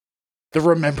The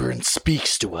Remembrance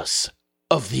speaks to us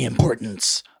of the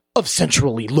importance of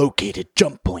centrally located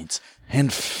jump points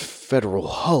and federal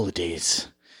holidays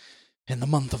in the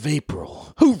month of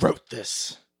April. Who wrote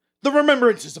this? The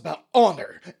Remembrance is about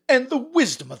honor and the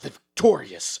wisdom of the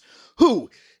victorious. Who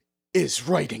is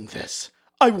writing this?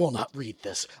 I will not read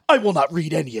this. I will not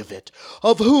read any of it.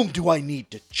 Of whom do I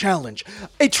need to challenge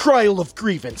a trial of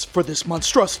grievance for this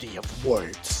monstrosity of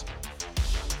words?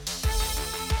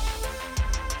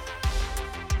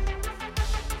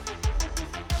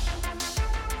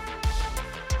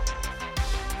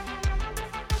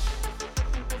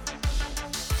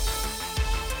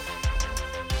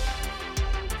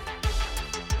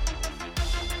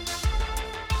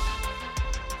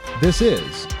 This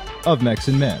is Of Mechs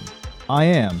and Men. I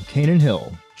am Kanan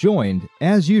Hill, joined,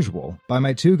 as usual, by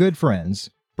my two good friends,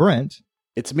 Brent.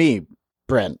 It's me,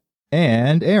 Brent.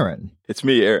 And Aaron. It's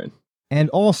me, Aaron.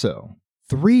 And also,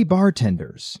 three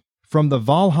bartenders from the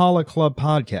Valhalla Club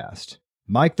podcast,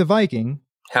 Mike the Viking.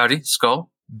 Howdy, Skull.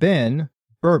 Ben,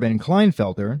 Bourbon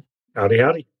Kleinfelter. Howdy,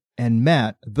 howdy. And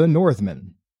Matt the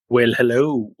Northman. Well,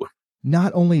 hello.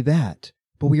 Not only that,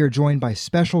 but we are joined by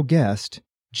special guest,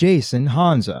 Jason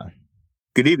Hansa.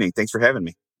 Good evening. Thanks for having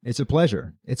me. It's a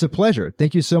pleasure. It's a pleasure.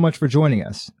 Thank you so much for joining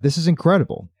us. This is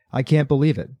incredible. I can't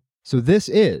believe it. So this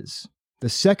is the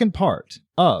second part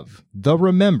of the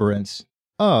Remembrance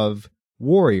of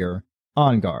Warrior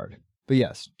on Garde. But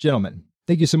yes, gentlemen,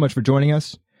 thank you so much for joining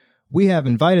us. We have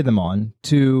invited them on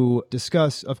to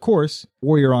discuss, of course,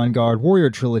 Warrior on Garde, Warrior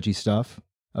Trilogy stuff,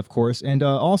 of course, and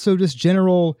also just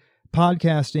general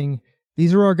podcasting.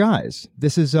 These are our guys.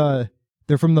 This is,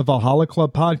 they're from the Valhalla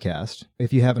Club podcast.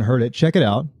 If you haven't heard it, check it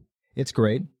out. It's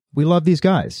great. We love these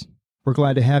guys. We're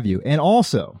glad to have you. And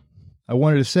also, I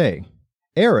wanted to say,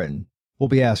 Aaron will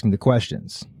be asking the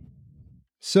questions.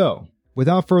 So,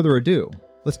 without further ado,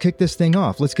 let's kick this thing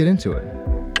off. Let's get into it.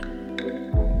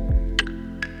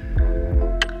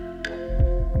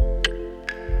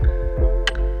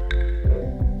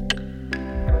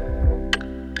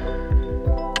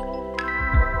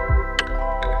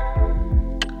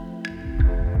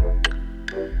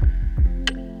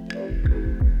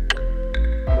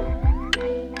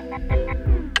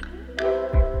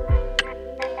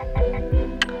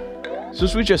 So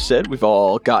as we just said, we've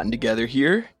all gotten together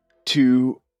here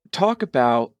to talk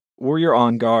about Warrior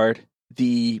on Garde,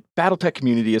 the Battletech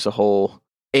community as a whole,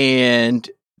 and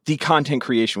the content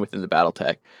creation within the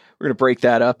Battletech. We're going to break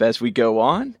that up as we go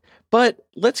on, but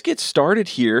let's get started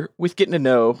here with getting to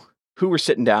know who we're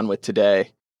sitting down with today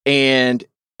and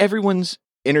everyone's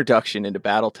introduction into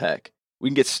Battletech. We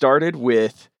can get started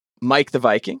with Mike the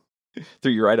Viking.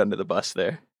 Threw you right under the bus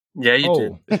there. Yeah,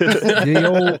 you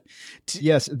did.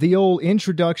 The old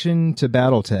introduction to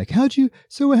BattleTech. How'd you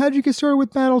get started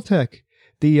with BattleTech?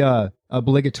 The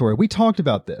obligatory. We talked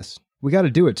about this. We got to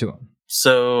do it to him.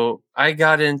 So I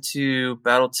got into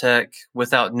BattleTech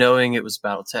without knowing it was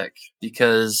BattleTech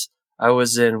because I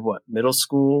was in middle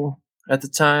school at the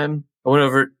time. I went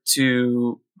over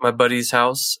to my buddy's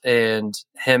house and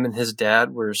him and his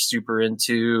dad were super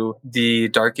into the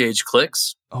Dark Age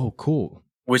cliques. Oh, cool.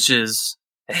 Which is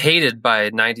hated by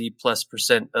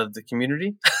 90+% of the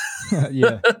community.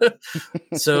 Yeah.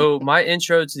 So my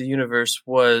intro to the universe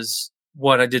was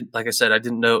one, I didn't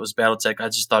know it was BattleTech. I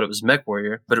just thought it was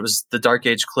MechWarrior, but it was the Dark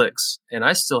Age cliques. And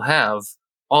I still have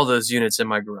all those units in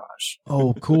my garage.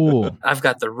 Oh, cool. I've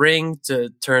got the ring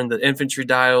to turn the infantry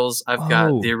dials. I've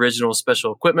got the original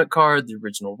special equipment card, the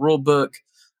original rule book.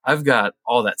 I've got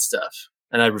all that stuff.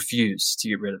 And I refuse to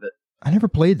get rid of it. I never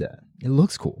played that. It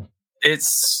looks cool.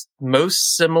 It's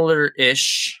most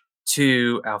similar-ish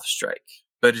to Alpha Strike,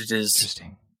 but it is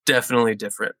definitely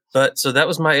different. But so that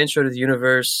was my intro to the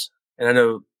universe, and I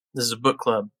know this is a book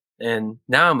club, and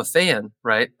now I'm a fan,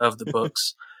 right, of the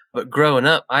books. But growing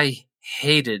up, I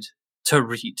hated to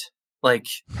read,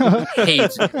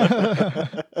 hated.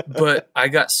 But I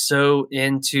got so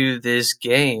into this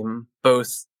game,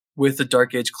 both with the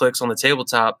Dark Age cliques on the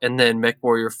tabletop, and then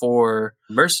MechWarrior 4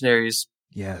 Mercenaries.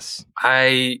 Yes,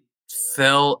 I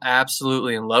fell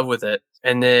absolutely in love with it.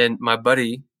 And then my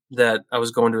buddy that I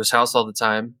was going to his house all the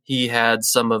time, he had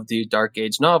some of the Dark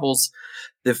Age novels.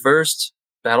 The first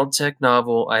BattleTech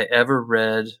novel I ever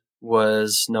read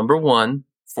was number 1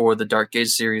 for the Dark Age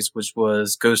series, which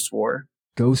was Ghost War.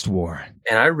 Ghost War.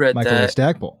 And I read Michael that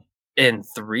Stackpole in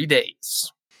 3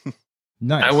 days.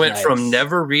 Nice. I went from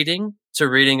never reading to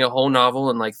reading a whole novel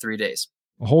in 3 days.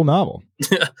 A whole novel?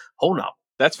 Whole novel.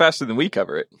 That's faster than we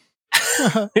cover it.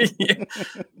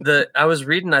 Yeah. I was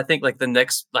reading, I think, the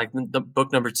next, the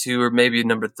book number 2 or maybe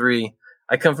number 3.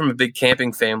 I come from a big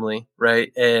camping family,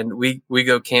 right? And we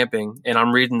go camping, and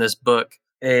I'm reading this book,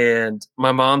 And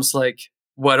my mom's like,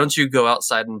 why don't you go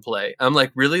outside and play? I'm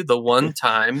like, really? The one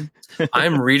time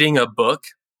I'm reading a book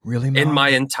Really, Mom? in my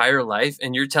entire life,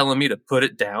 and you're telling me to put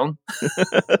it down?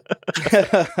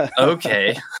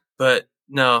 Okay. But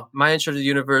no, my intro to the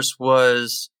universe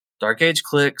was Dark Age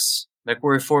Cliques,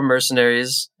 MechWarrior 4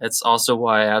 Mercenaries. That's also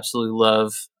why I absolutely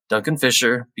love Duncan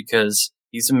Fisher, because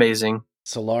he's amazing.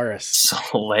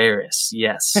 Solaris,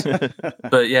 yes.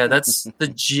 But yeah, that's the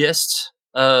gist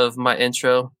of my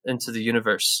intro into the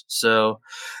universe. So,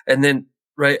 and then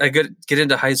I get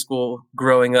into high school.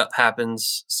 Growing up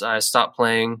happens. So I stopped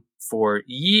playing for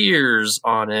years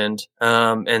on end,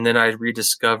 and then I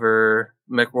rediscover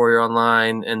MechWarrior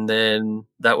Online, and then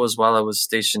that was while I was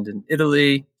stationed in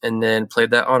Italy, and then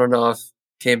played that on and off.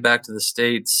 Came back to the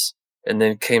States, and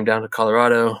then came down to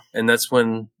Colorado, and that's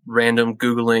when random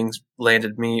Googling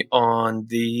landed me on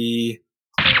the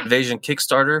Invasion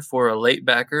Kickstarter for a late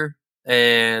backer,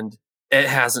 and it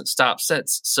hasn't stopped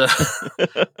since. So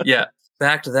yeah,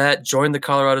 back to that, joined the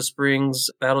Colorado Springs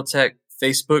Battletech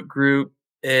Facebook group,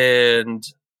 and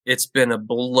it's been a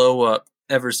blow up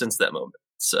ever since that moment.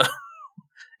 So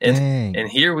and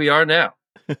here we are now.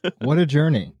 What a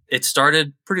journey. It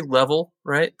started pretty level,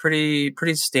 right? Pretty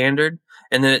standard,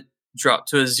 and then it dropped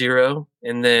to a 0,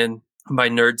 and then my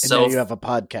nerd self. Now you have a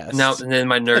podcast. And then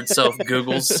my nerd self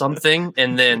Googles something,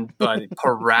 and then by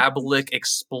parabolic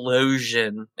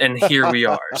explosion, and here we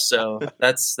are. So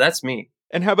that's me.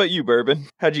 And how about you, Bourbon?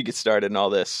 How'd you get started in all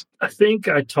this? I think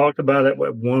I talked about it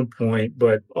at one point,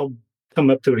 but I'll come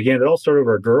up to it again. It all started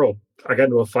over a girl. I got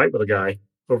into a fight with a guy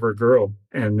over a girl,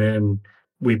 and then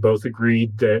we both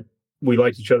agreed that we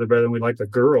liked each other better than we liked the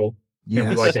girl, and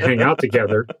we liked to hang out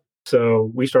together. So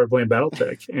we started playing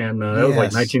Battletech, and that was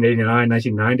like 1989,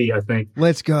 1990, I think.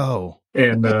 Let's go.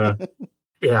 And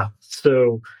yeah,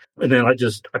 so, and then I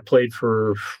played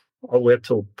for all the way up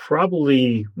till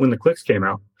probably when the Cliques came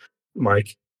out,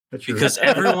 Mike. Because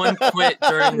everyone quit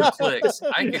during the Cliques.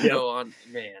 I could go on,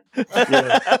 man.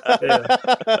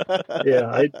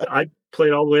 Yeah, I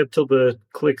played all the way up till the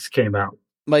Cliques came out.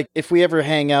 Mike, if we ever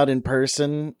hang out in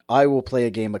person, I will play a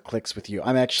game of Cliques with you.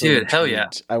 I'm actually Dude, hell yeah.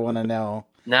 I want to know.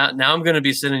 Now I'm going to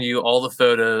be sending you all the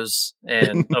photos,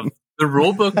 and the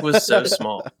rule book was so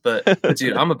small, but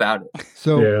dude, I'm about it.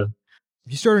 So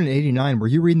you started in 89. Were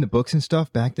you reading the books and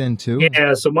stuff back then too?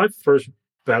 Yeah. So my first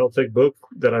Battletech book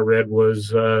that I read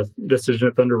was Decision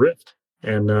at Thunder Rift.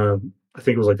 And I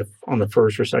think it was like on the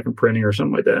first or second printing or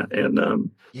something like that.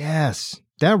 And yes,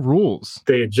 that rules.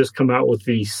 They had just come out with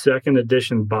the second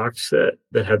edition box set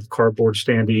that had the cardboard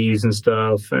standees and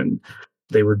stuff. And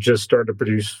they were just starting to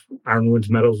produce, Ironwinds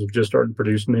Metals was just starting to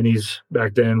produce minis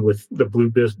back then, with the blue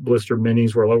blister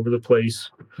minis were all over the place.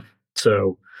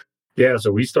 So yeah,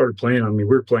 so we started playing. I mean, we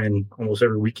were playing almost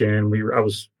every weekend. I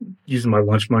was using my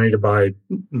lunch money to buy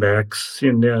mechs,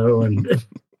 and it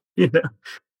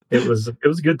was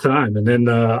a good time. And then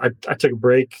I took a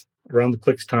break around the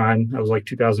Cliques time. I was like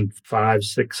 2005,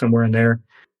 6, somewhere in there.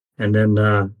 And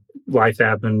then life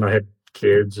happened. I had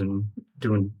kids and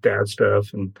doing dad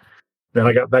stuff, and then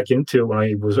I got back into it when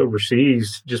I was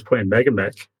overseas, just playing Mega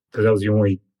Mech, because that was the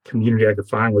only community I could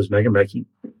find was Mega Mech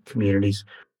communities.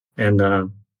 And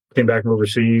came back from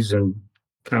overseas and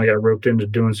kind of got roped into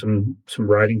doing some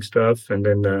writing stuff, and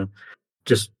then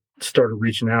just started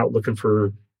reaching out looking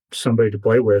for somebody to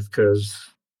play with, because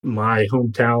my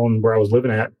hometown where I was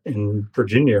living at in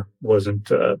Virginia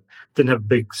didn't have a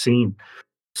big scene.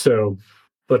 So,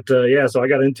 but so I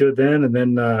got into it then, and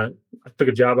then I took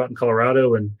a job out in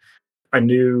Colorado, and I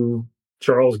knew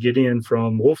Charles Gideon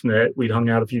from Wolfnet. We'd hung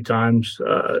out a few times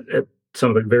at some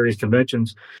of the various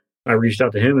conventions. I reached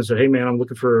out to him and said, "Hey man, I'm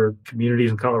looking for communities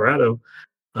in Colorado.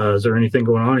 Is there anything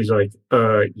going on?" He's like,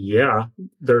 yeah,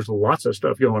 there's lots of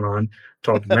stuff going on.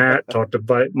 Talked to Matt, talked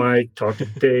to Mike, talked to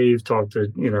Dave,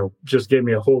 just gave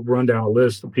me a whole rundown, a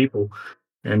list of people.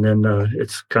 And then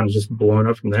it's kind of just blowing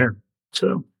up from there.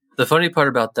 So the funny part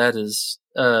about that is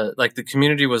like the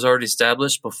community was already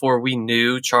established before we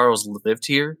knew Charles lived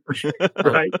here.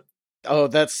 Right. Oh,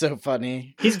 that's so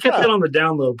funny. He's kept it on the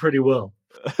down low pretty well.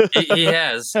 He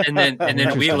has. And then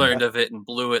we learned of it and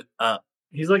blew it up.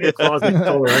 He's like a closet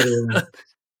Colorado.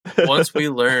 Once we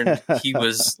learned he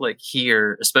was like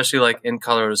here, especially like in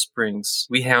Colorado Springs,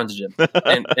 we hounded him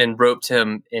and roped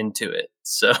him into it.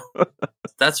 So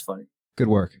that's funny. Good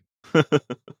work.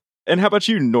 And how about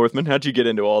you, Northman? How'd you get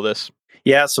into all this?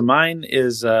 Yeah, so mine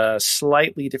is a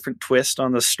slightly different twist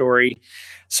on the story.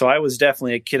 So I was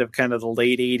definitely a kid of kind of the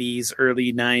late 80s,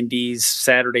 early 90s,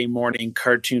 Saturday morning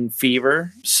cartoon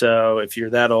fever. So if you're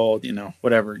that old,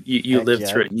 whatever, you lived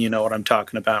through it and you know what I'm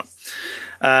talking about.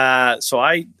 So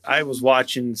I was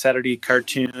watching Saturday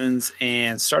cartoons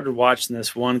and started watching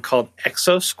this one called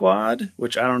Exo Squad,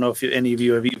 which I don't know if any of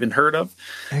you have even heard of.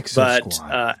 Exo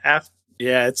Squad.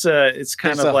 It's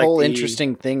kind of a like whole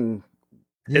interesting thing.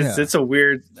 It's a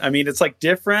weird, it's like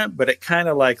different, but it kind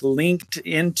of like linked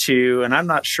into, and I'm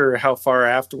not sure how far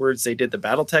afterwards they did the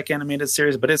BattleTech animated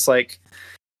series, but it's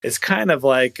kind of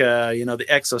like, the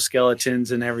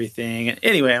exoskeletons and everything.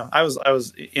 Anyway, I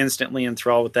was instantly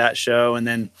enthralled with that show. And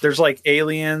then there's like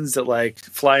aliens that like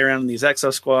fly around in these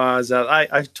exo squads.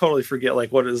 I totally forget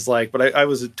like what it was like, but I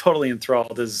was totally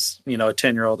enthralled as, a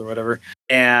 10-year-old or whatever.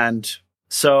 And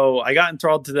so I got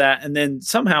enthralled to that, and then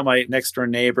somehow my next door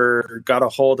neighbor got a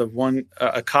hold of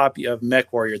a copy of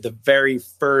MechWarrior, the very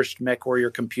first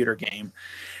MechWarrior computer game.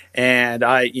 And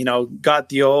I, got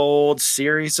the old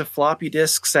series of floppy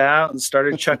disks out and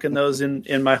started chucking those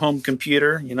in my home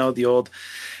computer, the old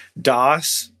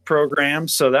DOS program.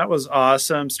 So that was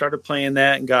awesome. Started playing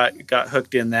that and got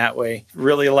hooked in that way.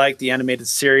 Really liked the animated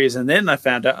series. And then I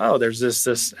found out, there's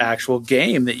this actual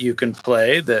game that you can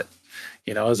play that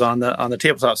is on the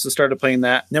tabletop. So started playing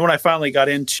that. And then when I finally got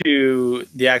into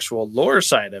the actual lore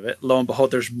side of it, lo and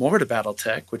behold, there's more to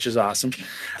BattleTech, which is awesome.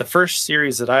 The first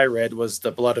series that I read was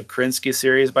the Blood of Krinsky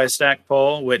series by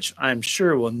Stackpole, which I'm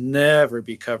sure will never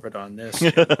be covered on this.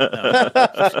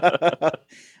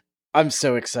 I'm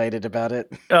so excited about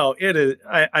it. Oh, it is.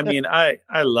 I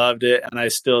loved it, and I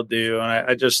still do. And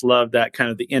I just love that kind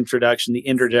of the interjection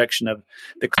of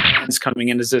the clans coming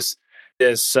in as this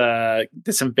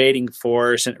invading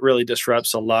force, and it really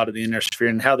disrupts a lot of the inner sphere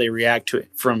and how they react to it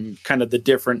from kind of the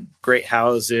different great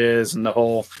houses and the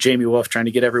whole Jamie Wolf trying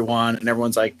to get everyone, and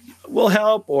everyone's like, we'll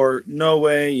help, or no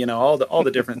way, all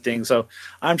the different things. So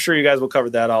I'm sure you guys will cover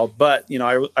that all, but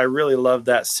I really loved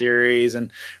that series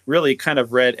and really kind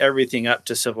of read everything up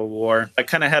to Civil War. I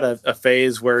kind of had a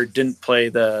phase where didn't play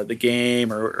the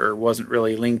game or wasn't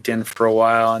really linked in for a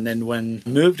while, and then when I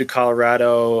moved to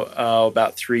Colorado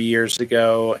about 3 years ago,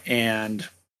 and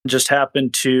just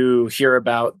happened to hear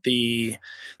about the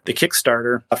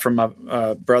Kickstarter from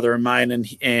a brother of mine,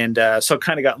 and so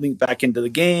kind of got linked back into the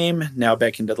game, now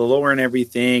back into the lore and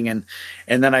everything, and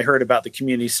then I heard about the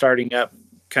community starting up,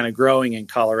 kind of growing in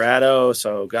Colorado,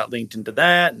 so got linked into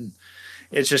that, and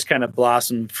it's just kind of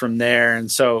blossomed from there.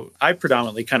 And so I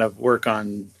predominantly kind of work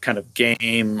on kind of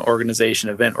game organization,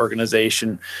 event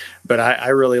organization, but I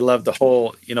really love the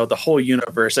whole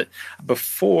universe.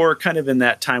 Before, kind of in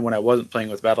that time when I wasn't playing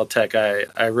with BattleTech,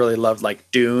 I really loved like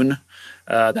Dune,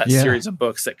 that series of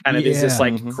books that kind of is this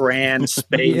like grand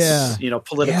space,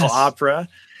 political opera.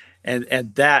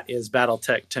 And that is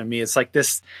BattleTech to me. It's like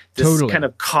this totally kind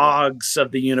of cogs of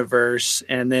the universe,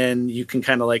 and then you can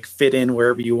kind of like fit in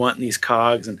wherever you want in these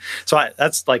cogs. And so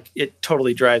that's like, it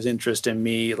totally drives interest in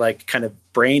me, like kind of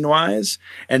brain wise.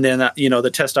 And then,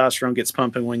 the testosterone gets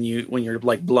pumping when you're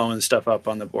like blowing stuff up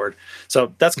on the board.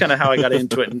 So that's kind of how I got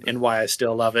into it and why I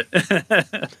still love it.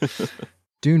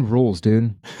 Dune rules,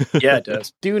 dude. Yeah, it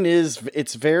does. Dune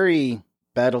it's very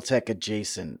BattleTech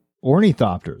adjacent.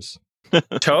 Ornithopters.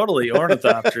 Totally,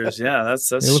 ornithopters. Yeah,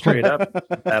 that's straight up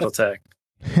BattleTech.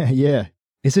 Yeah.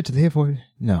 Is it to the for?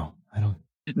 No, I don't.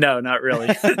 No, not really.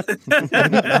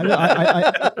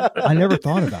 I never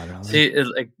thought about it. See,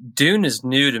 like Dune is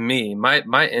new to me.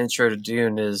 My intro to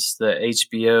Dune is the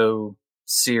HBO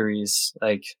series.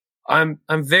 Like I'm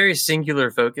very singular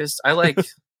focused. I like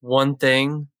one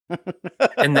thing,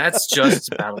 and that's just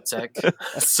BattleTech.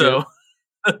 So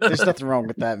there's nothing wrong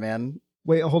with that, man.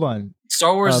 Wait, hold on.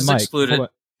 Star Wars is Mike, excluded.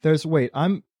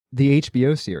 I'm the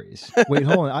HBO series. Wait,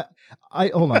 hold on. I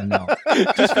hold on now.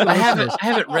 I haven't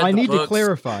read. I the need books. To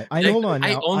clarify. Hold on now.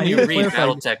 I only read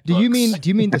BattleTech books. Do you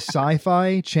mean the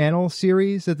Sci-Fi Channel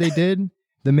series that they did?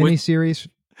 The mini series?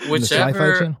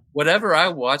 Whatever I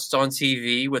watched on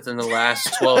TV within the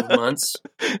last 12 months.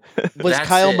 Was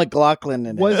Kyle MacLachlan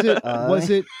in it? Was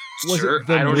it sure, it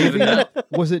the I don't movie? even know.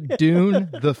 Was it Dune,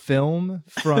 the film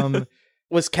from...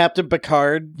 Was Captain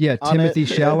Picard? Yeah, Timothy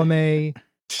Chalamet,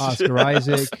 Oscar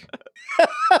Isaac.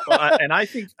 And I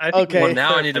think okay. Well,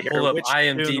 now I need to pull up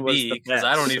IMDb because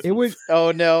I don't even. It was.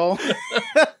 Oh no!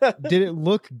 Did it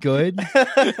look good?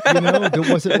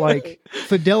 Was it like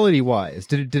fidelity wise?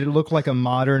 Did it look like a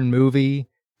modern movie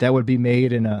that would be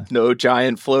made in a... No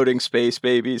giant floating space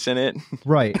babies in it.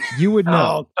 Right. You would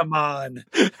know. Oh, come on.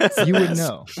 You would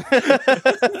know.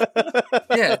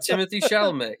 Yeah, Timothy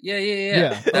Chalamet.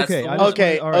 Yeah. That's Okay. the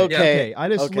one. Okay. I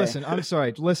just Okay. listen. I'm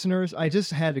sorry, listeners. I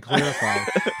just had to clarify.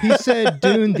 He said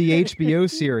Dune, the HBO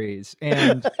series,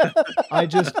 and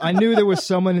I knew there was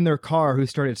someone in their car who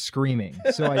started screaming.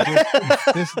 So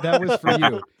that was for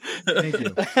you. Thank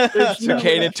you. So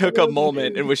Kanan took a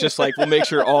moment and was just like, "We'll make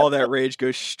sure all that rage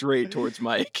goes straight towards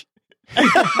Mike."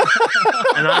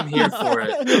 And I'm here for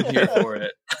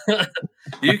it.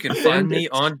 You can find me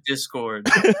on Discord.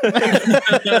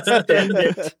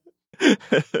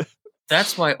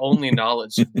 That's my only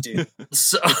knowledge, dude.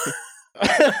 So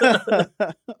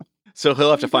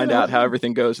he'll have to find out how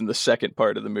everything goes in the second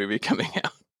part of the movie coming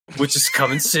out. Which is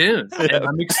coming soon. And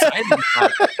I'm excited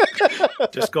about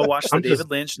it. Just go watch the David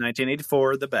Lynch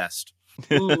 1984, The Best.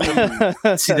 Ooh.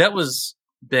 See, that was...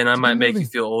 Ben, I might make you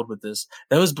feel old with this.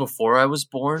 That was before I was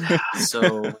born,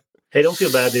 so... Hey, don't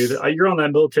feel bad, dude. You're on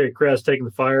that military crest taking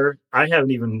the fire. I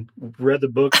haven't even read the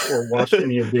book or watched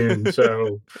any of Dune,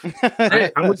 so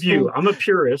I'm with you. I'm a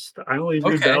purist. I only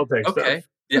read Battletech stuff.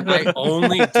 Yeah,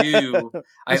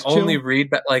 I only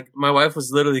read... Like, my wife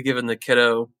was literally giving the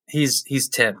kiddo... He's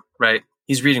 10, right?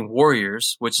 He's reading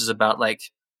Warriors, which is about, like,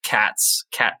 cat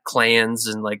clans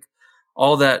and, like,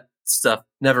 all that stuff.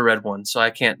 Never read one, so I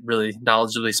can't really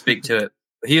knowledgeably speak to it.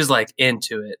 But he was like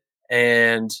into it,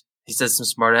 and he said some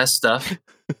smart ass stuff.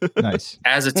 Nice,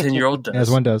 as a 10-year-old does, as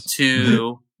one does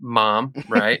to mom,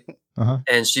 right?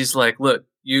 And she's like, "Look,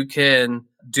 you can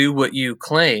do what you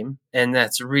claim, and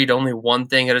that's read only one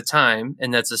thing at a time,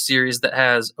 and that's a series that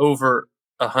has over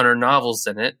 100 novels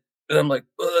in it." And I'm like,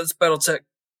 "Oh, that's BattleTech."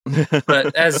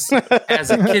 But as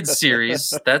a kid's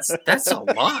series, that's a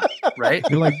lot, right?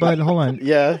 You're like, "Bud, hold on."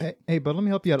 Yeah. Hey, bud, let me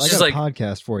help you out. She's I got like, a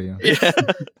podcast for you. Yeah.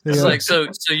 It's like, so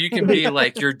you can be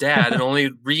like your dad and only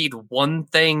read one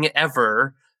thing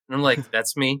ever. And I'm like,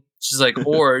 that's me. She's like,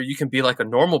 or you can be like a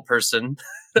normal person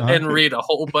and read a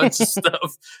whole bunch of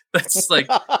stuff that's like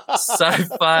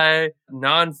sci-fi,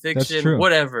 nonfiction,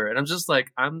 whatever. And I'm just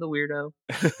like, I'm the weirdo.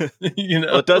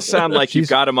 Well, it does sound like you've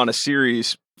got him on a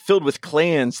series filled with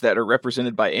clans that are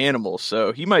represented by animals,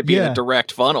 so he might be in a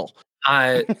direct funnel.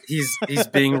 He's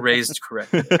being raised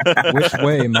correctly. Which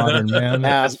way, modern man?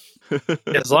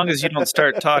 As long as you don't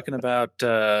start talking about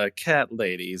cat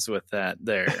ladies with that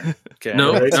there. Okay.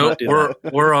 No,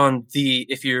 we're on the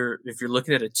if you're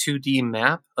looking at a 2D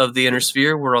map of the inner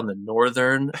sphere, we're on the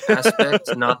northern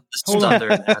aspect, not the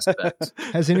southern aspect.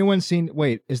 Has anyone seen?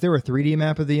 Wait, is there a 3D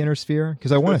map of the inner sphere?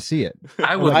 Because I want to see it.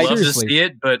 I would love to see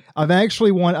it, but I've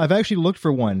actually looked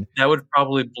for one. That would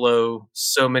probably blow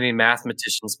so many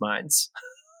mathematicians' minds.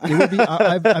 It would be.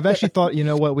 I've actually thought. You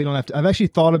know what? We don't have to. I've actually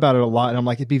thought about it a lot, and I'm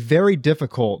like, it'd be very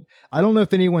difficult. I don't know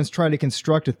if anyone's tried to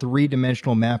construct a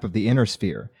 3-dimensional map of the inner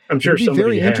sphere. I'm sure it'd be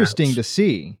very interesting to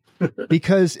see,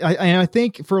 because I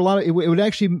think for a lot of it would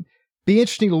actually be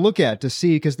interesting to look at to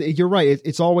see, because you're right.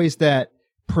 It's always that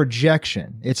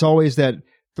projection. It's always that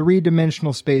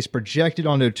 3-dimensional space projected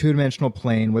onto a 2-dimensional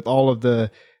plane with all of the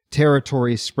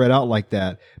territories spread out like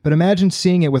that. But imagine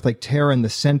seeing it with like Terra in the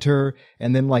center,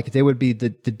 and then like they would be the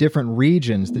different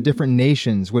regions, the different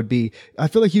nations would be, I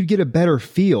feel like you'd get a better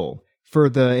feel for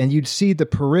and you'd see the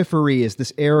periphery as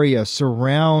this area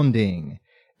surrounding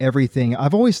everything.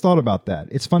 I've always thought about that.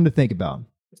 It's fun to think about.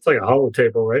 It's like a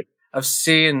holotable, right? I've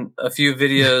seen a few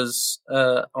videos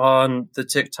on the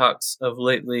TikToks of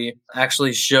lately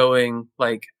actually showing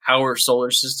like our solar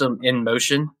system in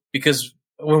motion, because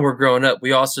when we're growing up,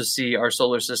 we also see our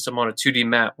solar system on a 2D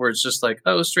map where it's just like,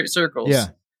 oh, straight circles. Yeah.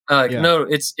 No,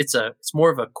 it's more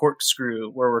of a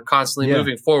corkscrew where we're constantly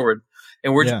moving forward,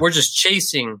 and we're just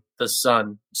chasing the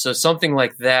sun. So something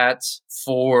like that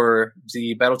for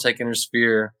the BattleTech Inner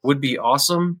Sphere would be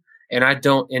awesome, and I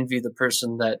don't envy the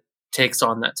person that takes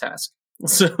on that task.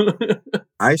 So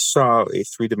I saw a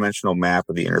 3-dimensional map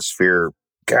of the Inner Sphere.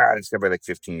 God, it's got to be like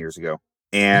 15 years ago,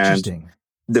 and interesting.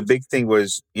 The big thing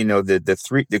was,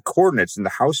 the coordinates in the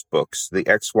house books, the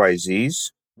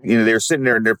XYZs, they're sitting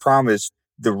there, and their problem is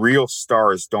the real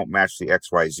stars don't match the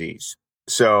XYZs.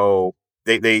 So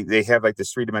they have like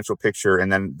this 3-dimensional picture,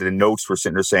 and then the notes were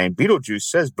sitting there saying Beetlejuice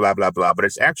says blah, blah, blah, but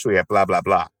it's actually at blah, blah,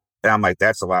 blah. And I'm like,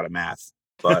 that's a lot of math.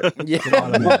 But It's a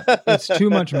lot of math. It's too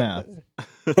much math.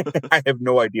 I have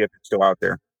no idea if it's still out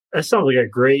there. That sounds like a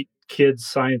great kids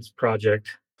science project,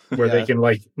 where they can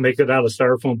like make it out of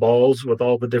styrofoam balls with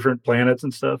all the different planets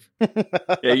and stuff.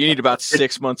 Yeah, you need about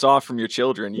 6 months off from your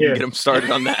children. You can get them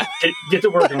started on that. Get to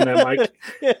work on that, Mike.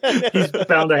 He's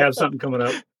bound to have something coming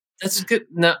up. that's good.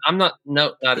 No, I'm not.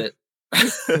 No, not it.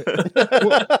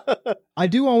 I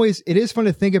do always, it is fun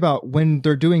to think about when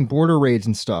they're doing border raids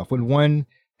and stuff, when one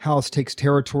house takes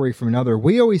territory from another.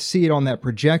 We always see it on that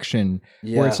projection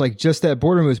where it's like just that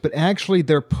border moves, but actually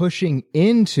they're pushing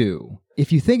into,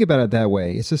 if you think about it that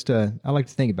way, it's just I like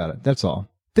to think about it. That's all.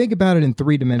 Think about it in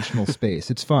 3-dimensional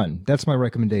space. It's fun. That's my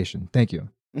recommendation. Thank you.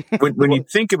 When you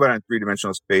think about it in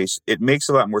 3-dimensional space, it makes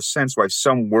a lot more sense why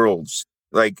some worlds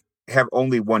like have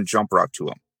only one jump route to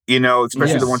them. You know,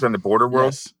 especially the ones on the border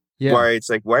world. Yes. Yeah. Why it's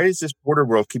like, why does this border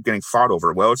world keep getting fought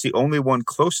over? Well, it's the only one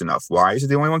close enough. Why is it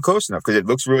the only one close enough? Because it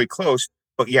looks really close.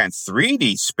 But yeah, in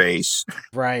 3D space.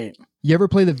 Right. You ever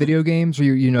play the video games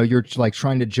where you're like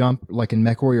trying to jump like in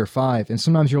MechWarrior 5 and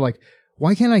sometimes you're like,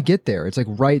 why can't I get there? It's like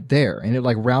right there. And it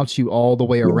like routes you all the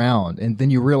way around. And then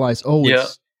you realize,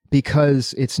 it's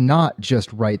because it's not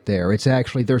just right there. It's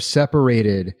actually, they're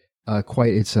separated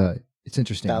it's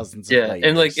interesting. Thousands of light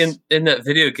and like years. in that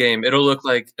video game, it'll look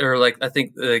like, or like I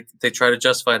think like they try to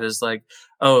justify it as like,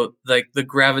 oh, like the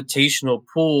gravitational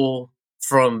pull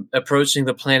from approaching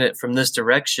the planet from this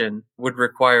direction would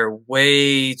require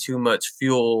way too much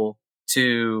fuel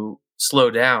to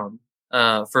slow down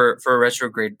for a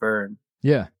retrograde burn.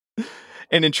 Yeah.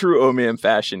 And in true O-Man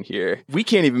fashion here, we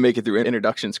can't even make it through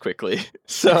introductions quickly.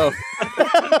 So,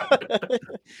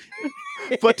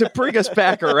 but to bring us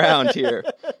back around here,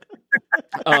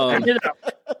 Tighten it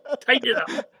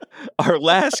up. our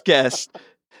last guest,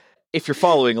 if you're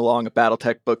following along a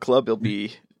Battletech book club, it'll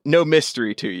be no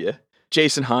mystery to you.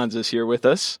 Jason Hansa is here with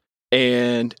us.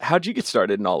 And how'd you get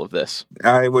started in all of this?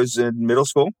 I was in middle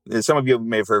school. Some of you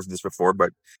may have heard of this before,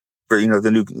 but for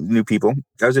the new people,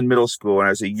 I was in middle school and I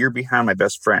was a year behind my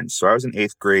best friends. So I was in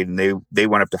 8th grade and they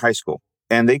went up to high school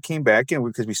and they came back in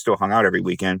because we still hung out every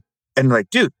weekend. And they're like,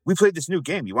 dude, we played this new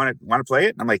game. You want to play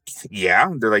it? And I'm like, yeah.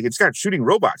 And they're like, it's got shooting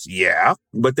robots. Yeah.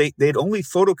 But they'd only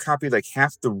photocopied like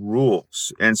half the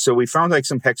rules. And so we found like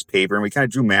some hex paper and we kind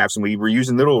of drew maps and we were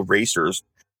using little erasers.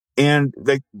 And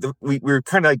like we were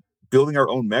kind of like building our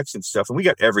own mechs and stuff. And we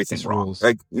got everything wrong. Rules.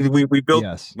 Like we built,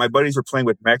 my buddies were playing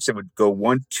with mechs that would go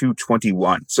 1, 2,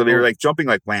 21. So they were like jumping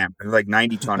like lamb and like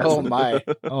 90 tonners. Oh my.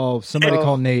 Oh, somebody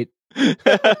call Nate.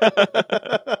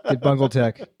 Get Bungle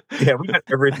Tech. Yeah, we got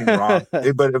everything wrong.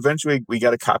 But eventually we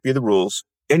got a copy of the rules.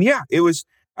 And yeah, it was,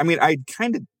 I mean, I'd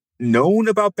kind of known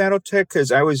about Battletech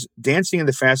because I was dancing in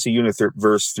the Fantasy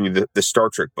Universe through the Star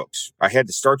Trek books. I had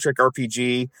the Star Trek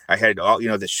RPG. I had all,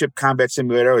 the ship combat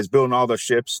simulator. I was building all those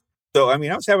ships. So, I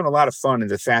mean, I was having a lot of fun in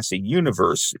the Fantasy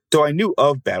Universe. So I knew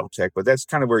of Battletech, but that's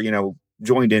kind of where,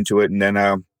 joined into it. And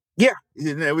then,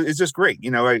 it's just great.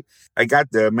 I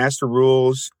got the Master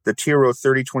Rules, the Tiro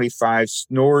 3025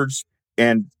 Snords,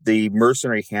 and the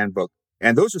Mercenary Handbook.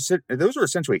 And those were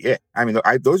essentially it. I mean,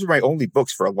 those were my only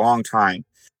books for a long time.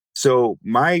 So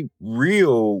my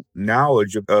real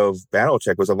knowledge of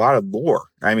Battletech was a lot of lore.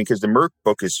 I mean, because the Merc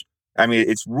book is,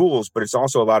 it's rules, but it's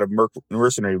also a lot of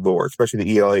mercenary lore, especially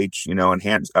the ELH, and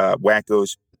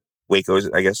Wackos,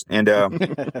 I guess, and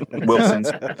Wilsons.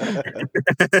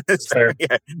 So,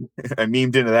 yeah, I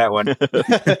memed into that one.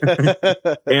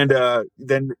 And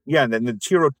then the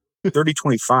Tiro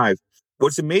 3025.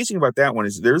 What's amazing about that one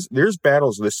is there's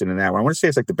battles listed in that one. I want to say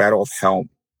it's like the Battle of Helm,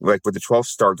 like with the 12th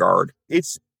Star Guard.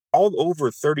 It's all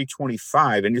over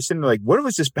 3025, and you're sitting there like, what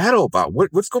was this battle about?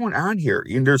 What's going on here?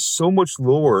 And there's so much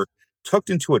lore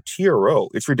tucked into a TRO.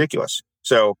 It's ridiculous.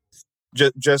 So I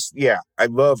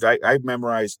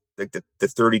memorized like the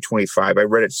 3025. I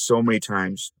read it so many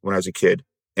times when I was a kid,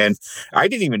 and I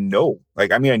didn't even know.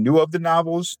 Like, I mean, I knew of the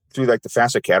novels through like the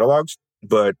FASA catalogs,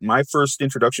 but my first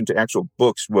introduction to actual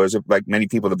books was, like many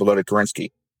people, the Blood of Kerensky.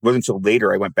 It wasn't until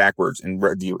later I went backwards and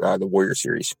read the Warrior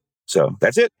series. So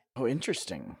that's it. Oh,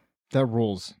 interesting. That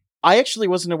rules. I actually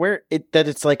wasn't aware that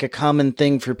it's like a common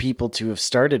thing for people to have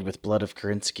started with Blood of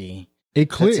Kerensky.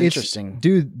 That's interesting.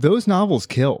 Dude, those novels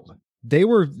killed.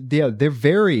 They're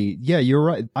very, you're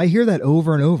right. I hear that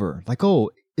over and over. Like,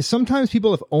 sometimes people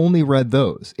have only read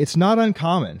those. It's not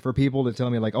uncommon for people to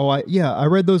tell me like, I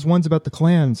read those ones about the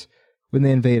clans when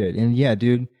they invaded. And yeah,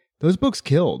 dude, those books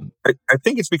killed. I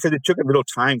think it's because it took a little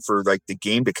time for like the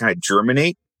game to kind of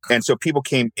germinate. And so people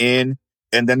came in,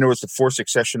 and then there was the Forced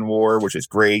Succession War, which is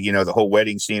great. The whole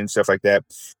wedding scene and stuff like that.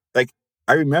 Like,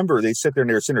 I remember they sat there and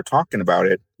they were sitting there talking about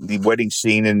it, the wedding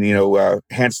scene, and,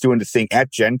 Hans doing the thing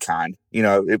at Gen Con,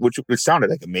 which sounded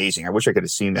like amazing. I wish I could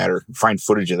have seen that or find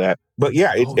footage of that. But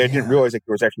yeah, I didn't realize like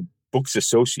there was actually books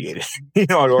associated,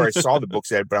 or I saw the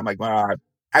books at, but I'm like, wow,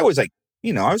 I was like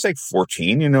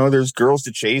 14, there's girls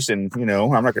to chase, and, I'm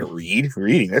not going to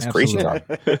reading. That's crazy talk.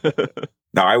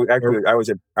 No, I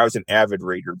was an avid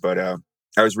reader, but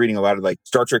I was reading a lot of like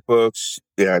Star Trek books,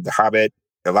 The Hobbit,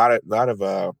 a lot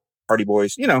of Hardy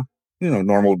Boys,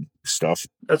 normal stuff.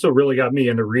 That's what really got me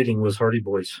into reading was Hardy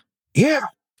Boys. Yeah.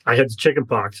 I had chicken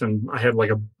pox, and I had like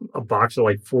a box of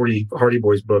like 40 Hardy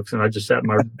Boys books, and I just sat in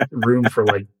my room for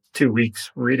like 2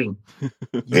 weeks reading.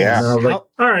 Yeah. And I was like,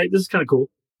 all right, this is kind of cool.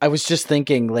 I was just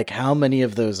thinking, like, how many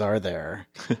of those are there?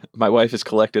 My wife has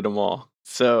collected them all.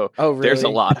 So there's a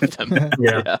lot of them.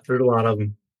 Yeah, there's a lot of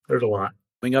them. There's a lot.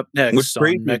 Coming up next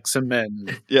on Mechs and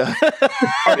Men. Yeah.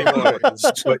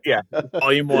 But yeah.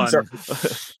 Volume 1.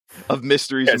 Of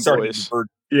Mysteries and Boys.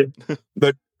 Yeah.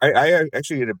 But I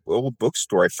actually, at an old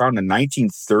bookstore, I found a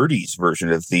 1930s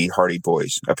version of the Hardy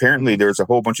Boys. Apparently, there's a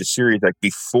whole bunch of series like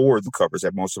before the covers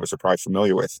that most of us are probably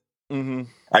familiar with. Mm-hmm.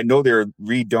 I know they're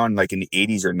redone like in the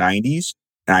 80s or 90s,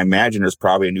 and I imagine there's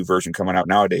probably a new version coming out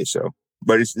nowadays.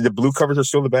 But the blue covers are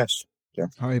still the best. Yeah.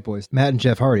 Hardy Boys. Matt and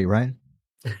Jeff Hardy, right?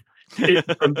 From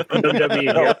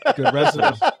WWE, yeah. Good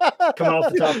wrestlers. Come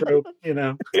off the top rope,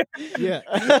 Yeah.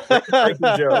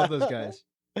 Joe. Love those guys.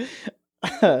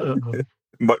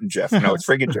 Mutton Jeff. No, it's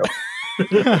friggin' Joe.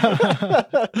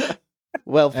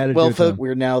 Well, Attitude folk, time.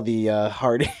 we're now the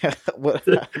Hardy. I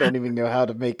don't even know how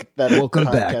to make that. Welcome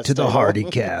back podcast to the title. Hardy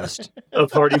Cast.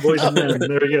 Of Hardy Boys and Men.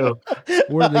 There we go.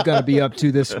 What are they going to be up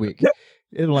to this week?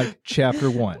 In like chapter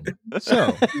 1.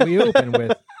 So we open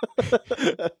with.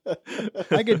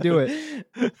 I could do it.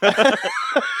 I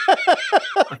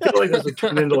feel like this would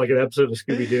turn into like an episode of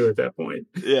Scooby Doo at that point.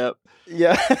 Yeah.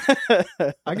 Yeah.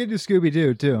 I could do Scooby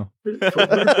Doo too. For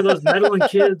those meddling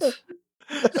kids.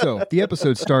 So the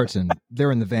episode starts and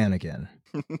they're in the van again.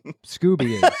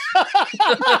 Scooby is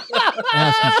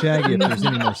asking Shaggy if there's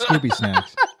any more Scooby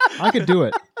snacks. I could do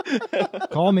it.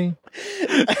 Call me.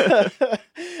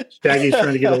 Shaggy's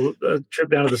trying to get a trip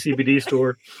down to the CBD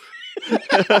store.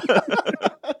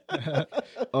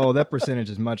 Oh, that percentage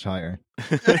is much higher.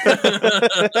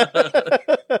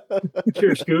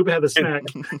 Here, Scoob, have a snack.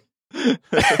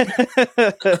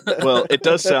 Well, it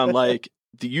does sound like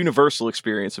the universal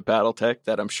experience of Battletech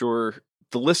that I'm sure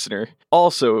the listener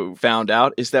also found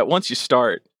out is that once you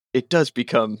start, it does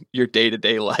become your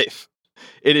day-to-day life.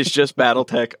 It is just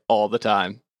Battletech all the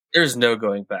time. There's no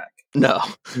going back. No.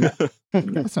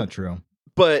 That's not true.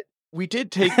 But we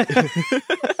did take...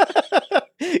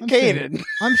 Caden.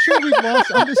 I'm sure we've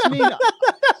lost.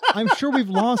 I'm sure we've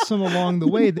lost some along the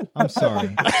way. I'm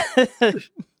sorry.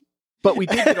 But we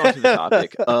did get onto the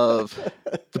topic of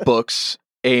the books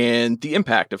and the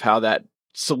impact of how that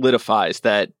solidifies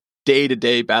that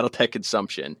day-to-day Battletech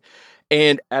consumption.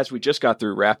 And as we just got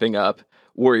through wrapping up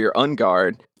Warrior on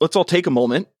Guard, let's all take a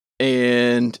moment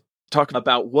and talk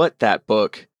about what that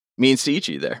book means to each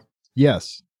of you there.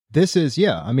 Yes. This is,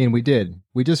 we did.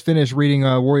 We just finished reading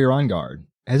Warrior on Guard.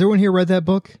 Has everyone here read that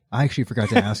book? I actually forgot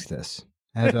to ask this.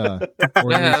 I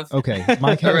have. Okay.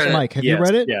 Mike, have you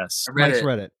read it? Yes. Mike's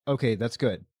read it. Okay, that's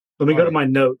good. Let me go to my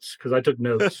notes, because I took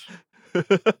notes.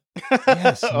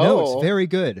 Yes, notes. Very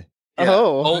good. Yeah.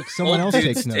 Old, someone old else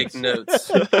dudes takes take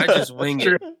notes. I just wing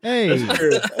it. Hey.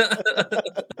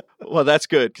 Well, that's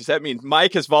good, because that means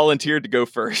Mike has volunteered to go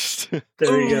first.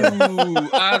 There you go. Ooh,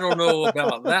 I don't know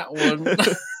about that one.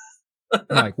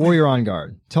 Mike, Warrior on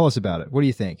Guard. Tell us about it. What do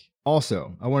you think?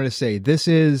 Also, I wanted to say this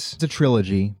is a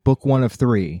trilogy, book 1 of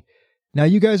 3. Now,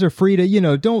 you guys are free to, you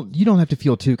don't have to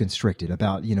feel too constricted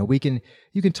about, you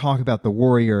can talk about the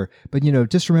Warrior, but,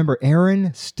 just remember,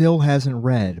 Aaron still hasn't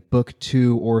read book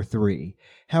 2 or 3.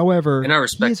 However, and I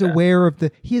respect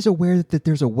he is aware that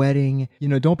there's a wedding.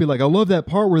 Don't be like, I love that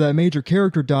part where that major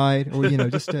character died, or, I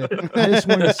just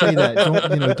wanted to say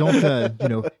that.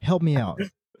 Don't help me out.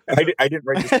 I didn't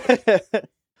write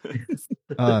this.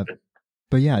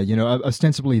 But yeah,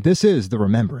 ostensibly this is the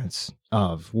Remembrance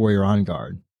of Warrior on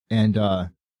Guard. And,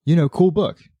 cool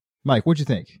book. Mike, what'd you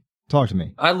think? Talk to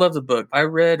me. I love the book. I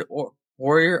read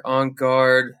Warrior on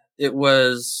Guard. It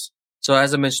was, so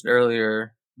as I mentioned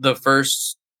earlier, the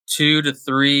first 2 to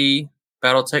 3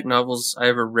 Battletech novels I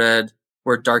ever read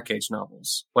were Dark Age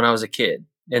novels when I was a kid.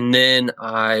 And then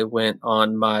I went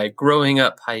on my growing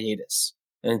up hiatus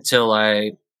until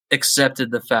I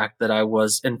accepted the fact that I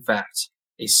was, in fact,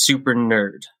 a super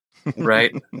nerd,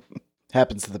 right?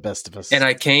 Happens to the best of us. And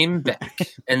I came back,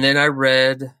 and then I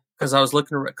read, because I was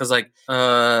looking around, because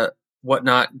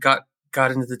Whatnot got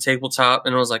into the tabletop,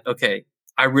 and I was like, okay,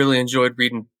 I really enjoyed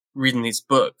reading these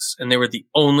books, and they were the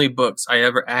only books I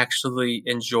ever actually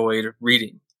enjoyed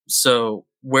reading. So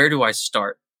where do I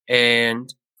start?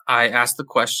 And I asked the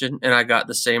question, and I got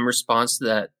the same response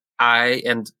that I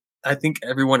think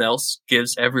everyone else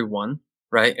gives everyone,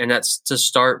 right? And that's to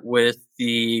start with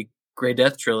the Grey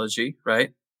Death trilogy,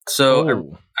 right?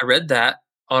 So I read that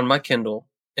on my Kindle,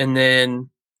 and then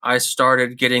I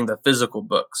started getting the physical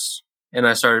books. and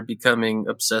I started becoming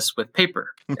obsessed with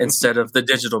paper instead of the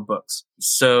digital books.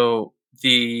 So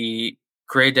the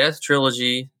Grey Death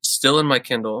trilogy, still in my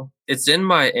Kindle. It's in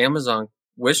my Amazon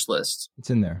wish list. It's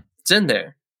in there. It's in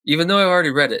there, even though I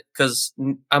already read it, because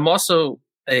I'm also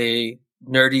a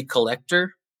nerdy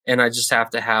collector, and I just have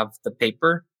to have the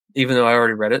paper, even though I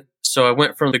already read it. So I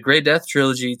went from the Grey Death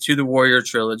trilogy to the Warrior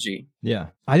trilogy. Yeah.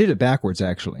 I did it backwards,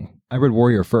 actually. I read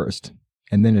Warrior first,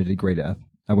 and then I did Grey Death.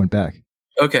 I went back.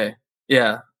 Okay.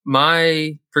 Yeah.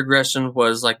 My progression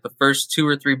was like the first 2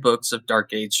 or 3 books of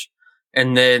Dark Age.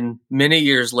 And then many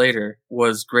years later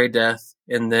was Grey Death,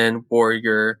 and then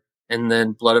Warrior, and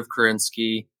then Blood of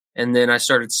Kerensky. And then I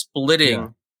started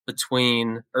splitting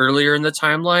between earlier in the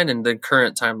timeline and the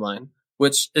current timeline,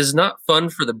 which is not fun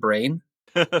for the brain,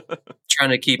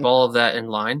 trying to keep all of that in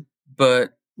line.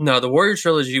 But no, the Warrior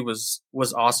trilogy was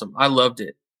awesome. I loved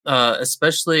it,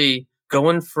 especially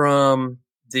going from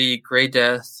the Grey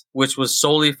Death, which was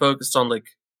solely focused on like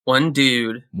one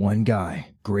dude, one guy,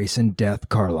 Grayson Death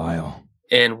Carlisle,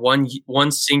 and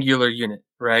one singular unit,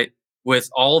 right?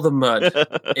 With all the mud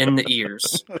in the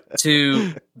ears,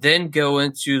 to then go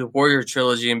into the Warrior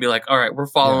trilogy and be like, all right, we're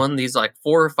following these like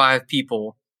 4 or 5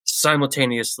 people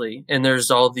simultaneously. And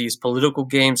there's all these political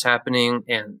games happening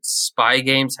and spy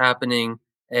games happening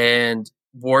and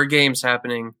war games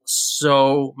happening.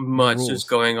 So much is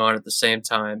going on at the same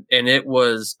time. And it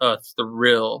was a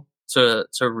thrill to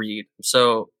read.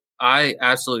 So I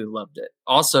absolutely loved it.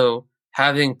 Also,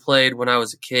 having played when I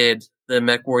was a kid, the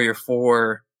MechWarrior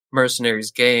 4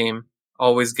 Mercenaries game,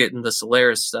 always getting the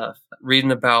Solaris stuff,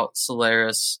 reading about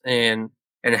Solaris and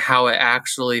how it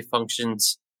actually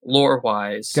functions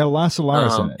lore-wise. Got a lot of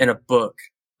Solaris in a book.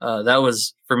 That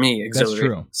was, for me, exhilarating.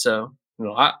 That's true.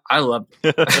 So, I loved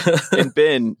it. And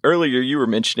Ben, earlier you were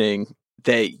mentioning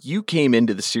that you came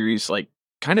into the series like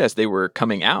kind of as they were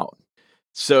coming out.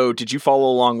 So did you follow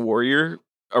along Warrior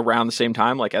around the same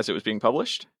time, like as it was being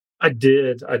published? I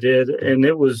did. And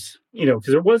it was, because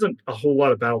there wasn't a whole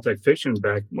lot of Battletech fiction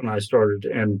back when I started.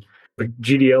 And the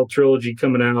GDL trilogy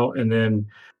coming out and then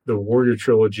the Warrior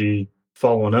trilogy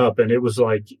following up. And it was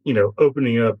like,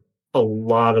 opening up a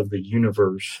lot of the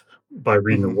universe by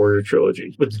reading the Warrior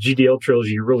trilogy. With the GDL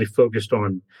trilogy, you're really focused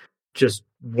on just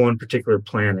one particular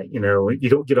planet. You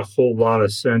don't get a whole lot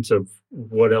of sense of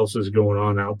what else is going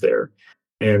on out there.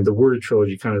 And the Warrior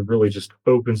trilogy kind of really just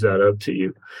opens that up to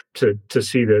you to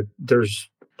see that there's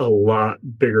a lot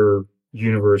bigger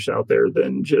universe out there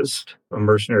than just a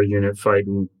mercenary unit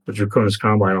fighting the Draconis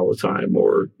Combine all the time,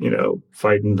 or,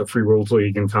 fighting the Free Worlds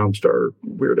League and Comstar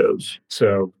weirdos.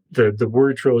 So the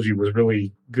Warrior trilogy was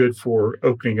really good for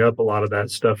opening up a lot of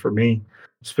that stuff for me.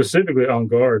 Specifically on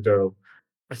Garde, though,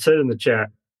 I said in the chat,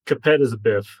 Capet is a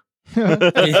biff. he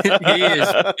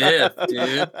is biff,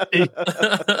 dude.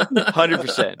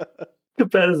 100%.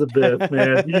 Capet is a biff,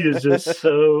 man. He is just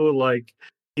so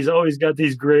he's always got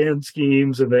these grand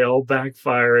schemes and they all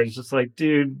backfire. And it's just like,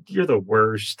 dude, you're the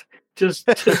worst. Just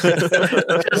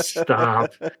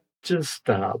stop. Just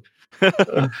stop.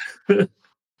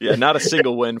 Yeah, not a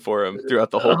single win for him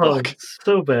throughout the whole book.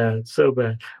 So bad.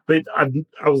 But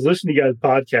I was listening to you guys'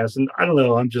 podcast, and I don't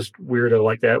know, I'm just weirdo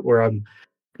like that, where I'm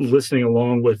listening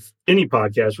along with any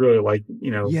podcast, really, like,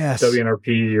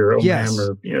 WNRP or OMAM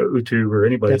or, YouTube or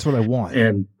anybody. That's what I want.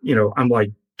 And, I'm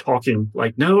like talking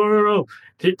like, no.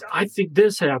 I think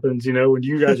this happens, when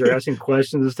you guys are asking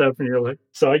questions and stuff, and you're like,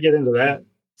 so I get into that.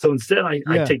 So instead I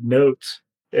take notes.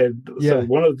 And so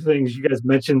one of the things you guys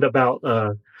mentioned about,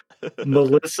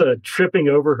 Melissa tripping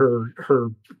over her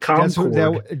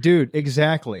cord. Dude,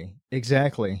 exactly.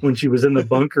 When she was in the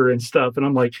bunker and stuff. And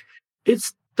I'm like,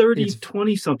 it's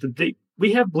 20 something.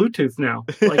 We have Bluetooth now.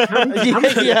 Like,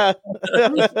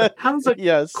 how does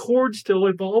a cord still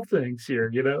involve things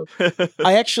here,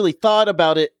 I actually thought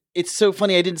about it. It's so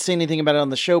funny. I didn't say anything about it on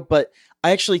the show, but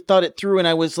I actually thought it through, and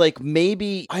I was like,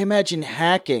 maybe I imagine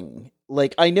hacking.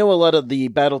 Like, I know a lot of the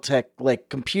Battletech, like,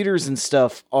 computers and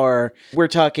stuff we're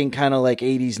talking kind of like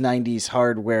 80s, 90s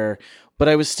hardware, but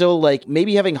I was still like,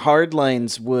 maybe having hard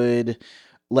lines would,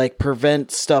 like,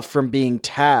 prevent stuff from being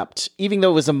tapped, even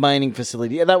though it was a mining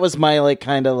facility. Yeah, that was my, like,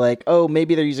 kind of like, oh,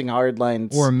 maybe they're using hard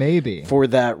lines. Or maybe. For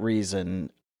that reason.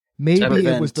 Maybe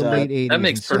it was the late 80s. That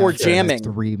makes or jamming.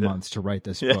 3 months to write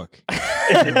this book.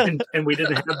 and we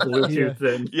didn't have Bluetooth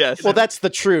then. Yes. Well, that's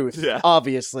the truth,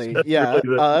 obviously. That's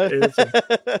really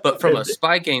but from a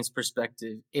spy games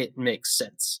perspective, it makes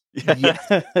sense. Yes,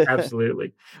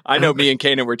 absolutely. I know me and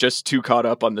Kanan were just too caught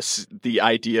up on the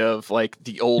idea of like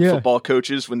the old football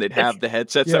coaches when they'd have the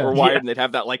headsets that were wired and they'd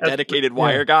have that like dedicated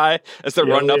wire guy as they're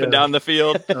running up and down the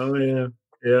field. Oh,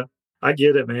 yeah. I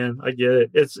get it, man. I get it.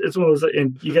 It's one of those,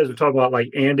 and you guys were talking about like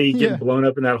Andy getting blown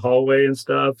up in that hallway and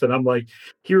stuff, and I'm like,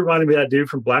 he reminded me of that dude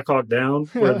from Black Hawk Down,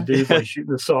 where the dude's like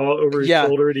shooting the saw over his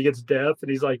shoulder and he gets deaf, and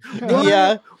he's like,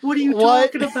 "What? What are you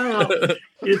talking about?"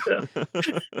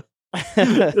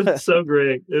 It's so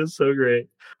great. It's so great.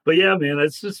 But yeah, man,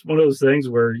 it's just one of those things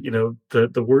where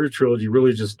the Warrior trilogy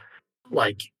really just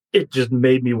like. It just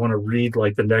made me want to read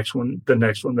like the next one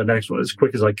as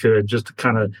quick as I could, just to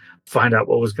kind of find out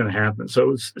what was going to happen. So it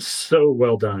was so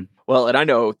well done. Well, and I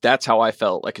know that's how I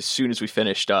felt like as soon as we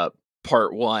finished up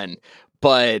part 1,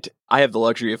 but I have the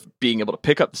luxury of being able to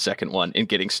pick up the second one and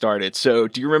getting started. So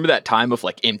do you remember that time of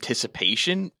like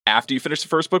anticipation after you finished the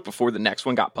first book before the next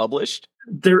one got published?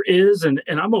 There is. And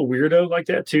I'm a weirdo like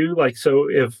that too. Like, so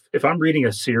if I'm reading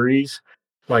a series,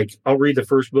 like I'll read the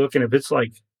first book, and if it's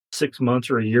like 6 months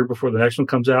or a year before the next one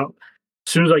comes out,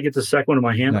 as soon as I get the second one in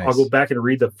my hand, I'll go back and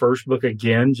read the first book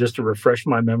again just to refresh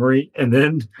my memory, and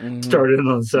then start in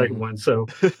on the second one. So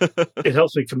it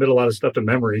helps me commit a lot of stuff to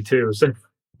memory too. So,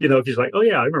 if you're like, oh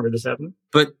yeah, I remember this happening.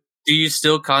 But do you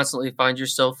still constantly find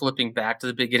yourself flipping back to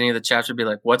the beginning of the chapter, be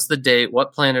like, what's the date?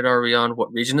 What planet are we on?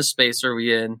 What region of space are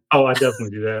we in? Oh, I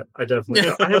definitely do that. I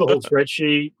have a whole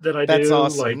spreadsheet that I do. That's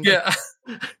awesome.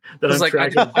 That I'm like,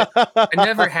 tracking. I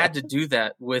never had to do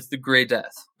that with the Grey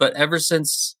Death, but ever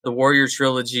since the Warrior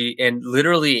trilogy and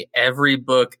literally every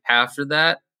book after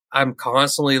that, I'm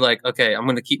constantly like, okay, I'm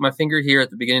going to keep my finger here at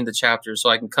the beginning of the chapter so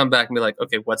I can come back and be like,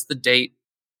 okay, what's the date?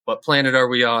 What planet are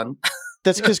we on?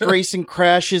 That's because Grayson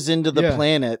crashes into the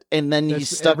planet, and then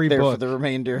he's stuck there for the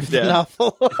remainder of the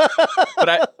novel.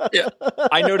 But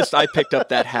I noticed I picked up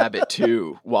that habit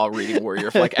too while reading Warrior.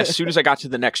 Like as soon as I got to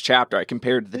the next chapter, I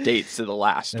compared the dates to the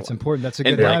last. That's one. important. That's a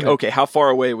good and habit. Like, okay, how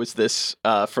far away was this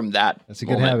from that? That's a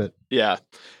good habit. Yeah,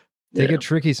 they get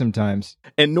tricky sometimes.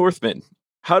 And Northman,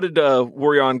 how did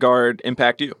Warrior on Guard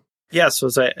impact you? Yeah, so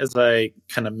as I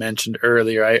kind of mentioned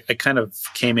earlier, I kind of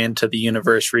came into the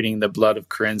universe reading the Blood of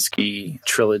Kerensky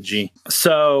trilogy.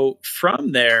 So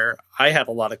from there, I had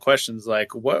a lot of questions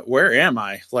like, where am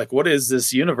I? Like, what is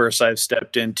this universe I've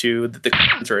stepped into that the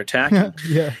Klingons are attacking?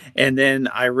 And then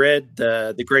I read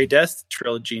the Grey Death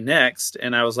trilogy next,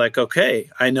 and I was like, okay,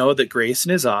 I know that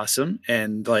Grayson is awesome,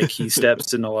 and like he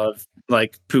steps in a lot of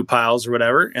like poo piles or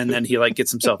whatever, and then he like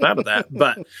gets himself out of that.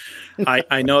 But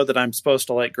I know that I'm supposed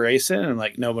to like Grayson and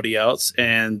like nobody else,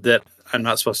 and that I'm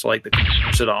not supposed to like the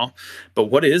Klingons at all. But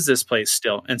what is this place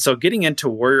still? And so getting into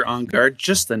Warrior on Guard,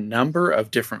 just the number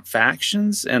of different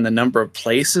factions and the number of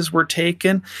places we're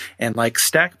taken, and like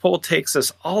Stackpole takes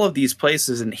us all of these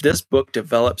places, and this book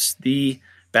develops the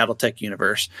Battletech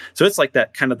universe. So it's like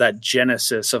that kind of that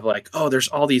genesis of like, oh, there's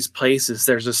all these places.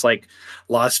 There's this like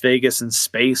Las Vegas in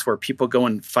space where people go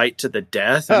and fight to the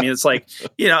death. I mean, it's like,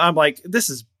 I'm like, this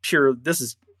is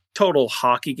total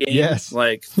hockey game,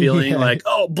 like feeling like,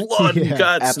 oh, blood and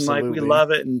guts, absolutely. And like we love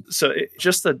it. And so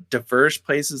just the diverse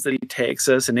places that he takes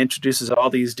us and introduces all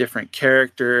these different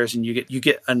characters, and you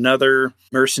get another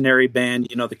mercenary band,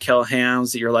 the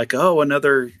Kellhams, that you're like, oh,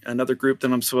 another group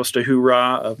that I'm supposed to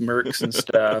hoorah of mercs and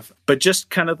stuff. But just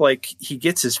kind of like he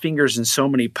gets his fingers in so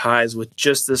many pies with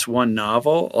just this one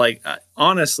novel. Like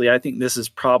honestly, I think this is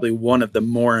probably one of the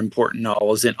more important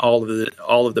novels in all of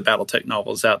the Battletech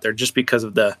novels out there, just because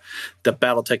of the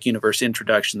Battletech universe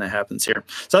introduction that happens here.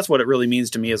 So that's what it really means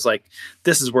to me, is like,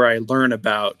 this is where I learn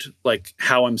about like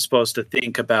how I'm supposed to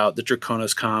think about the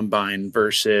Draconis Combine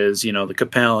versus, the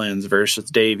Capellans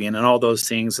versus Davian and all those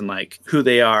things, and like who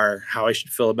they are, how I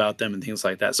should feel about them and things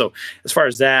like that. So as far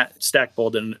as that, Stackpole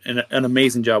did an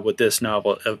amazing job with this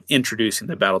novel of introducing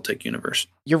the Battletech universe.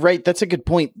 You're right. That's a good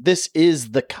point. This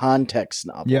is the context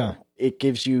novel. Yeah. It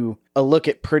gives you a look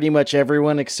at pretty much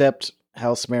everyone except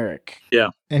House Merrick. Yeah.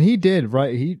 And he did,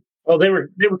 right? They were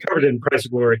covered in Price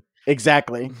of Glory.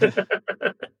 Exactly.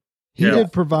 He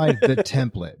did provide the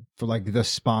template for like the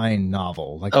spine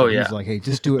novel. Like, he's like, hey,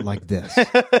 just do it like this.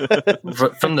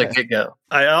 From the get-go.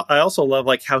 I also love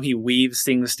like how he weaves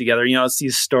things together. It's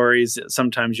these stories that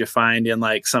sometimes you find in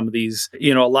like some of these,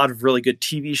 a lot of really good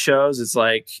TV shows. It's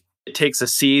like, it takes a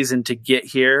season to get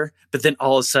here, but then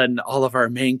all of a sudden all of our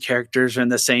main characters are in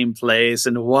the same place,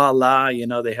 and voila,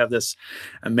 they have this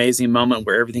amazing moment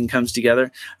where everything comes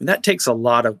together. And that takes a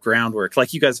lot of groundwork,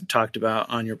 like you guys have talked about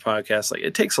on your podcast. Like,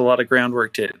 it takes a lot of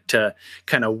groundwork to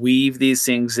kind of weave these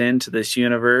things into this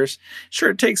universe. Sure,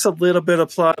 it takes a little bit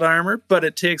of plot armor, but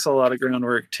it takes a lot of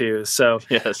groundwork too. So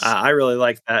yes. I really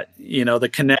like that. The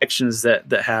connections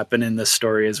that happen in this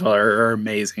story as well are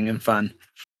amazing and fun.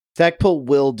 Stackpole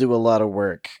will do a lot of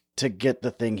work to get the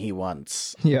thing he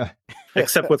wants. Yeah.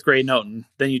 except with Grey Noten.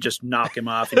 Then you just knock him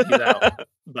off and he's out.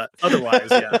 But otherwise,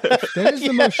 yeah. That is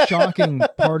the most shocking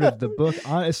part of the book.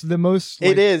 It's the most.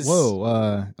 It is.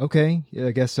 Whoa. Okay. Yeah,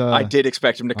 I guess. I did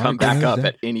expect him to come back up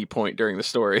at any point during the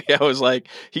story. I was like,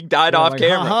 he died off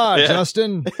camera. Ha,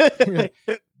 Justin.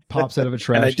 Pops out of a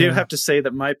trash. And I do can. have to say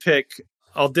that my pick,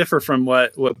 I'll differ from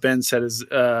what Ben said, is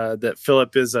that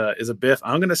Philip is a Biff.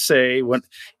 I'm going to say,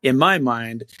 in my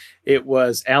mind, it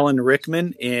was Alan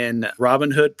Rickman in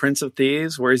Robin Hood, Prince of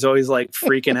Thieves, where he's always like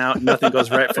freaking out and nothing goes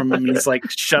right from him. And he's like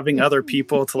shoving other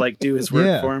people to like do his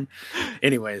work for him.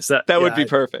 Anyways, that would be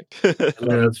perfect.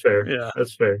 That's fair. Yeah,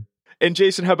 that's fair. And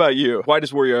Jason, how about you? Why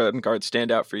does Warrior on Guard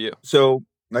stand out for you? So,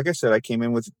 like I said, I came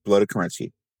in with Blood of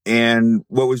Kerensky. And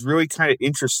what was really kind of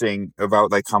interesting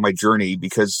about like how my journey,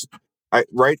 because I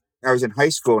was in high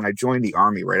school and I joined the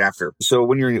Army right after. So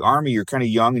when you're in the Army, you're kind of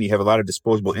young and you have a lot of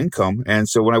disposable income. And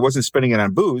so when I wasn't spending it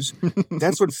on booze,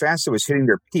 that's when FASTA was hitting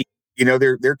their peak. You know,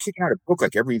 they're kicking out a book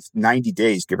like every 90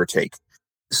 days, give or take.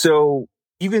 So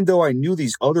even though I knew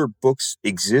these other books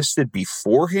existed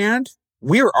beforehand,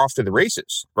 we were off to the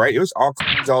races, right? It was all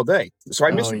clowns all day. So I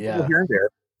missed here and there.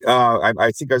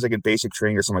 I think I was like in basic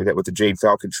training or something like that with the Jade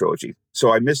Falcon trilogy.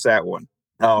 So I missed that one,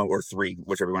 or 3,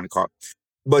 whichever you want to call it.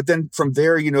 But then from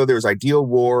there, you know, there was Ideal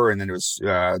War, and then there was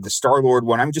the Star-Lord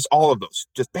one. I mean, just all of those,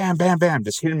 just bam, bam, bam,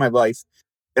 just hitting my life.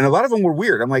 And a lot of them were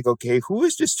weird. I'm like, okay, who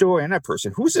is this Joanna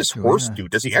person? Who's this horse dude?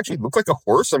 Does he actually look like a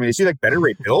horse? I mean, is he like Better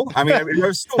Ray Bill? I mean, I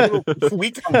was still a little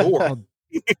weak on lore.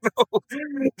 You know?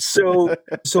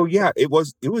 So yeah, it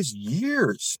was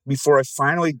years before I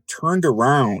finally turned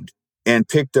around and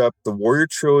picked up the Warrior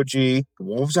Trilogy,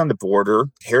 Wolves on the Border,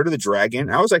 Hair to the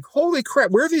Dragon. I was like, holy crap,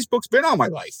 where have these books been all my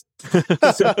life?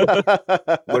 So,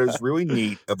 what was really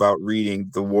neat about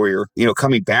reading The Warrior, you know,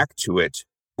 coming back to it,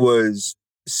 was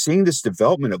seeing this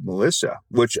development of Melissa,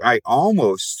 which I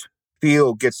almost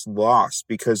feel gets lost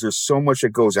because there's so much that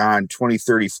goes on 20,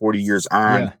 30, 40 years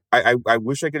on. Yeah. I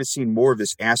wish I could have seen more of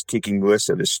this ass-kicking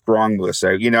Melissa, this strong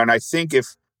Melissa, you know, and I think if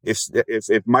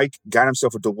Mike got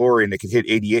himself a DeLorean that could hit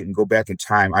 88 and go back in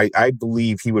time, I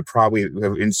believe he would probably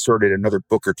have inserted another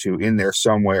book or two in there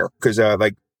somewhere. Because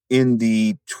like in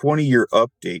the 20-year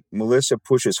update, Melissa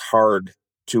pushes hard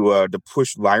to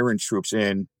push Lyran troops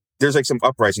in. There's like some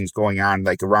uprisings going on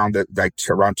like around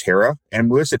Terra, and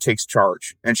Melissa takes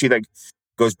charge, and she like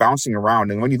goes bouncing around.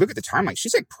 And when you look at the timeline,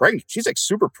 she's like pregnant. She's like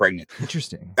super pregnant.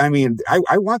 Interesting. I mean,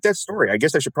 I want that story. I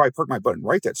guess I should probably perk my butt and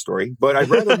write that story, but I'd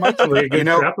rather Mike, you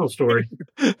know, capital story.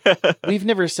 We've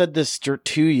never said this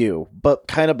to you, but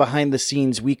kind of behind the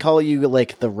scenes, we call you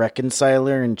like the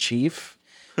reconciler in chief,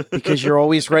 because you're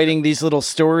always writing these little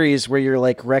stories where you're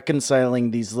like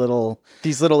reconciling these little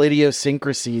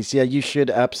idiosyncrasies. Yeah, you should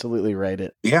absolutely write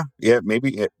it. Yeah,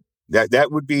 maybe that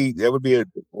would be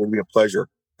a pleasure.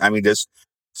 I mean,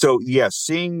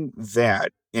 seeing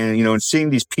that, and you know, and seeing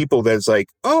these people that's like,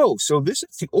 oh, so this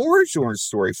is the origin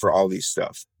story for all these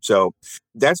stuff. So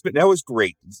that was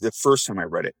great the first time I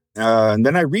read it, and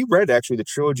then I reread actually the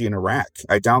trilogy in Iraq.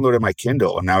 I downloaded my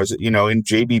Kindle, and I was, you know, in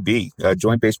JBB,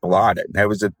 Joint Base Balad. And that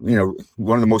was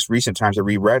one of the most recent times I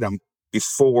reread them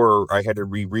before I had to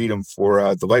reread them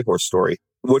for the Light Horse story.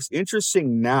 What's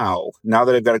interesting now that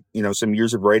I've got, you know, some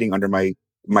years of writing under my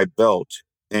belt.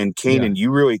 And Kanan,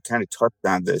 you really kind of touched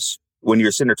on this when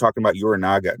you're sitting there talking about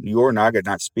Yorinaga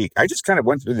not speak. I just kind of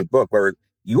went through the book where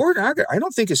Yorinaga, I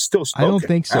don't think is still spoken. I don't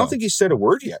think so. I don't think he said a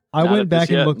word yet. I went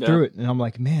back and looked through it, and I'm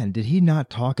like, man, did he not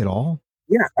talk at all?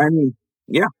 Yeah, I mean,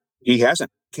 yeah, he hasn't.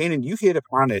 Kanan, you hit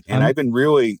upon it, and I've been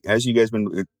really, as you guys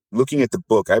been looking at the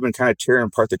book, I've been kind of tearing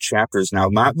apart the chapters now,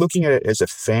 not looking at it as a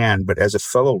fan, but as a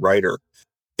fellow writer.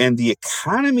 And the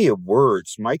economy of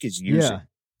words Mike is using.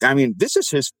 Yeah. I mean, this is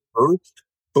his first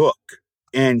book,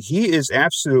 and he is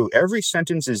every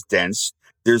sentence is dense.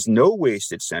 There's no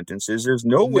wasted sentences. There's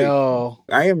no way.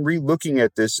 I am re-looking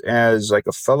at this as like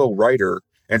a fellow writer,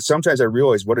 and sometimes I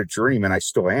realize what a journeyman I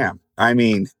still am. I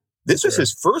mean, this is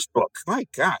his first book. My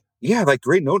God. Yeah, like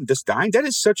Grey Noten just dying. That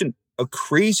is such a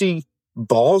crazy,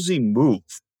 ballsy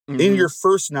move in your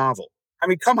first novel. I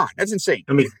mean, come on. That's insane.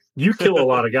 I mean, you kill a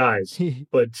lot of guys,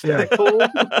 but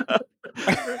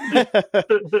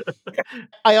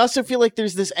I also feel like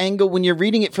there's this angle when you're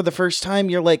reading it for the first time,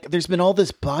 you're like, there's been all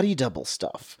this body double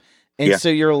stuff. And so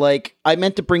you're like, I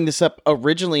meant to bring this up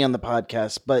originally on the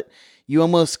podcast, but you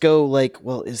almost go like,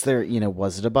 well, is there, you know,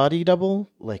 was it a body double?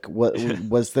 Like, what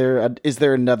was there? Is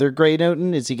there another Grey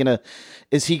Noten? Is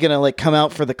he gonna like come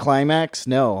out for the climax?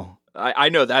 No. I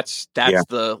know that's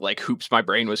the like hoops my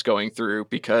brain was going through,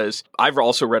 because I've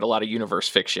also read a lot of universe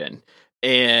fiction.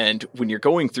 And when you're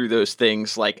going through those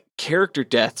things, like character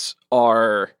deaths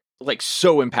are like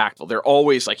so impactful. They're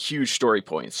always like huge story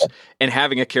points. And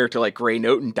having a character like Grey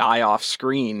Noten die off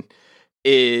screen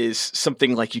is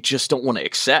something like you just don't want to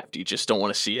accept. You just don't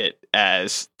want to see it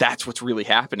as that's what's really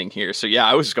happening here. So yeah,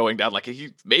 I was going down like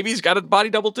maybe he's got a body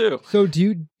double too. So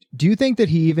do you think that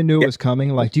he even knew it was coming?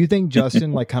 Like, do you think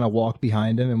Justin like kind of walked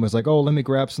behind him and was like, "Oh, let me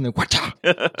grab something"?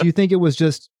 Do you think it was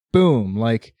just boom?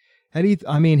 Like,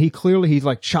 he clearly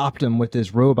like chopped him with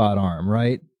his robot arm,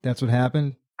 right? That's what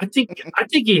happened. I think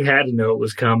he had to know it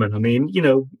was coming. I mean,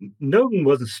 Noten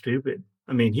wasn't stupid.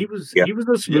 I mean, he was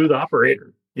a smooth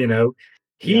operator.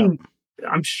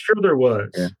 I'm sure there was.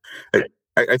 Yeah.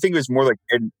 I think it was more like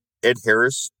Ed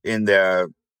Harris in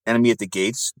the Enemy at the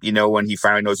Gates. When he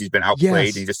finally knows he's been outplayed,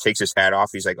 and he just takes his hat off.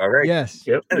 He's like, "All right, yes,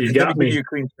 yep, you got me. Give you a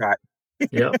clean shot."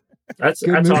 Yep, that's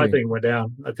how I think it went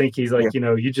down. I think he's like, you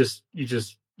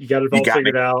got it all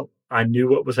figured out. I knew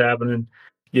what was happening.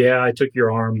 Yeah, I took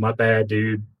your arm. My bad,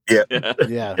 dude. Yeah.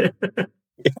 Yeah.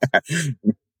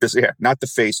 Just, not the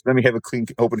face. Let me have a clean,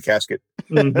 open casket.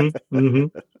 Mm-hmm,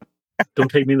 mm-hmm.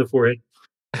 Don't take me in the forehead.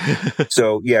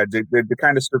 So, to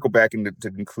kind of circle back and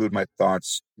to conclude my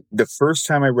thoughts, the first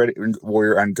time I read it in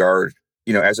Warrior on Guard,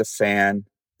 as a fan,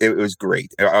 it was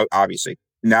great, obviously.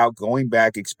 Now, going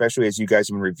back, especially as you guys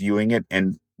have been reviewing it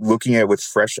and looking at it with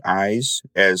fresh eyes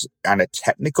as on a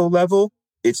technical level,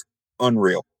 it's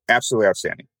unreal. Absolutely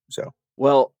outstanding. So,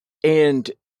 well,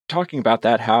 and talking about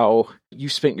that, how you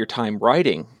spent your time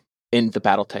writing in the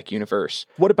BattleTech universe.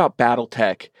 What about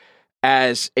BattleTech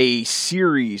as a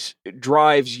series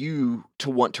drives you to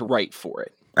want to write for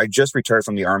it? I just retired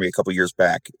from the Army a couple years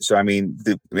back. So, I mean,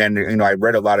 I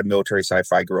read a lot of military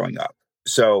sci-fi growing up.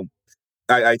 So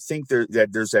I think there's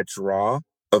that draw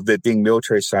of it being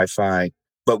military sci-fi.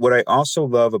 But what I also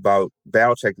love about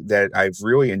BattleTech that I've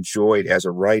really enjoyed as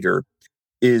a writer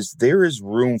is there is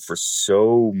room for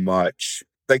so much.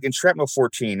 Like in Shrapnel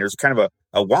 14, there's kind of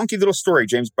a wonky little story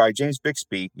by James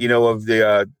Bixby, of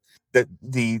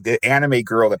the anime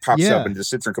girl that pops up and just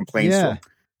sits there and complains to him.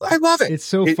 I love it. It's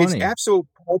so funny. It's absolute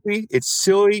pulpy. It's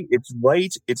silly. It's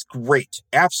light. It's great.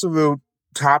 Absolute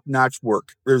top-notch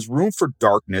work. There's room for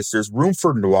darkness. There's room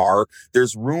for noir.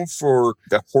 There's room for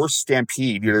the horse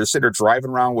stampede. They're sitting there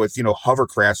driving around with,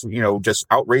 hovercrafts, just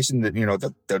outracing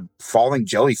the falling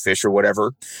jellyfish or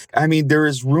whatever. I mean, there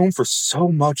is room for so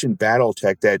much in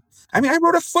BattleTech that, I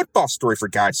wrote a football story for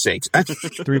God's sakes.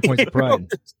 3 points of pride.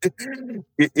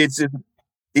 It's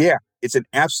an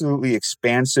absolutely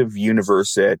expansive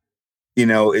universe that,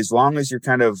 as long as you're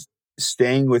kind of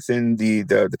staying within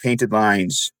the painted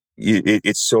lines,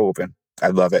 it's so open. I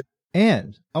love it.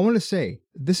 And I want to say,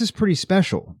 this is pretty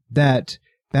special that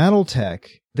BattleTech,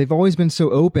 they've always been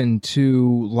so open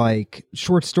to like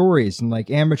short stories and like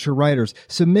amateur writers,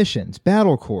 submissions,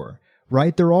 Battlecore,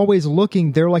 right? They're always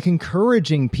they're like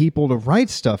encouraging people to write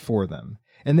stuff for them.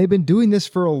 And they've been doing this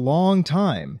for a long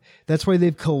time. That's why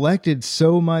they've collected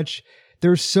so much.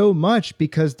 There's so much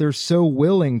because they're so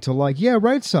willing to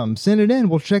write some, send it in,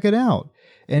 we'll check it out.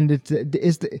 And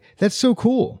that's so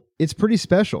cool. It's pretty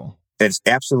special. It's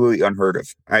absolutely unheard of.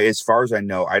 As far as I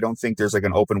know, I don't think there's like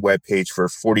an open web page for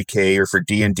 40K or for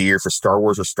D&D or for Star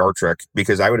Wars or Star Trek,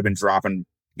 because I would have been dropping,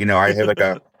 I have like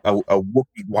a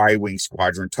Wookiee Y-Wing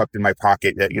squadron tucked in my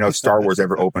pocket that, Star Wars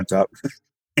ever opens up.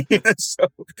 So,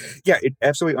 it's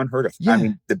absolutely unheard of. Yeah. I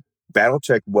mean, the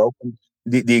BattleTech welcomes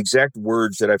the exact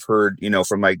words that I've heard,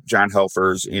 from like John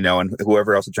Helfers, and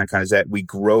whoever else at John Con is that we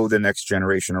grow the next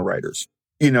generation of writers.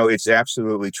 It's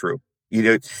absolutely true.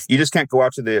 You just can't go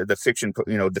out to the fiction,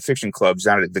 the fiction clubs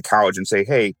down at the college and say,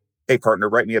 hey, partner,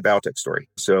 write me a BattleTech story.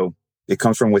 So it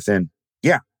comes from within.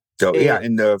 Yeah. So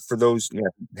and for those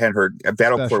hadn't heard,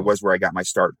 Battlecore was where I got my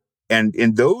start. And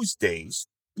in those days,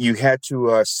 you had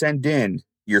to send in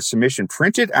your submission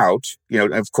printed out,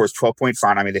 of course, 12-point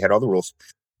font. I mean, they had all the rules,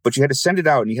 but you had to send it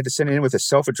out and you had to send it in with a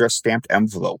self-addressed stamped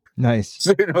envelope. Nice.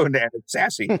 So, and it's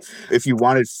sassy if you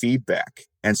wanted feedback.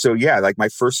 And so, like my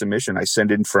first submission, I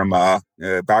sent in from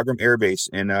Bagram Air Base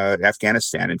in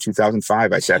Afghanistan in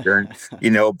 2005. I sat there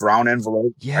and, brown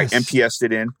envelope. Yes. I MPS'd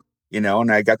it in,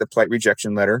 and I got the polite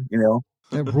rejection letter,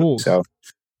 It rules. So,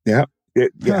 yeah.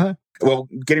 Well,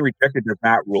 getting rejected does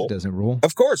not rule. It doesn't rule.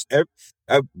 Of course.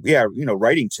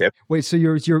 Writing tip. Wait, so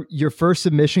your first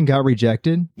submission got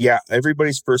rejected? Yeah,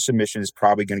 everybody's first submission is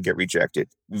probably going to get rejected.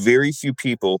 Very few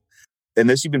people,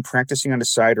 unless you've been practicing on the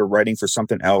side or writing for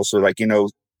something else, or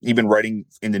you've been writing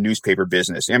in the newspaper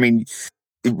business. I mean,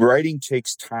 writing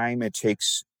takes time, it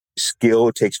takes skill,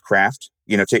 it takes craft,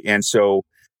 and so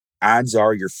odds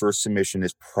are your first submission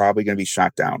is probably going to be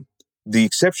shot down. The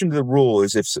exception to the rule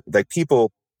is if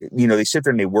people, they sit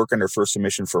there and they work on their first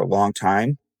submission for a long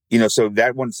time, so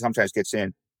that one sometimes gets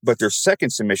in. but their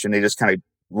second submission, they just kind of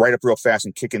write up real fast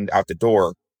and kick it out the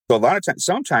door. So a lot of times,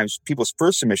 sometimes people's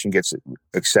first submission gets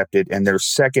accepted and their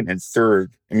second and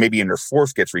third and maybe even their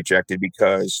fourth gets rejected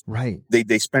because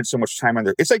they spent so much time on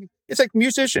their, it's like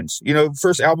musicians,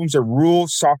 first albums are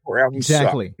rules, software albums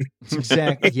exactly. suck. It's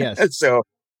exactly, yes. So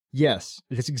yes,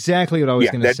 it's exactly what I was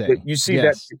going to say. You see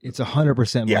that. It's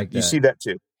 100% like that. You see that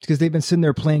too. Because they've been sitting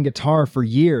there playing guitar for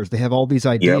years. They have all these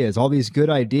ideas, all these good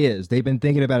ideas. They've been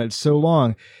thinking about it so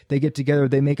long. They get together,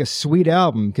 they make a sweet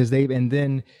album and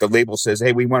then the label says,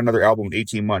 "Hey, we want another album in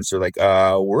 18 months." They're like,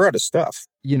 we're out of stuff.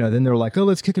 Then they're like, "Oh,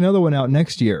 let's kick another one out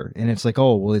next year." And it's like,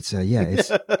 "Oh, well, it's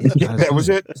that was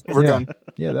it. We're done."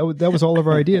 Yeah, that was all of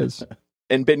our ideas.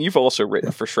 And Ben, you've also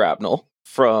written for Shrapnel.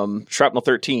 From Shrapnel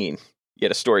 13, you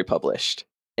had a story published.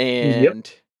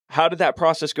 And how did that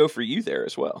process go for you there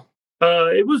as well?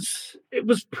 It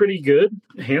was pretty good.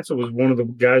 Hansa was one of the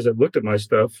guys that looked at my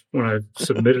stuff when I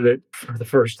submitted it for the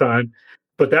first time,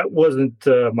 but that wasn't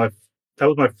that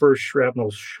was my first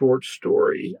Shrapnel short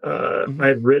story. I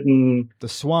had written The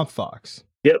Swamp Fox.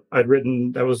 Yep,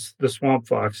 that was The Swamp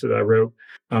Fox that I wrote.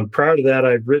 Prior to that,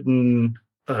 I'd written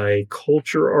a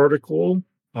culture article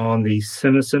on the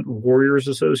Senescent Warriors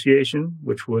Association,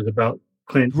 which was about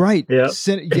Clint. Right. Yeah.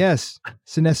 Yes.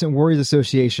 Senescent Warriors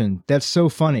Association. That's so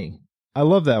funny. I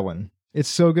love that one. It's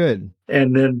so good.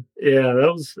 And then,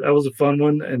 that was a fun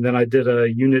one. And then I did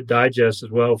a unit digest as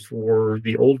well for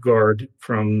the Old Guard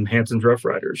from Hanson's Rough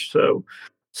Riders. So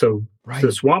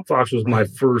The Swamp Fox was my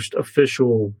first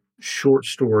official short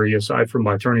story aside from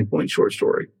my Turning Point short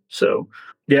story. So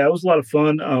yeah, it was a lot of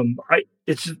fun.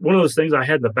 It's one of those things I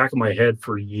had in the back of my head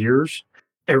for years,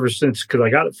 ever since, because I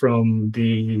got it from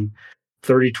the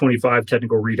 3025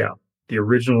 technical readout, the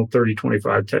original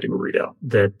 3025 technical readout.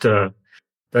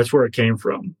 That's where it came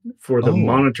from for the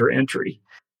monitor entry.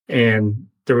 And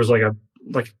there was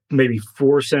like maybe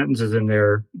 4 sentences in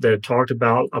there that talked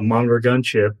about a monitor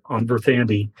gunship on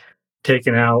Verthandi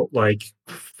taking out like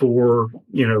 3 or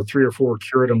 4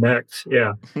 Curatum mechs.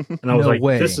 Yeah. And I was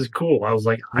this is cool. I was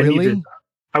like, I want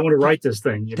to write this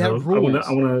thing. I want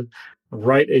to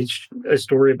write a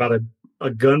story about a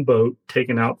gunboat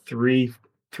taking out three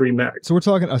mechs. So we're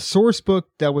talking a source book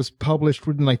that was published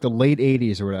in like the late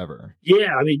 80s or whatever.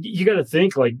 Yeah, I mean, you got to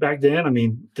think like back then. I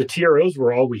mean, the TROs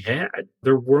were all we had.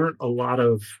 There weren't a lot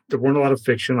of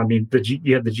fiction. I mean,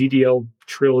 you had the GDL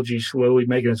trilogy slowly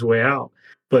making its way out,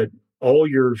 but all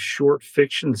your short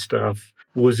fiction stuff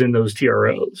was in those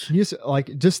TROs.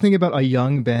 Just think about a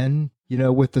young Ben,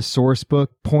 with the source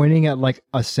book pointing at like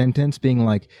a sentence being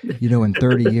like, in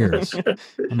 30 years, I'm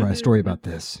gonna write a story about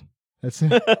this. That's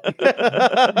it.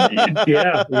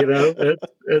 Yeah,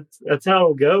 that's how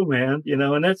it'll go, man.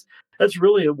 And that's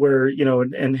really where,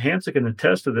 and Hansa can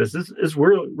attest to this. This is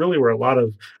really where a lot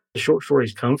of the short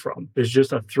stories come from. It's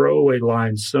just a throwaway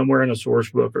line somewhere in a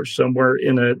source book or somewhere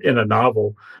in a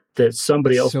novel that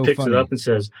somebody else picks it up and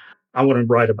says, I want to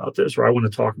write about this, or I want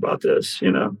to talk about this,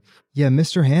 Yeah,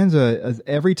 Mr. Hansa,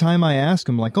 every time I ask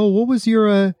him, like, oh, what was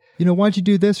your, why'd you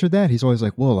do this or that? He's always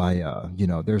like, well,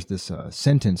 there's this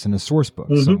sentence in a source book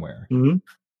somewhere. Mm-hmm.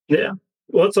 Yeah.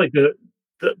 Well, it's like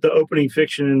the opening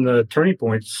fiction in the Turning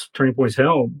Point's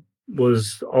Helm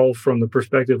was all from the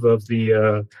perspective of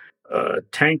the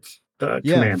tank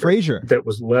commander. Fraser. That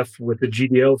was left with the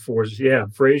GDL forces. Yeah,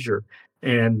 Fraser.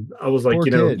 And I was like,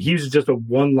 he was just a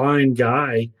one-line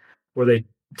guy where they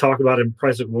talk about in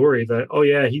Price of Glory that,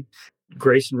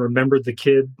 Grayson remembered the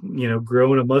kid,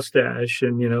 growing a mustache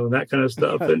and, that kind of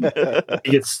stuff. And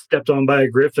he gets stepped on by a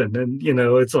griffin and,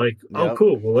 it's like, oh,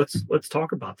 cool. Well, let's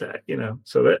talk about that,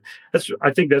 So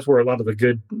I think that's where a lot of the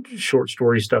good short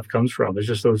story stuff comes from. It's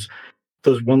just those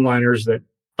one-liners that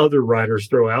other writers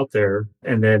throw out there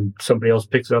and then somebody else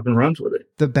picks it up and runs with it.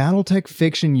 The Battletech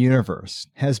fiction universe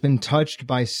has been touched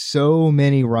by so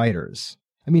many writers.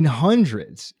 I mean,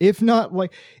 hundreds, if not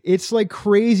it's like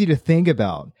crazy to think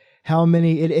about how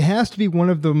many. It has to be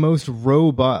one of the most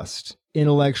robust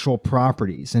intellectual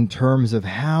properties in terms of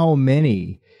how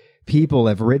many people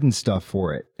have written stuff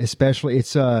for it. Especially,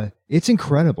 it's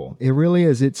incredible. It really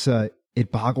is.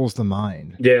 It boggles the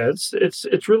mind. Yeah,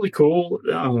 it's really cool.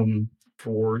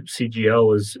 For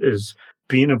CGL is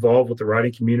being involved with the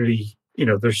writing community.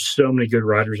 There's so many good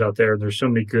writers out there, and there's so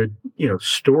many good,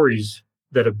 stories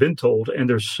that have been told, and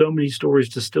there's so many stories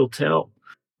to still tell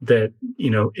that,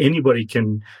 anybody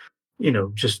can,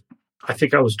 I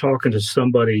think I was talking to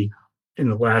somebody in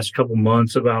the last couple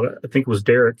months about it. I think it was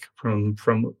Derek from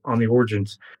On the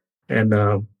Origins.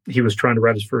 And he was trying to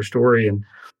write his first story, and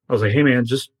I was like, hey man,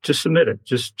 just submit it.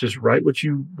 Just write what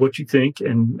you think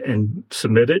and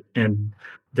submit it, and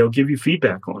they'll give you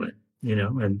feedback on it.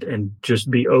 and just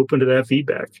be open to that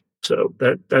feedback. So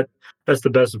that's the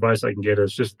best advice I can get,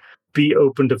 is just be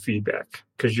open to feedback,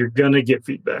 because you're going to get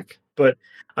feedback. But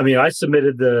I mean, I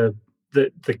submitted the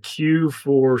queue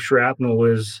for shrapnel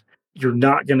is, you're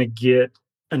not going to get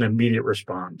an immediate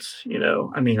response.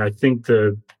 I mean, I think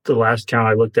the last count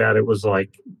I looked at, it was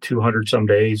like 200 some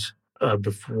days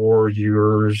before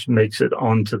yours makes it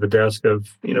onto the desk of,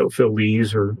 Phil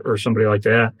Lees or somebody like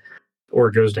that, or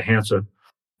it goes to Hansa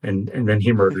and then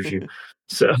he murders you.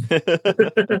 So,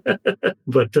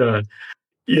 but,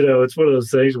 it's one of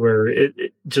those things where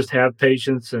it just have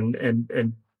patience and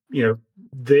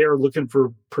they are looking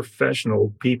for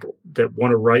professional people that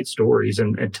want to write stories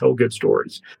and tell good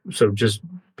stories. So just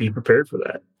be prepared for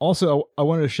that. Also, I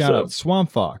wanted to shout out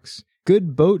Swamp Fox.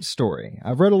 Good boat story.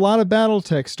 I've read a lot of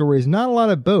BattleTech stories, not a lot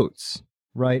of boats,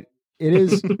 right? It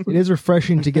is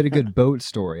refreshing to get a good boat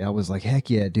story. I was like, heck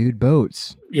yeah, dude,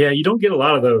 boats. Yeah, you don't get a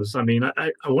lot of those. I mean,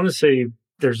 I want to say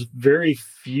there's very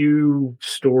few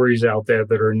stories out there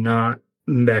that are not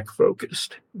mech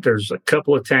focused. There's a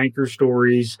couple of tanker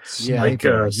stories,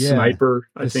 Sniper,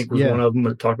 I think was one of them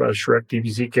that talked about a Shrek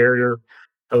DPC carrier.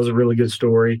 That was a really good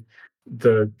story.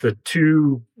 The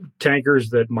two tankers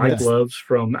that Mike loves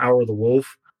from Hour of the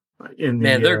Wolf,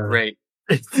 they're great.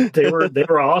 they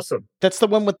were awesome. That's the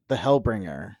one with the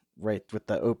Hellbringer, right? With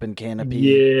the open canopy.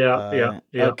 Yeah.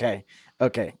 Okay.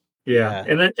 Yeah.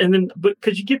 And then, but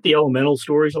because you get the elemental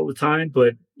stories all the time,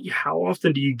 but how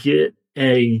often do you get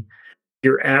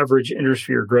your average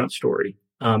Intersphere grunt story,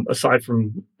 aside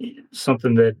from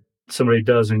something that somebody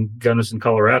does in Gunnison,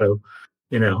 Colorado?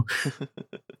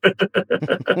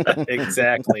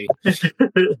 Exactly.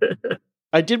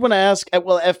 I did want to ask,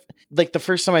 if the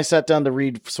first time I sat down to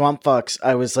read Swamp Fox,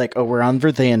 I was like, oh, we're on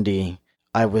Verthandi.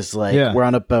 I was like, we're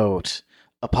on a boat.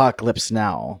 Apocalypse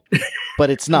Now. But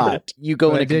it's not. You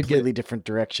go in a completely different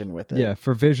direction with it. Yeah,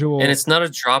 for visual. And it's not a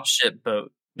dropship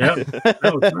boat. No,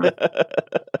 it's not.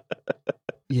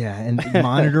 Yeah, and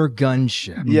Monitor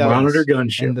Gunship. Yeah, Monitor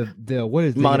Gunship. And the what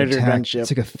is the Monitor attack? Gunship?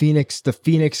 It's like a phoenix. The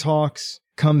Phoenix Hawks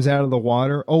comes out of the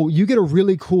water. Oh, you get a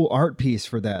really cool art piece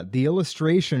for that. The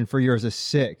illustration for yours is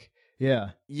sick. Yeah.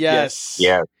 Yes.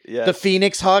 Yeah. The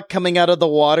Phoenix Hawk coming out of the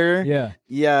water. Yeah.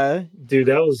 Yeah. Dude,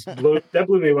 that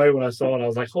blew me away when I saw it. I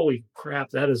was like, holy crap,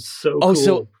 that is so cool.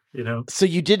 So So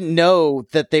you didn't know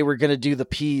that they were going to do the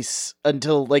piece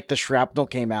until the shrapnel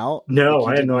came out? No,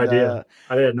 I had no idea.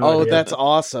 I had no idea. Oh, that's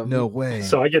awesome. No way.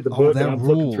 So I get the book and I'm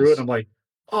looking through it. I'm like,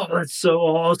 oh, that's so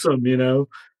awesome,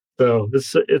 So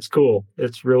it's cool.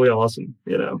 It's really awesome,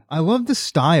 I love the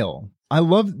style. I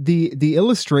love the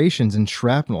illustrations in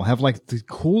Shrapnel have the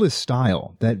coolest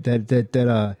style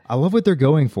that I love what they're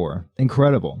going for.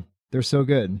 Incredible. They're so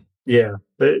good. Yeah.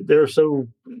 They're so,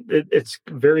 it's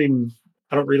very,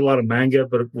 I don't read a lot of manga,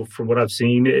 but from what I've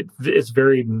seen, it's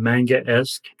very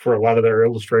manga-esque for a lot of their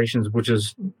illustrations, which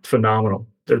is phenomenal.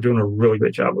 They're doing a really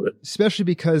great job with it. Especially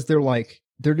because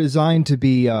they're designed to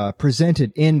be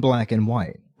presented in black and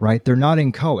white, right? They're not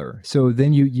in color. So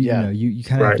then you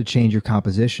kind of have to change your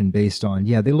composition based on,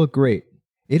 they look great.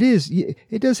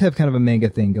 It does have kind of a manga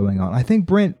thing going on. I think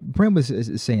Brent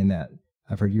was saying that.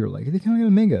 I've heard you were like, they kind of got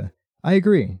a manga. I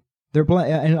agree. They're black,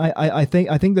 and I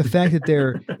think the fact that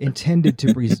they're intended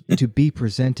to be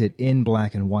presented in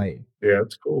black and white. Yeah,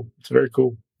 it's cool. It's very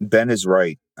cool. Ben is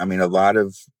right. I mean, a lot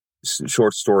of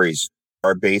short stories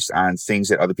are based on things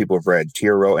that other people have read,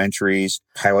 TRO entries,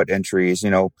 pilot entries,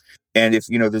 And if,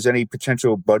 there's any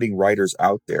potential budding writers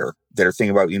out there that are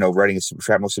thinking about, writing a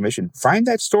shrapnel submission, find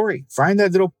that story, find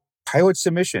that little pilot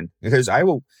submission, because I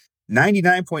will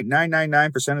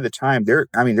 99.999% of the time there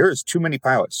is too many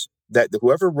pilots that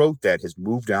whoever wrote that has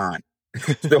moved on.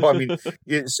 So, I mean,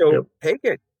 take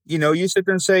it, you sit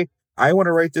there and say, I want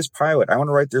to write this pilot. I want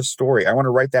to write their story. I want to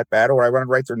write that battle, or I want to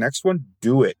write their next one.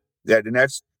 Do it. And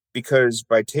that's because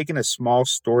by taking a small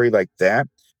story like that,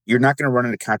 you're not going to run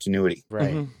into continuity.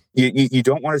 Right. Mm-hmm. You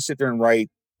don't want to sit there and write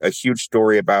a huge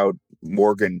story about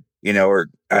Morgan, or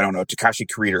I don't know, Takashi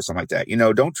Kurita or something like that.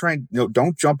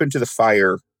 Don't jump into the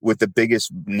fire with the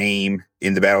biggest name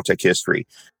in the BattleTech history.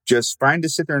 Just find to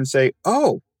sit there and say,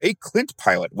 oh, a Clint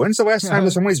pilot. When's the last time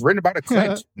that somebody's written about a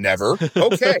Clint? Never.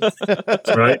 Okay.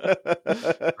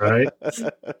 Right.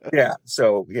 Yeah.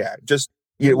 So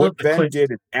what Ben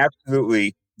did is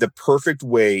absolutely the perfect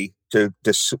way to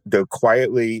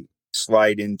quietly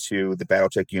slide into the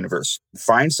BattleTech universe.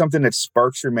 Find something that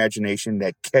sparks your imagination,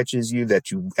 that catches you,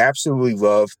 that you absolutely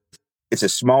love. It's a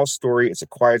small story, it's a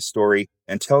quiet story,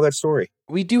 and tell that story.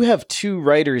 We do have two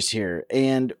writers here,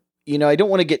 and I don't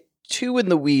want to get too in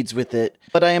the weeds with it,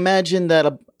 but I imagine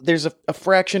that there's a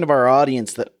fraction of our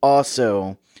audience that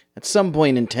also at some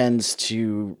point intends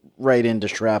to right into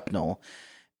shrapnel.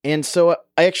 And so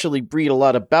I actually read a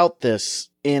lot about this,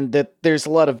 and that there's a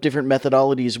lot of different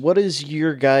methodologies. What is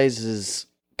your guys'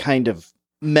 kind of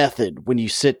method when you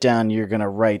sit down, you're going to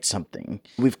write something?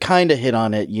 We've kind of hit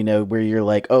on it, where you're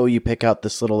like, oh, you pick out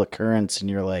this little occurrence and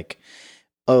you're like,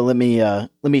 oh, let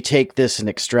me take this and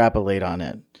extrapolate on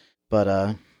it.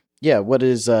 But, yeah,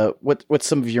 what's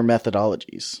some of your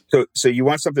methodologies? So you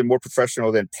want something more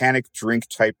professional than panic, drink,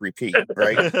 type, repeat,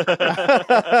 right?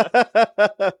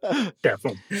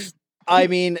 Definitely. I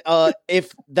mean,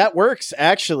 if that works,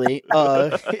 actually,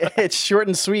 it's short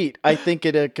and sweet. I think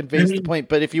it conveys the point.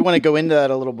 But if you want to go into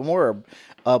that a little bit more,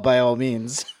 by all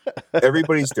means.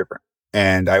 Everybody's different.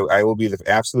 And I will be the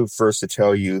absolute first to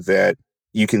tell you that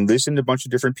you can listen to a bunch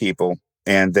of different people,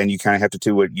 and then you kind of have to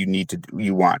do what you need to do,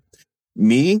 you want.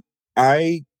 Me,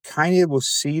 I kind of will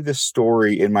see the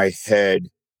story in my head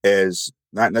as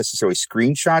not necessarily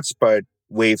screenshots, but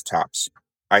wave tops.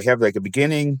 I have like a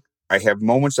beginning, I have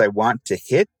moments I want to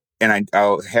hit, and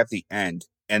I'll have the end.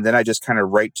 And then I just kind of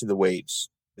write to the waves,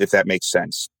 if that makes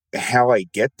sense. How I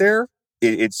get there,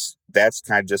 that's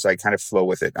kind of just, I kind of flow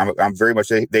with it. I'm very much,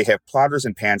 they have plotters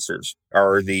and pantsers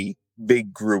are the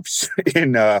big groups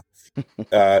in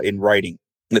writing.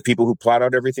 The people who plot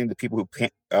out everything, the people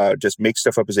who just make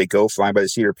stuff up as they go, flying by the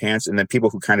seat of their pants, and then people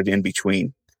who kind of in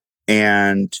between.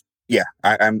 And yeah,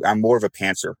 I'm more of a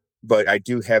pantser, but I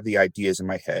do have the ideas in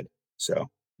my head. So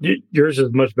yours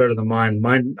is much better than mine.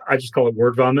 Mine, I just call it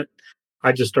word vomit.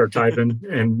 I just start typing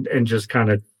and just kind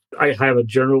of, I have a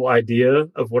general idea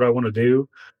of what I want to do,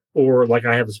 or like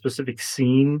I have a specific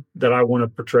scene that I want to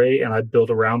portray and I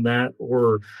build around that,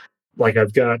 or like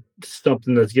I've got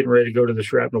something that's getting ready to go to the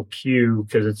shrapnel queue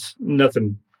because it's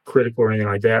nothing critical or anything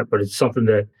like that, but it's something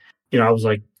that, I was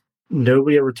like,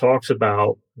 nobody ever talks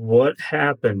about what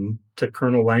happened to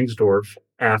Colonel Langsdorff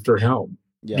after Helm.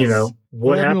 Yes.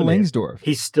 What happened to Langsdorff?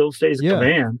 He still stays in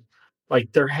command.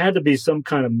 Like there had to be some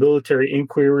kind of military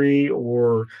inquiry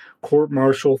or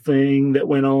court-martial thing that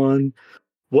went on.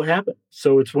 What happened?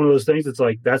 So it's one of those things. It's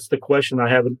like, that's the question I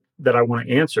have that I want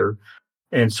to answer.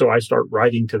 And so I start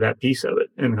writing to that piece of it.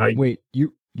 And wait,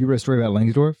 you wrote a story about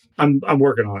Langsdorff? I'm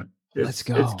working on it. Let's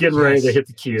go. It's getting ready to hit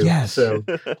the queue. Yes. So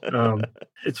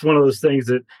it's one of those things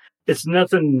that it's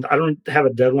nothing. I don't have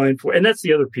a deadline for, and that's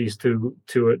the other piece to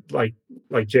it. Like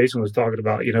Jason was talking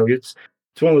about. It's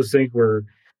one of those things where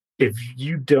if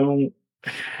you don't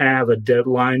have a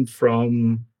deadline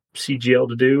from CGL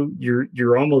to do,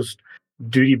 you're almost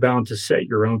duty bound to set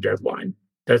your own deadline.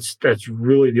 That's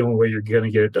really the only way you're going to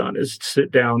get it done is to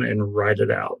sit down and write it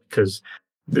out. Because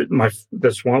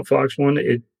the Swamp Fox one,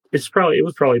 it was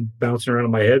probably bouncing around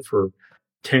in my head for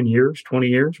 10 years, 20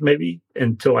 years, maybe,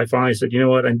 until I finally said, you know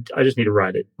what, I just need to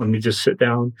write it. Let me just sit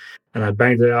down. And I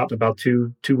banged it out in about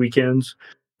two weekends.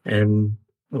 And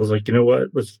I was like, you know what,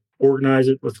 let's organize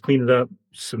it. Let's clean it up,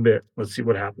 submit. Let's see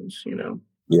what happens,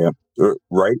 Yeah,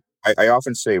 right. I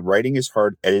often say writing is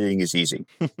hard, editing is easy.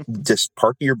 Just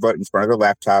parking your butt in front of the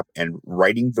laptop and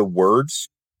writing the words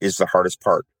is the hardest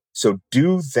part. So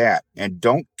do that and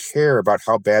don't care about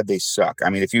how bad they suck.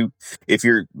 I mean, if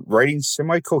you're writing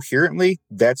semi-coherently,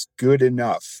 that's good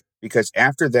enough, because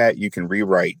after that you can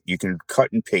rewrite, you can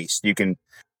cut and paste, you can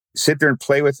sit there and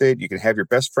play with it. You can have your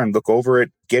best friend look over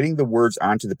it. Getting the words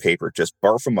onto the paper, just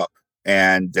barf them up,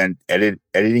 and then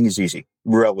editing is easy,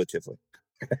 relatively.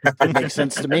 It makes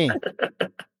sense to me.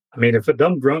 I mean, if a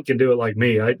dumb grunt can do it like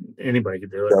me, anybody can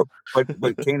do it. So,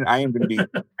 but Kanan, I am going to be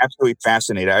absolutely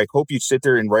fascinated. I hope you sit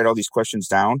there and write all these questions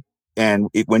down. And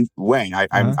when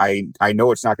I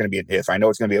know it's not going to be an if. I know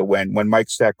it's going to be a when. When Mike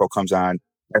Stackpole comes on,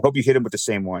 I hope you hit him with the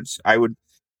same ones. I would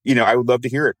love to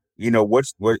hear it.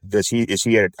 What does he? Is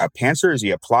he a pantser? Is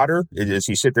he a plotter? Does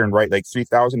he sit there and write like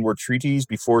 3,000 word treaties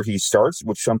before he starts,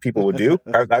 which some people would do?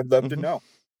 I'd love to know.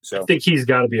 So I think he's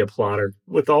got to be a plotter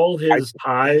with all his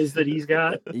ties that he's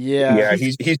got. Yeah,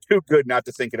 he's too good not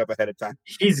to think it up ahead of time.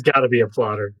 He's got to be a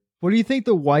plotter. What do you think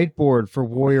the whiteboard for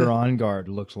Warrior on Guard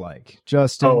looks like?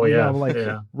 Just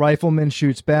rifleman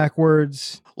shoots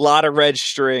backwards. A lot of red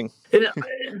string.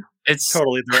 It's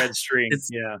totally the red string.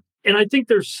 Yeah. And I think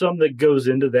there's some that goes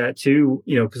into that too,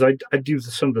 because I do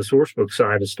some of the source book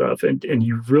side of stuff, and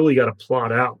you really got to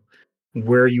plot out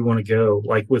where you want to go.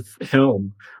 Like with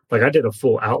Helm, like I did a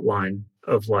full outline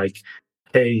of like,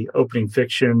 hey, opening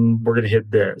fiction, we're going to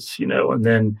hit this, and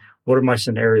then what are my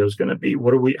scenarios going to be?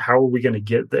 How are we going to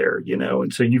get there?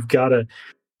 And so you've got to,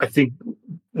 I think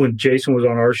when Jason was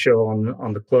on our show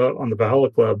on the club, on the Valhalla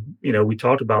Club, we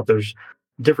talked about there's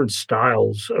different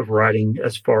styles of writing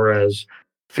as far as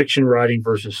fiction writing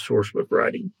versus source book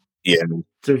writing. Yeah.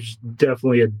 There's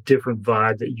definitely a different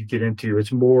vibe that you get into.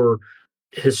 It's more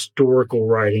historical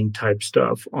writing type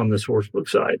stuff on the source book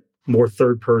side, more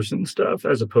third person stuff,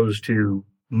 as opposed to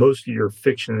most of your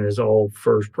fiction is all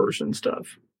first person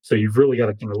stuff. So you've really got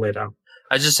to kind of lay it out.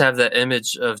 I just have that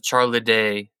image of Charlie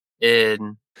Day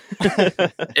in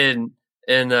in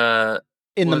the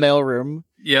mailroom.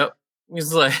 Yep,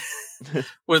 he's like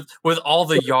with all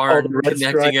the yarn all the connecting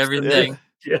stripes. everything.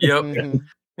 Yeah. Yep, Mm-hmm.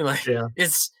 You're like Yeah.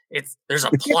 it's there's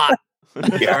a plot.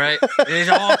 Yeah. All right, it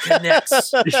all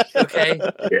connects. Okay,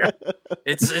 Yeah.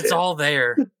 it's all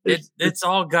there. It's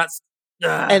all got.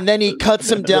 And then he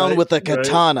cuts him down Right, with a right.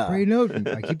 katana. Gray Noden.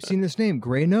 I keep seeing this name,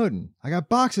 Gray Noden. I got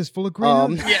boxes full of Gray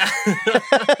Noden. Yeah.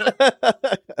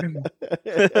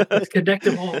 Let's connect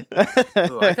them all.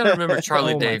 Ooh, I gotta remember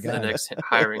Charlie Oh my Day for the God. next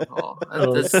hiring hall.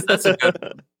 Oh. That's a good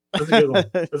one. That's a good one.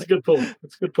 That's a good pull.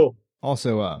 That's a good pull.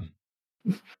 Also,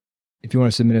 if you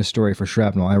want to submit a story for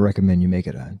Shrapnel, I recommend you make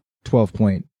it a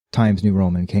 12-point Times New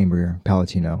Roman Cambria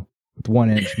Palatino with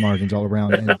 1-inch margins all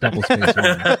around and double space.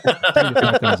 3,000 to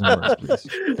 5,000 words, please.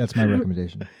 That's my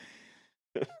recommendation.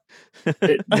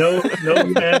 No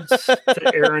offense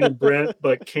to Aaron and Brent,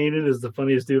 but Kanan is the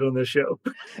funniest dude on this show.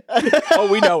 Oh,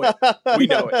 we know it. We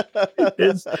know it.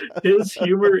 His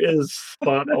humor is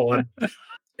spot on.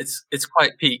 It's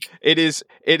quite peak. It is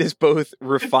both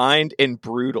refined and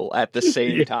brutal at the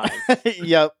same time.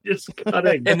 Yep. It's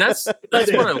cutting. And that's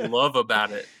what I love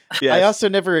about it. Yes. I also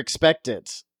never expect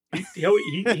it. He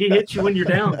hits you when you're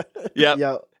down. Yep.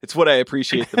 Yep. It's what I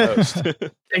appreciate the most.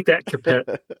 Take that,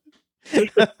 Capet.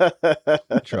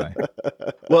 Try.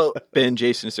 Well, Ben,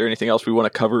 Jason, is there anything else we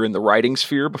want to cover in the writing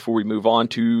sphere before we move on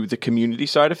to the community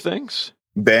side of things?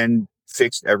 Ben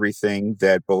fixed everything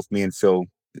that both me and Phil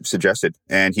suggested,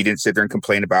 and he didn't sit there and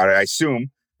complain about it. I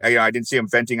assume, I didn't see him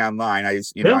venting online.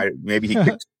 Maybe he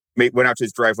went out to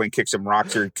his driveway and kicked some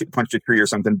rocks or punched a tree or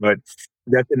something. But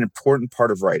that's an important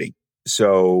part of writing.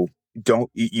 So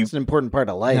It's an important part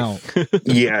of life. Now,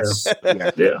 yes,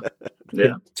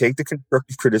 Yeah. Take the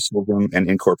constructive criticism and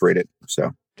incorporate it.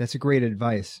 So that's a great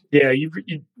advice. Yeah, you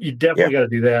definitely got to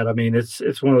do that. I mean, it's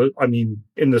one of the,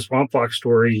 in the Swamp Fox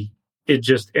story, it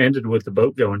just ended with the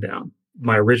boat going down,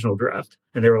 my original draft.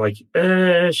 And they were like,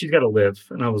 she's got to live.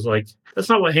 And I was like, that's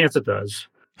not what Hansa does.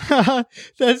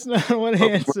 That's not what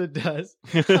Hansa does.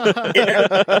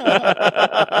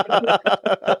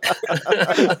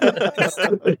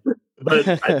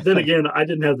 But then again, I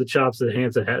didn't have the chops that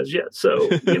Hansa has yet. So,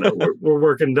 we're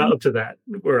working up to that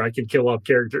where I can kill off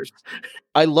characters.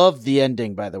 I love the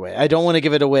ending, by the way. I don't want to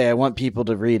give it away. I want people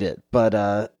to read it. But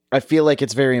I feel like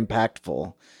it's very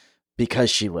impactful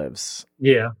because she lives.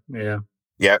 Yeah.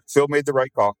 Phil made the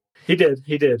right call. He did.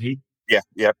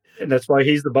 Yeah. And that's why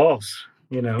he's the boss,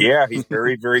 Yeah, he's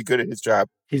very, very good at his job.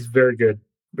 He's very good.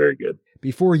 Very good.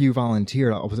 Before you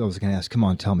volunteered, I was going to ask, come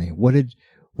on, tell me, what did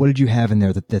you have in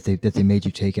there that they made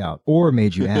you take out or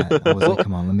made you add? I was like,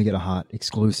 come on, let me get a hot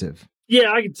exclusive.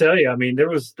 Yeah, I can tell you. I mean, there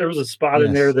was a spot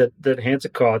in there that Hansa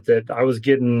caught that I was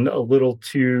getting a little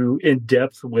too in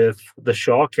depth with the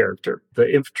Shaw character, the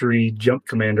infantry jump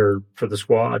commander for the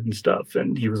squad and stuff.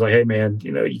 And he was like, "Hey, man,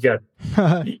 you got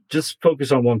just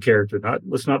focus on one character.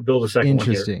 Let's not build a second one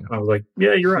here." Interesting. And I was like,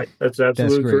 "Yeah, you're right. That's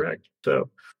absolutely correct." So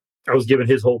I was giving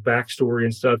his whole backstory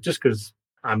and stuff just because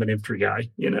I'm an infantry guy,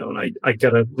 and I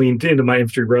gotta lean into my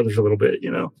infantry brothers a little bit,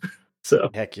 So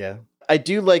Heck yeah. I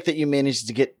do like that you managed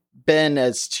to get Ben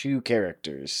as two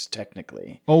characters,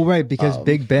 technically. Oh, right, because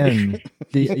Big Ben,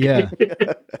 yes.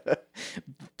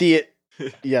 The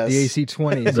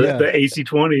AC-20s, the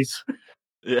AC-20s.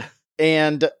 Yeah.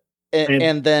 And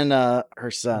then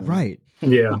her son. Right.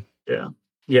 Yeah. That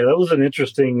was an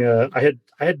interesting. I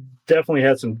had definitely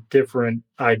had some different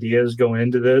ideas going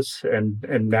into this, and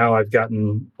now I've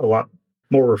gotten a lot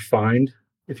more refined,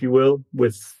 if you will,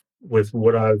 with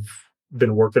what I've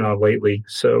been working on lately.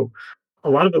 So a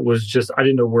lot of it was just I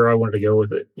didn't know where I wanted to go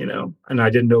with it, and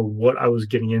I didn't know what I was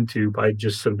getting into by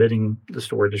just submitting the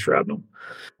story to Shrapnel.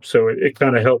 So it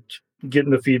kind of helped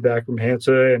getting the feedback from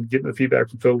Hansa and getting the feedback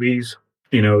from Phil Lees,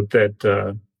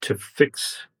 that to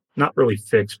fix. Not really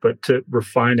fix, but to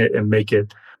refine it and make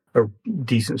it a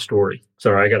decent story.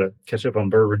 Sorry, I got to catch up on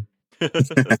bourbon.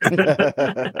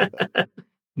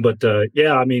 But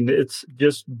it's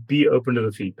just be open to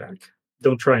the feedback.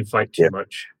 Don't try and fight too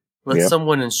much. Let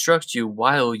someone instruct you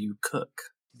while you cook.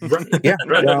 Right. Yeah.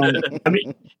 Right.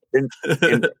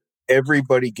 And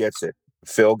everybody gets it.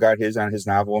 Phil got his on his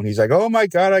novel, and he's like, "Oh my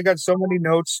God, I got so many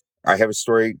notes. I have a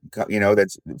story,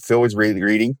 that's Phil was really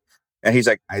reading." And he's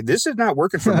like, "This is not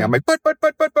working for me." I'm like, but.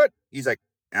 He's like,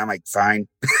 I'm like, fine.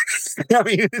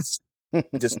 It's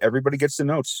just everybody gets the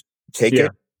notes. Take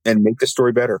it and make the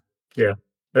story better. Yeah,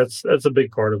 that's a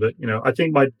big part of it. I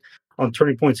think on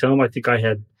Turning Point's helm, I think I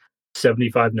had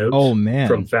 75 notes. Oh man,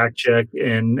 from fact check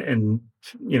and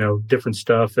different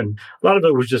stuff, and a lot of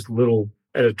it was just little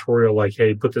editorial, like,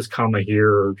 hey, put this comma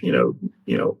here, or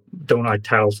don't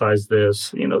italicize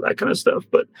this, that kind of stuff.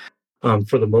 But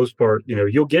for the most part,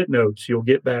 you'll get notes, you'll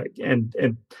get back, and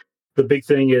the big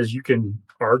thing is you can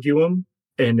argue them,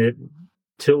 and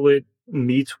till it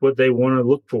meets what they want to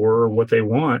look for or what they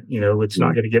want, it's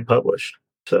not going to get published.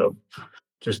 So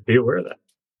just be aware of that.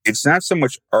 It's not so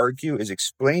much argue as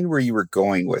explain where you were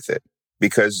going with it,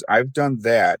 because I've done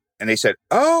that and they said,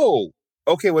 oh,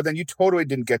 okay, well then you totally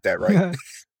didn't get that right.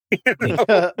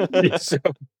 So,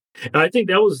 and I think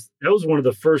that was one of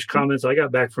the first comments I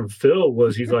got back from Phil.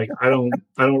 Was he's like, I don't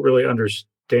really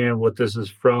understand what this is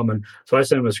from, and so I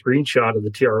sent him a screenshot of the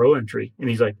TRO entry, and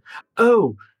he's like,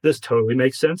 oh, this totally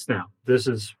makes sense now. This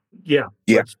is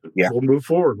we'll move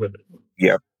forward with it.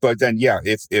 Yeah, but then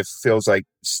if Phil's like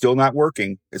still not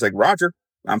working, it's like, Roger,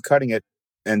 I'm cutting it,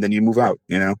 and then you move out.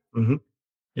 Mm-hmm.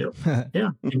 Yep. Yeah.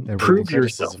 Improve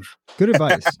yourself. Good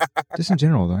advice. Just in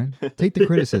general, right? Take the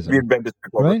criticism.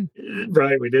 Right?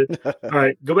 Right, we did. All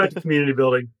right, go back to community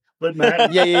building. Let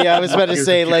Matt. Yeah. I was about to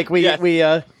say, like, we. I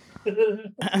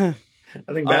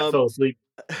think Matt fell asleep.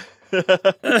 I'm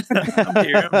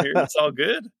here. It's all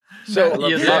good.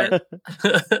 So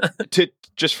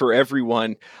just for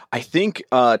everyone, I think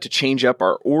to change up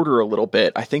our order a little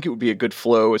bit, I think it would be a good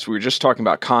flow, as we were just talking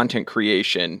about content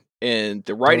creation and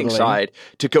the writing side,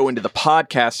 to go into the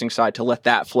podcasting side, to let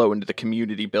that flow into the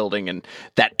community building and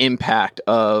that impact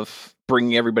of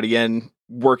bringing everybody in,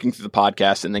 working through the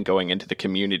podcast, and then going into the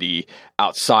community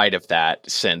outside of that,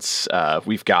 since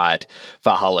we've got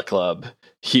Valhalla Club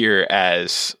here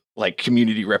as like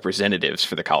community representatives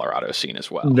for the Colorado scene as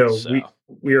well. No,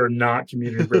 we are not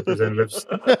community representatives.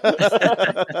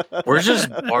 We're just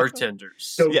bartenders.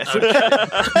 So, yes.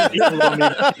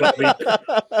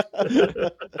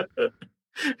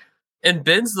 And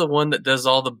Ben's the one that does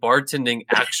all the bartending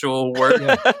actual work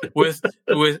with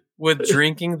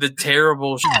drinking the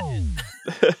terrible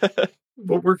shit.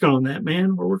 We're working on that,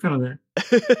 man. We're working on that.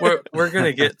 We're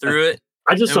gonna get through it.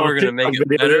 I just saw we're gonna make it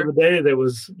better. The other day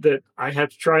that I have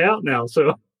to try out now,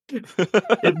 so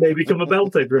it may become a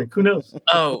Battletech drink. Who knows?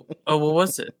 Oh, what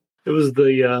was it? It was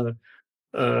the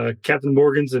Captain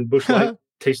Morgan's and Busch Light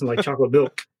tasting like chocolate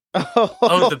milk.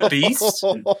 Oh, the Beast?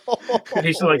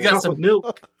 Tasting like chocolate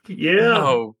milk.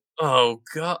 Yeah. Oh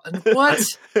God!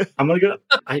 What? I'm gonna go.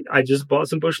 I just bought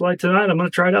some Busch Light tonight. I'm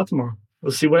gonna try it out tomorrow.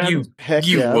 Let's see what happens.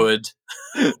 You would.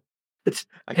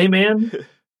 Hey man,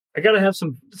 I gotta have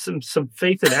some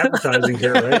faith in advertising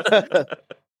here, right?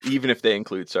 Even if they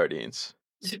include sardines.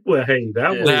 Well, hey,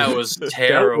 that was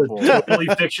terrible. That was a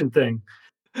totally fiction thing.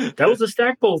 That was a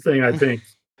Stackpole thing, I think.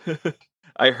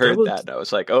 I heard that and I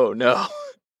was like, oh no.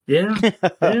 Yeah.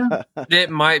 It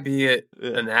might be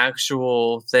an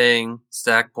actual thing,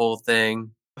 Stackpole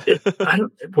thing.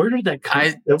 Where did that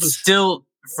come? Still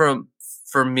from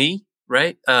me,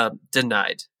 right?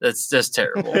 Denied. That's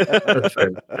terrible. That's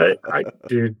fair. I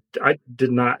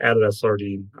did not add a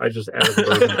sardine. I just added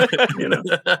bourbon.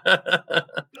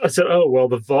 I said, oh well,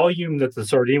 the volume that the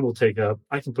sardine will take up,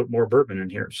 I can put more bourbon in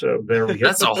here. So there we go.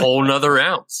 That's a whole nother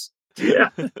ounce. Yeah.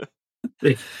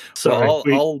 So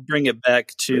I'll bring it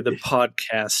back to the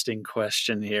podcasting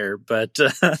question here, but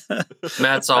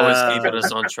Matt's always keeping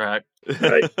us on track.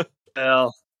 Right.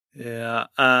 Well, yeah.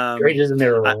 Great as an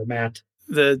arrow, Matt.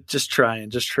 Just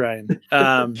trying.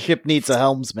 Ship needs a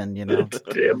helmsman, Damn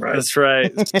right. That's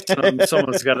right.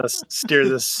 Someone's got to steer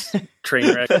this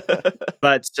train wreck.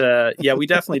 But we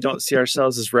definitely don't see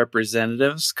ourselves as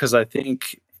representatives, because I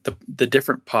think the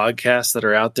different podcasts that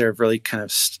are out there have really kind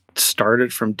of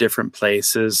started from different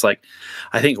places. Like,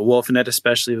 I think Wolfnet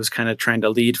especially was kind of trying to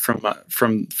lead from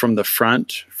the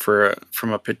front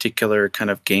from a particular kind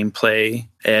of gameplay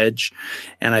edge,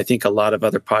 and I think a lot of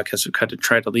other podcasts have kind of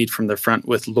tried to lead from the front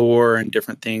with lore and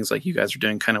different things, like you guys are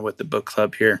doing kind of with the book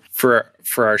club here. For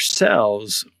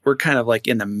ourselves, we're kind of like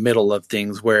in the middle of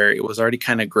things where it was already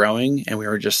kind of growing, and we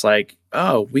were just like,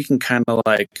 oh, we can kind of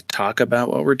like talk about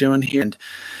what we're doing here, and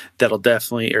that'll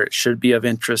definitely, or it should be of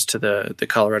interest to the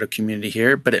Colorado community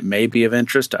here, but it may be of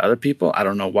interest to other people. I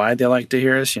don't know why they like to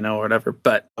hear us, whatever.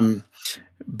 But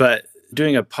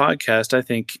doing a podcast, I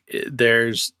think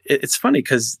it's funny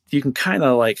because you can kind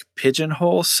of like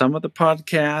pigeonhole some of the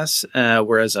podcasts,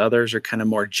 whereas others are kind of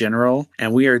more general.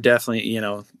 And we are definitely,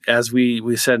 as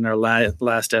we said in our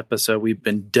last episode, we've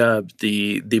been dubbed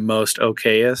the most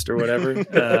okayest or whatever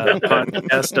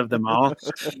podcast of them all.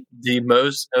 The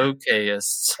most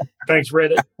okayest. Thanks,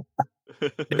 Reddit.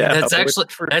 Yeah, that's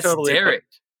Derek.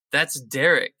 That's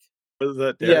Derek. Was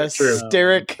that Derek? Yes, True.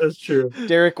 Derek. That's true.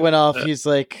 Derek went off. He's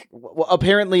like, well,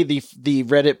 apparently the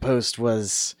Reddit post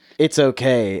was, "It's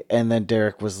okay," and then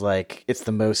Derek was like, "It's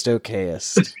the most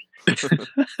okayest."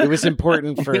 It was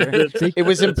important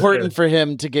for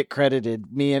him to get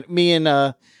credited. Me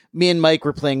and Mike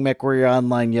were playing MechWarrior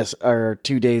Online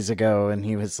 2 days ago, and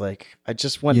he was like, "I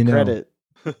just want credit."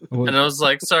 Well, And I was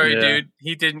like, sorry, dude,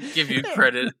 he didn't give you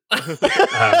credit. But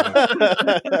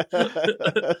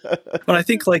I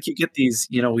think like you get these,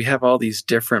 we have all these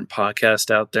different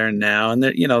podcasts out there now, and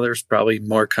there's probably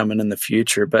more coming in the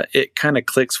future, but it kind of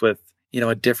clicks with,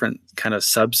 a different kind of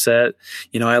subset.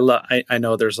 I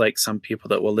know there's like some people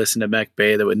that will listen to Mech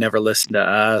Bay that would never listen to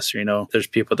us, or, there's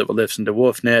people that would listen to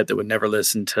WolfNet that would never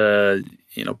listen to,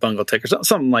 Bungle Tech or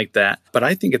something like that. But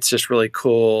I think it's just really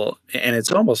cool. And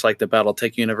it's almost like the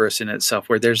Battletech universe in itself,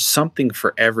 where there's something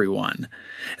for everyone.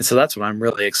 And so that's what I'm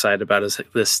really excited about, is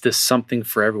this something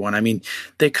for everyone. I mean,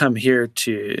 they come here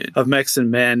of Mechs and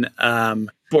Men,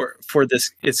 for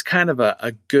this, it's kind of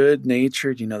a good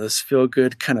natured, this feel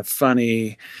good, kind of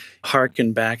funny,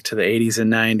 harken back to the 80s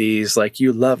and 90s. Like,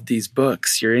 you love these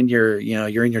books. You're in your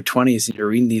 20s and you're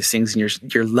reading these things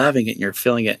and you're loving it and you're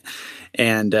feeling it.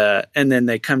 And then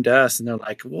they come to us and they're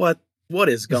like, what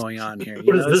is going on here?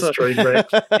 What is this train wreck?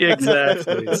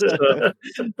 Exactly.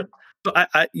 So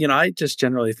I just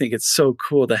generally think it's so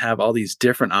cool to have all these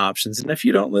different options. And if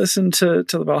you don't listen to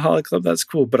the Valhalla Club, that's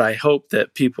cool. But I hope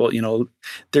that people,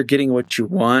 they're getting what you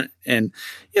want. And,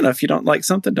 if you don't like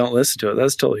something, don't listen to it.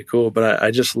 That's totally cool. But I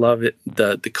just love it,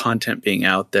 the content being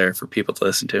out there for people to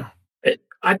listen to.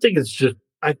 I think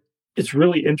it's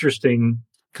really interesting,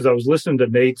 because I was listening to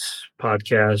Nate's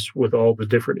podcast with all the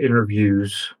different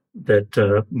interviews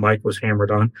that Mike was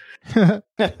hammered on. Who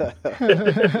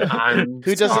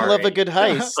doesn't love a good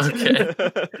heist? Okay.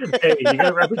 Hey, you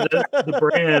gotta represent the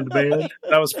brand, man.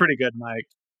 That was pretty good, Mike.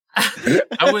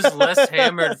 I was less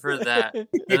hammered for that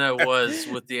than I was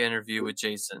with the interview with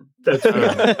Jason. That's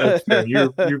fair. That's fair. You're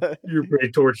pretty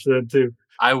torched then too.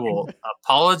 I will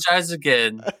apologize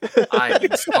again. I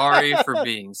am sorry for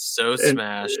being so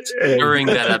smashed during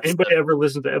that episode. Anybody ever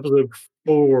listened to episode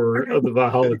 4 of the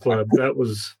Valhalla Club? That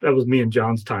was me and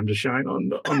John's time to shine on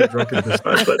the drunkenness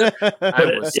side. But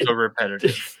I was so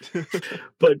repetitive.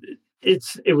 But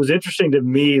it was interesting to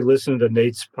me listening to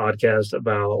Nate's podcast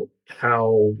about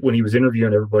how, when he was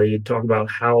interviewing everybody, he'd talk about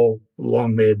how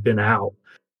long they had been out,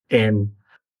 and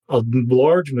a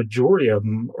large majority of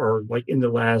them are like in the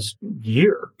last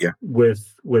year. Yeah.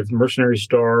 With Mercenary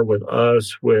Star, with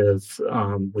us, with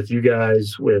you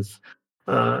guys, with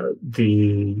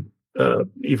the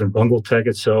even Bungle Tech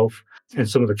itself, and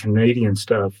some of the Canadian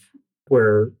stuff,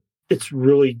 where it's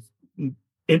really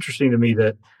interesting to me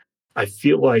that I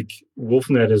feel like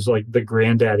WolfNet is like the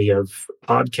granddaddy of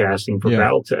podcasting for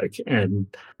Battletech, and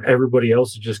everybody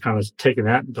else is just kind of taking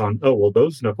that and gone, oh, well,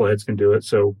 those knuckleheads can do it,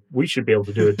 so we should be able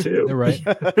to do it too. Right.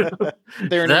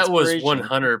 That was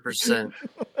 100%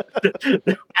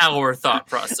 our thought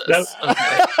process.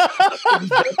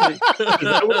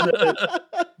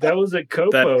 That was at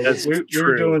Copo. We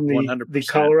were doing the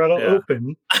Colorado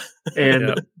Open,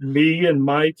 and me and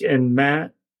Mike and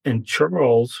Matt and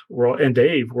Charles and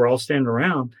Dave were all standing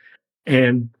around,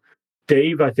 and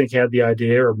Dave, I think, had the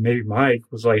idea, or maybe Mike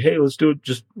was like, "Hey, let's do it.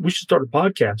 We should start a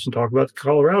podcast and talk about the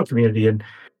Colorado community."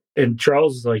 And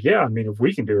Charles is like, "Yeah, I mean, if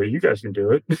we can do it, you guys can do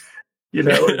it." And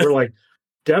we're like,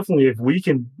 "Definitely, if we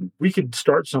can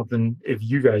start something, if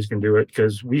you guys can do it,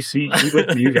 because we look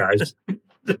to you guys."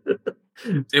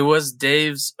 It was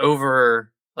Dave's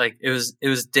it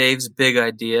was Dave's big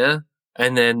idea,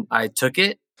 and then I took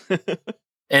it.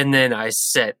 And then I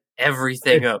set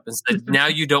everything up and said, "Now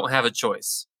you don't have a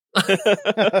choice."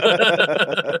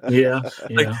 Yeah.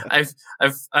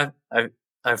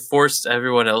 I've forced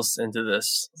everyone else into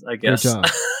this, I guess. Good job.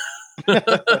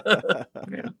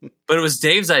 But it was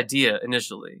Dave's idea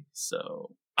initially,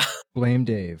 so Blame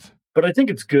Dave. But I think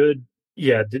it's good.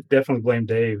 Yeah, definitely blame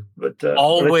Dave. But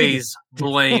always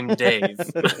blame Dave.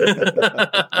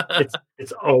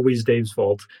 It's always Dave's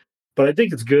fault. But I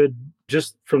think it's good,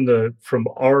 just from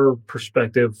our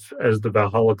perspective as the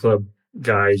Valhalla Club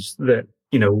guys, that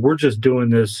we're just doing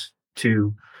this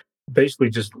to basically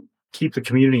just keep the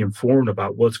community informed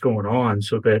about what's going on,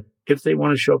 so that if they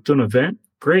want to show up to an event,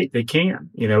 great, they can.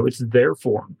 It's there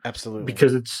for them. Absolutely.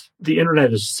 Because the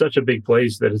internet is such a big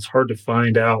place that it's hard to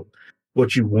find out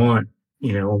what you want,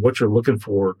 what you're looking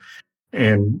for.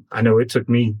 And I know it took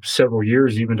me several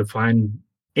years even to find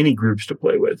any groups to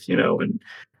play with,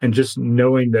 and just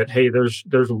knowing that, hey, there's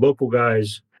local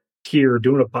guys here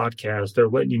doing a podcast. They're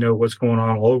letting you know what's going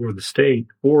on all over the state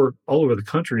or all over the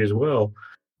country as well,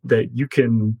 that you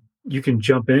can you can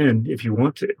jump in if you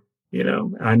want to.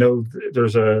 I know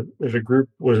there's a group,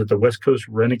 was it the West Coast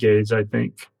Renegades, I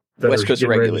think, that West Coast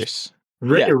Regulars.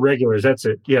 Irregulars, that's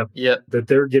it. Yeah. Yep. That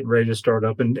they're getting ready to start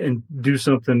up and do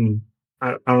something.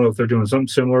 I don't know if they're doing something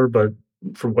similar, but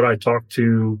from what I talked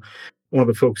to one of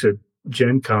the folks at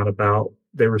Gen Con about,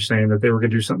 they were saying that they were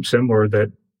going to do something similar,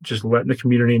 that just letting the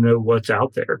community know what's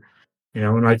out there.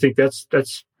 And I think that's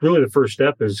really the first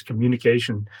step, is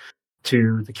communication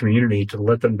to the community, to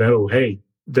let them know, hey,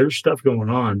 there's stuff going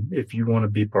on if you want to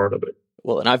be part of it.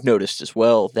 Well, and I've noticed as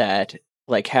well that,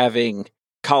 like, having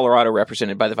Colorado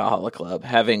represented by the Valhalla Club,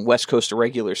 having West Coast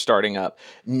Irregulars starting up,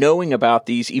 knowing about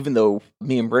these, even though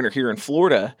me and Brent are here in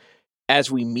Florida,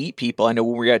 as we meet people, I know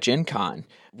when we were at Gen Con,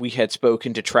 we had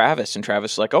spoken to Travis, and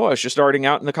Travis was like, oh, I was just starting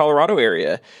out in the Colorado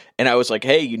area. And I was like,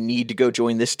 hey, you need to go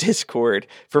join this Discord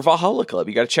for Valhalla Club.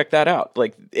 You got to check that out.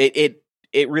 Like, it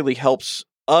really helps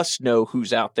us know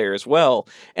who's out there as well.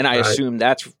 And I assume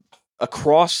that's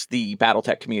across the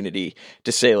Battletech community,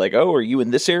 to say, like, oh, are you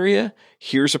in this area?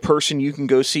 Here's a person you can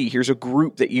go see. Here's a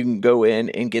group that you can go in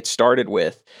and get started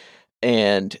with.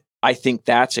 And I think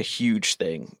that's a huge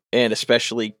thing. And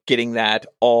especially getting that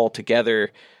all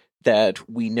together, that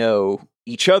we know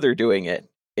each other doing it,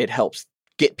 it helps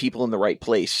get people in the right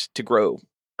place to grow.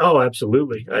 Oh,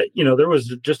 absolutely. There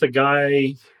was just a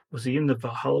guy, was he in the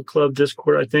Valhalla Club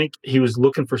Discord? I think he was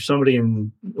looking for somebody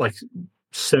in like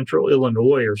Central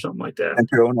Illinois or something like that.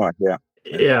 Central Illinois, yeah.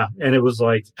 Yeah. And it was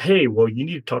like, hey, well, you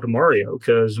need to talk to Mario,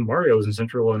 because Mario's in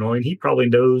Central Illinois and he probably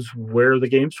knows where the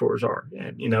game stores are.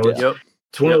 And,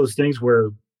 it's one of those things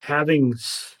where having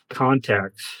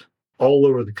contacts all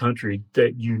over the country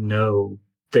that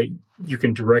that you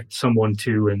can direct someone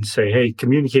to and say, hey,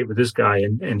 communicate with this guy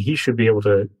and he should be able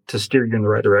to steer you in the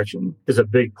right direction, is a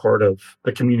big part of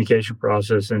the communication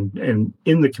process and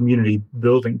in the community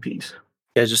building piece.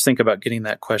 Yeah, just think about getting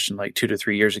that question like 2 to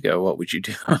 3 years ago. What would you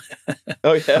do?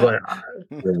 Oh, yeah. But I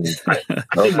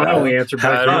think my only answer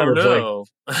back then was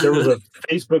like, there was a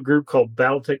Facebook group called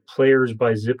Battletech Players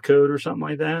by Zip Code or something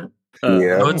like that.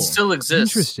 Oh, it still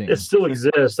exists. Interesting. It still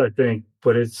exists, I think,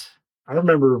 but I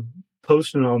remember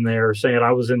posting on there saying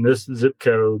I was in this zip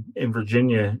code in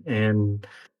Virginia, and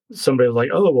somebody was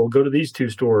like, oh, well, go to these 2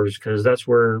 stores because that's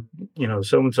where,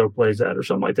 so-and-so plays at or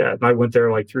something like that. And I went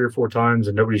there like 3 or 4 times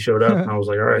and nobody showed up. And I was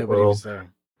like, all right, well,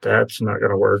 that's not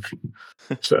going to work.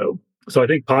 So I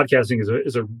think podcasting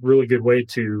is a really good way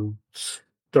to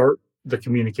start the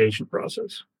communication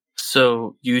process.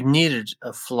 So you needed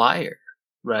a flyer,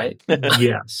 right?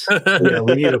 Yes. Yeah,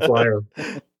 we need a flyer.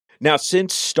 Now,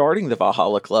 since starting the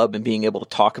Valhalla Club and being able to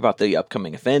talk about the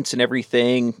upcoming events and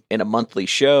everything in a monthly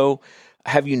show,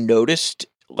 have you noticed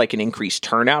like an increased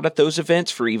turnout at those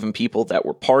events for even people that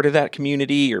were part of that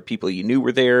community or people you knew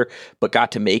were there but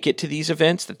got to make it to these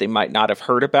events that they might not have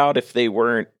heard about if they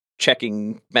weren't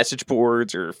checking message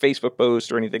boards or Facebook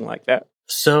posts or anything like that?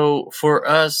 So for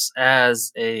us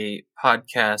as a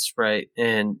podcast, right,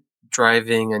 and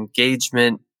driving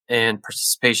engagement and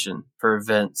participation for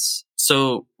events,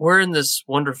 so we're in this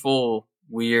wonderful,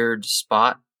 weird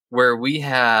spot where we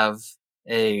have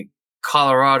a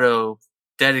Colorado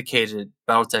dedicated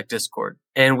Battletech Discord,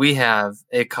 and we have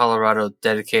a Colorado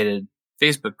dedicated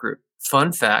Facebook group.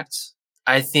 Fun fact,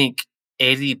 I think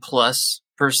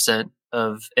 80+%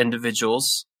 of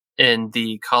individuals in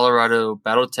the Colorado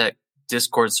Battletech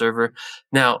Discord server.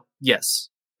 Now, yes,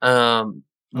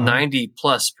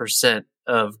 90+%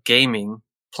 of gaming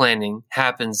planning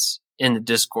happens in the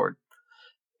Discord,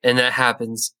 and that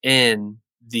happens in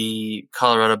the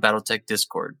Colorado Battletech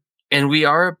Discord. And we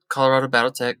are a Colorado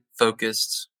Battletech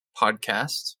focused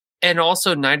podcast. And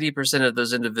also 90% of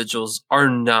those individuals are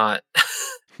not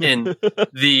in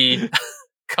the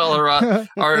Colorado,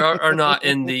 are not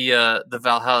in the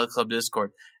Valhalla Club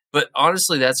Discord. But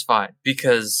honestly, that's fine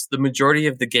because the majority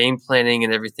of the game planning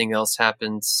and everything else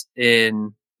happens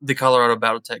in the Colorado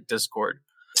Battletech Discord.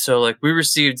 So like we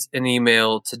received an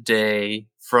email today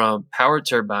from Power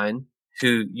Turbine,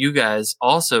 who you guys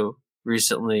also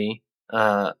recently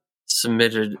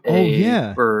submitted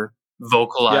or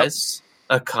vocalized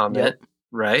a comment,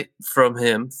 right, from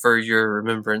him for your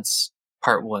Remembrance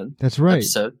Part 1. That's right.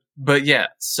 Episode. But yeah,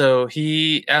 so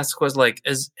he asked was like,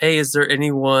 is there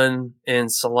anyone in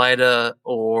Salida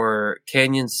or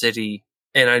Canyon City?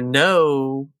 And I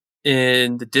know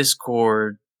in the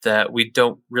Discord that we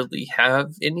don't really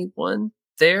have anyone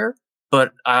there,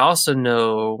 but I also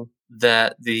know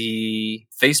that the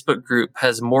Facebook group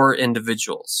has more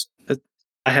individuals.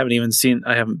 I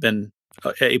haven't been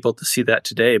able to see that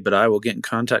today, but I will get in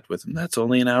contact with him. That's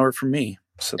only an hour from me.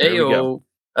 So there we go.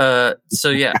 So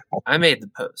yeah, I made the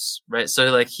post, right?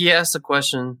 So like he asked a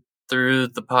question through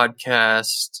the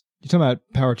podcast. You're talking about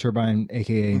Power Turbine,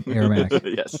 aka Aromatic.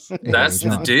 Yes. That's the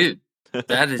John. dude.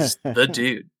 That is the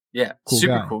dude. Yeah, Cool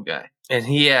super guy. cool guy. And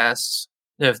he asked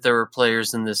if there were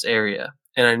players in this area.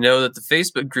 And I know that the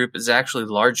Facebook group is actually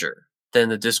larger than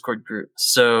the Discord group.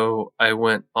 So I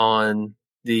went on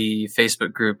the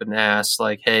Facebook group and asked,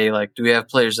 like, hey, like, do we have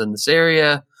players in this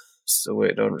area? Still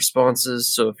waiting on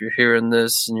responses. So if you're hearing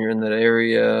this and you're in that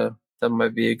area, that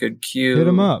might be a good cue. Hit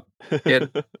him up. Hit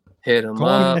him Call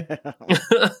up.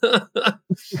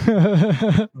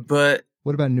 But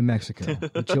What about New Mexico?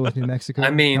 You chill with New Mexico? I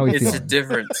mean, How we it's a feeling?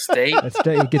 different state.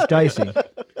 It gets dicey.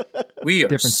 We are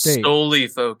different state. solely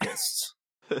focused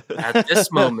at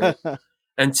this moment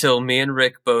until me and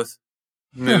Rick both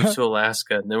move to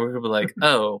Alaska. And then we're going to be like,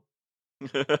 oh,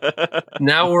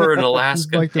 now we're in This is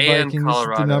Alaska like the and Vikings,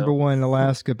 Colorado. the number one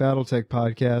Alaska BattleTech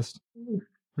podcast.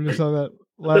 We're just talking about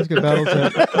Alaska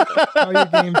BattleTech. How are your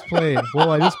games played?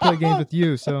 Well, I just play games with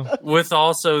you, so. With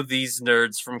also these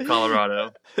nerds from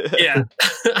Colorado. Yeah.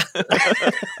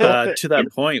 To that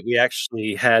point, we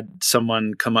actually had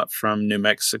someone come up from New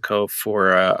Mexico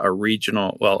for a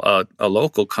regional, a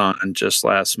local con just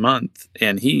last month,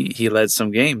 and he led some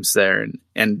games there,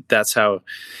 and that's how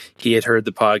he had heard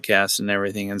the podcast and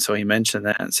everything, and so he mentioned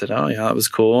that and said, "Oh yeah, that was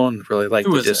cool," and really liked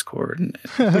Who the was it? Discord.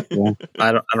 And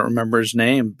I don't remember his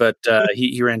name, but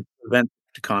he ran an event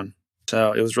to con,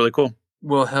 so it was really cool.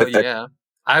 Well, hell yeah.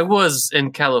 I was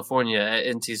in California at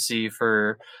NTC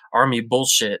for Army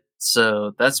bullshit,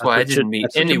 so that's why I didn't meet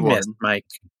That's what you anyone. missed, Mike.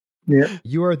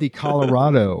 You are the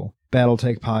Colorado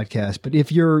BattleTech podcast, but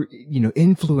if your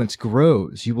influence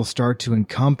grows, you will start to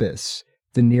encompass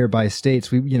the nearby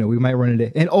states. We might run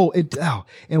into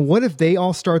and what if they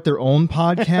all start their own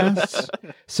podcasts?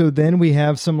 So then we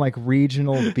have some like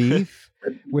regional beef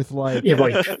with like You have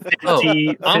like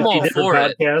 50, I'm all 50 for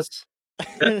it. podcasts.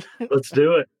 Let's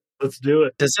do it. Let's do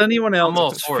it. Does anyone I'm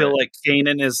all else for feel it. like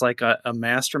Kanan is like a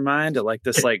mastermind at like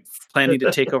this, like planning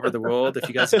to take over the world? If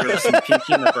you guys have some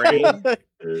pinky in the brain,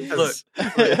 Look,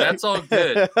 that's all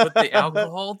good. But the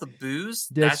alcohol, the booze,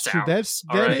 that's true. ours.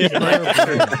 That all is right? their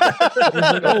brand. It's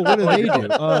like, oh, what do they do?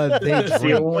 They That's the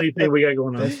drink. only thing we got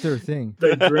going on. That's their thing.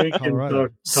 They drink and Colorado.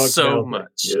 talk So about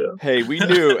much. it. Yeah. Hey, we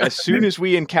knew as soon as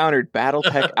we encountered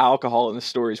BattleTech alcohol in the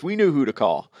stories, we knew who to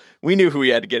call. We knew who we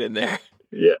had to get in there.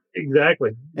 Yeah,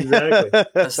 exactly.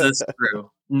 That's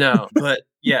true. No, but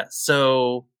yeah,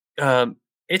 so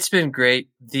it's been great.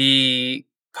 The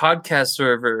podcast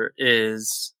server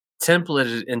is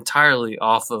templated entirely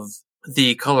off of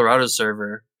the Colorado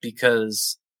server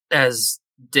because, as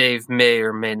Dave may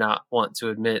or may not want to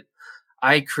admit,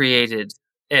 I created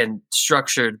and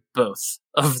structured both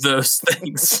of those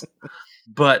things.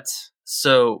 But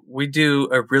so we do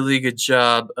a really good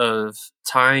job of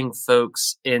tying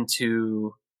folks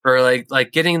into, or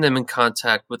like getting them in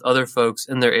contact with other folks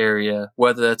in their area,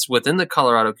 whether that's within the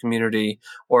Colorado community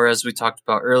or, as we talked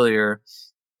about earlier,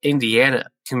 Indiana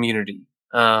community.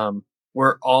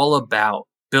 We're all about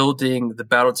building the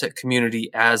BattleTech community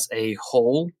as a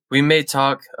whole. We may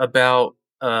talk about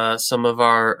some of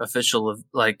our official,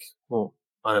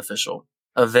 unofficial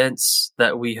events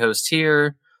that we host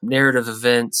here, narrative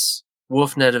events,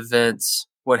 WolfNet events,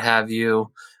 what have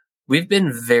you. We've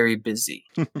been very busy,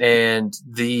 and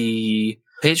the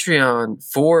Patreon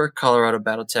for Colorado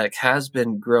BattleTech has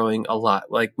been growing a lot.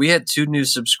 Like, we had 2 new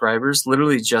subscribers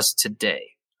literally just today,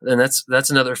 and that's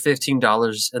another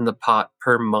 $15 in the pot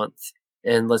per month.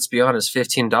 And let's be honest,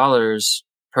 $15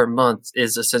 per month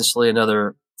is essentially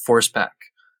another force pack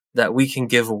that we can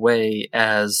give away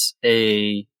as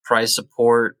a prize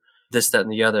support, this, that,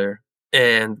 and the other.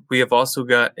 And we have also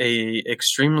got a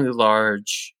extremely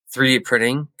large 3D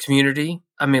printing community.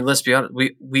 I mean, let's be honest.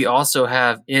 We also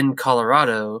have in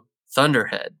Colorado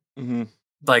Thunderhead. Mm-hmm.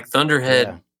 Like,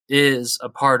 Thunderhead is a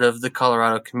part of the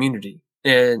Colorado community,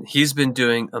 and he's been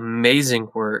doing amazing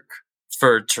work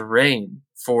for terrain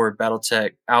for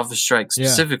BattleTech Alpha Strike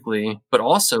specifically, but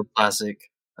also Classic,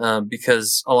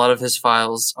 because a lot of his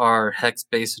files are hex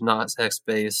based, not hex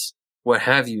based, what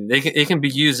have you. It can be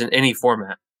used in any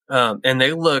format. And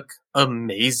they look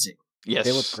amazing. Yes,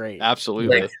 They look great.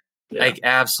 Absolutely. Like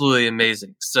absolutely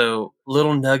amazing. So,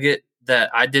 little nugget that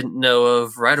I didn't know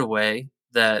of right away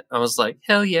that I was like,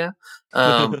 hell yeah.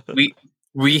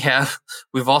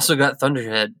 We've also got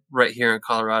Thunderhead right here in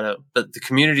Colorado, but the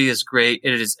community is great.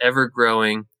 It is ever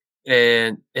growing.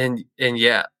 And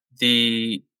yeah,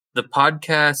 the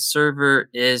podcast server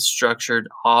is structured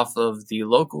off of the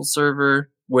local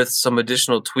server with some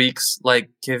additional tweaks,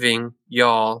 like giving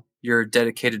y'all your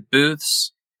dedicated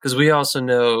booths. Because we also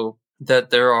know that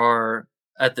there are,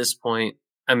 at this point,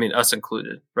 I mean, us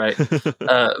included, right?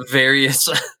 various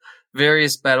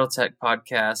various BattleTech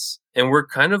podcasts, and we're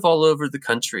kind of all over the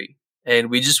country. And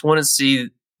we just want to see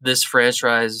this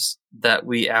franchise that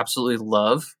we absolutely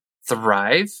love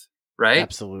thrive, right?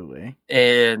 Absolutely.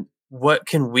 And what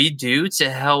can we do to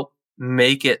help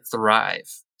make it thrive?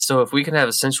 So if we can have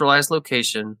a centralized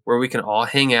location where we can all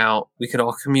hang out, we can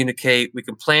all communicate, we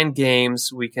can plan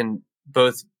games, we can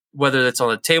both, whether it's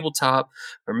on a tabletop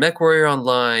or MechWarrior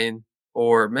Online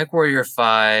or MechWarrior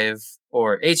 5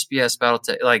 or HBS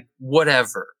BattleTech, like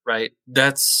whatever, right?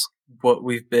 That's what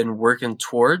we've been working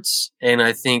towards. And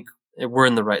I think we're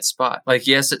in the right spot. Like,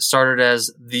 yes, it started as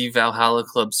the Valhalla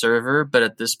Club server, but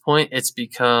at this point it's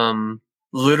become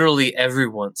literally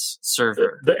everyone's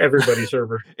server. The everybody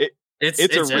server. It's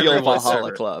a real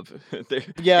Valhalla Club.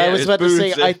 I was about to say,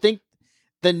 booths. I think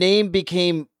the name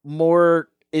became more,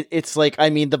 it's like, I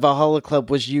mean, the Valhalla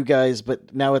Club was you guys,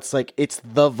 but now it's like, it's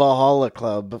the Valhalla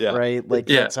Club, right? Like,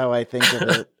 that's how I think of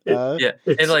it.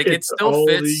 And like, it still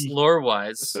fits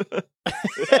lore-wise.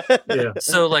 Yeah.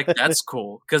 So like, that's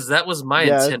cool, because that was my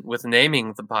intent with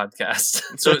naming the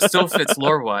podcast. So it still fits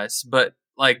lore-wise, but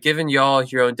like giving y'all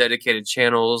your own dedicated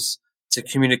channels to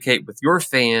communicate with your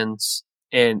fans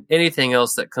and anything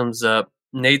else that comes up.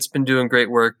 Nate's been doing great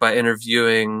work by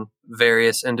interviewing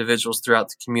various individuals throughout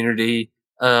the community.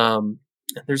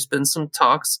 There's been some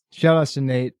talks. Shout out to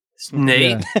Nate.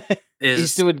 Nate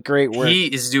he's doing great work.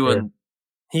 He's doing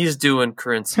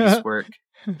Kerensky's work.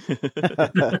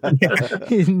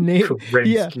 Nate,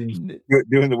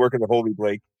 doing the work of the Holy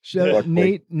Blake. Shut up.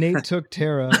 Nate took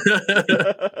Terra.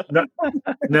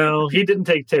 No, he didn't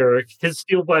take Terra. His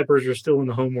Steel Vipers are still in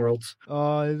the home worlds.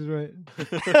 Oh, that's right.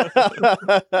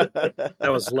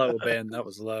 That was low, Ben. That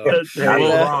was low.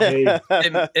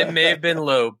 It may have been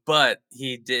low, but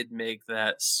he did make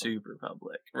that super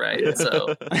public, right?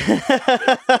 So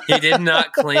he did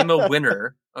not claim a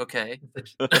winner. Okay.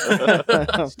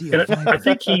 I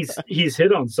think he's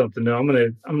hit on something. Now I'm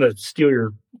gonna steal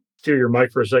your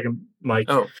mic for a second, Mike.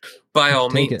 Oh, by all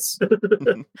means.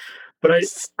 But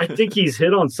I think he's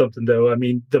hit on something, though. I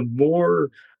mean, the more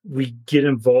we get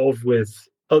involved with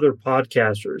other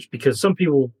podcasters, because some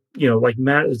people, like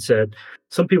Matt had said,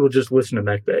 some people just listen to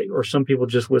MechBay, or some people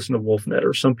just listen to WolfNet,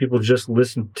 or some people just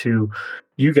listen to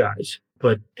you guys.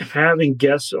 But having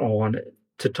guests on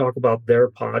to talk about their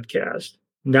podcast,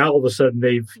 now all of a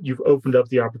sudden you've opened up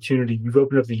the opportunity, you've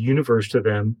opened up the universe to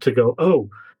them to go,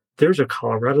 oh, there's a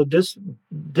Colorado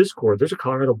Discord, there's a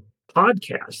Colorado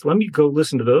podcast. Let me go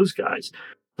listen to those guys.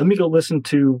 Let me go listen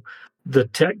to the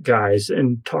tech guys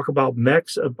and talk about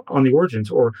mechs on the Origins.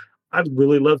 Or I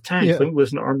really love tanks. Yeah. Let me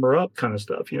listen to Armor Up kind of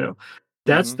stuff.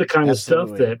 That's the kind of stuff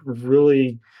that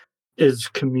really is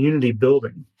community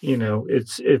building.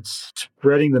 It's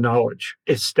spreading the knowledge,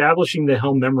 establishing the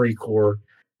Helm memory core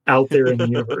out there in the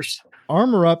universe.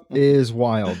 Armor Up is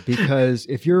wild, because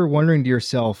if you're wondering to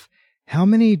yourself, how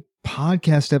many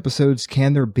podcast episodes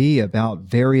can there be about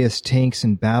various tanks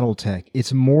and BattleTech?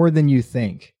 It's more than you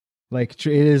think. Like, it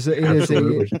is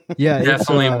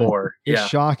definitely more. It's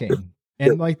shocking.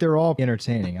 And like, they're all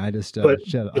entertaining. I just, I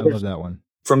love that one.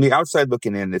 From the outside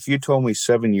looking in, if you told me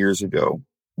 7 years ago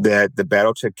that the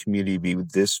BattleTech community would be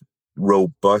this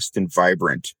robust and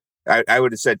vibrant, I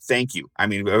would have said thank you. I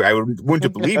mean, I wouldn't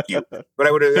have believed you, but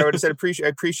I would have said I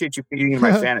appreciate you feeding into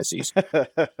my fantasies.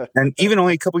 And even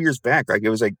only a couple years back, like it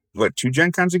was like 2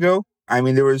 Gen Cons ago. I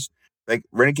mean, there was like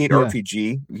Renegade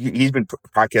RPG. He's been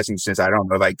podcasting since, I don't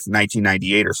know, like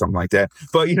 1998 or something like that.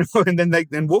 But and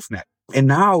then WolfNet, and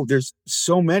now there's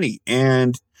so many,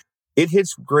 and it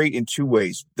hits great in 2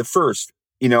 ways. The first,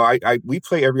 we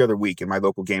play every other week in my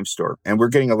local game store, and we're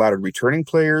getting a lot of returning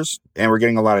players, and we're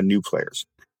getting a lot of new players.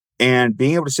 And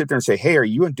being able to sit there and say, hey, are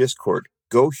you on Discord?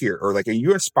 Go here. Or like, are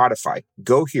you on Spotify?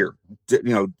 Go here.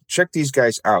 Check these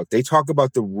guys out. They talk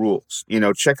about the rules.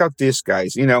 Check out this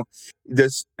guys.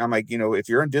 I'm like, if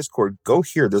you're on Discord, go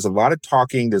here. There's a lot of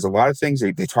talking. There's a lot of things.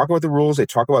 They talk about the rules. They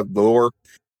talk about lore.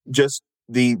 Just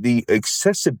the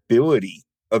accessibility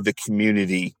of the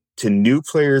community to new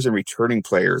players and returning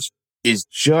players is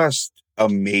just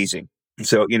amazing.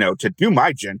 So, to do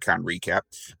my Gen Con recap,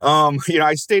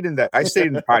 I stayed in the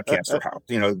podcaster house,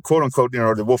 quote unquote,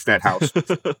 the WolfNet house with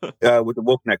the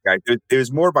WolfNet guy. It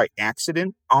was more by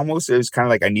accident almost. It was kind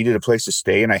of like I needed a place to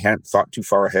stay and I hadn't thought too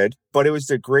far ahead, but it was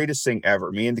the greatest thing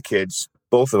ever. Me and the kids,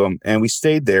 both of them. And we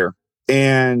stayed there,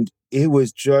 and it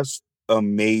was just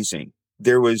amazing.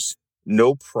 There was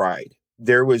no pride.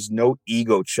 There was no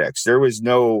ego checks. There was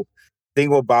no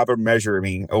thingo-bobber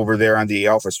measuring over there on the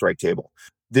Alpha Strike table.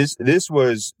 This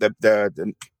was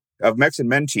the of Mex and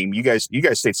Men team, you guys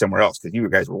stayed somewhere else because you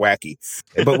guys were wacky.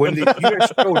 But when you guys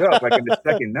showed up, like in the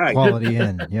second night, Quality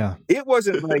Inn, yeah. it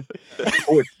wasn't like,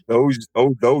 those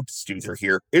dudes are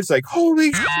here. It's like,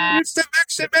 holy shit, it's the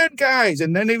Mex and Men guys.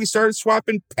 And then they started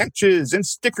swapping patches and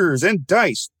stickers and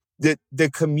dice. The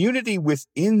community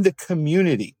within the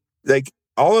community, like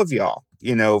all of y'all,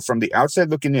 from the outside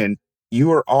looking in,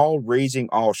 you are all raising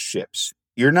all ships.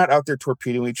 You're not out there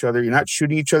torpedoing each other. You're not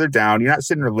shooting each other down. You're not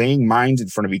sitting there laying mines in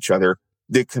front of each other.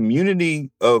 The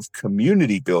community of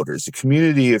community builders, the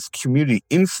community of community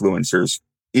influencers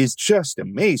is just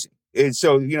amazing. And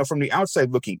so, from the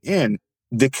outside looking in,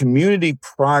 the community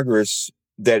progress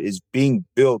that is being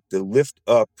built to lift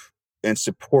up and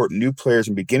support new players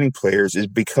and beginning players is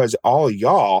because all of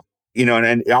y'all, and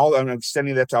I'm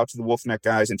extending that out to the Wolfneck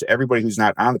guys and to everybody who's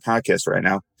not on the podcast right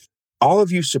now. All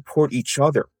of you support each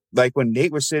other. Like when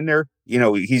Nate was sitting there,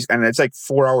 and it's like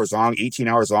 4 hours long, 18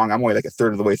 hours long. I'm only like a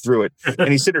third of the way through it. And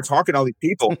he's sitting there talking to all these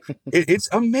people. It's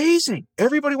amazing.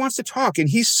 Everybody wants to talk. And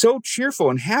he's so cheerful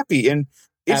and happy. And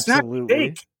it's Absolutely. not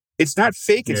fake. It's not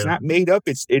fake. It's not made up.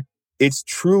 It's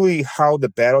truly how the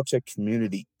Battletech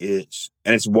community is.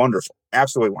 And it's wonderful.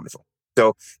 Absolutely wonderful.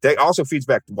 So that also feeds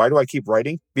back. Why do I keep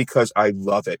writing? Because I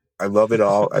love it. I love it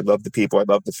all. I love the people. I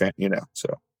love the fan, So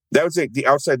that was the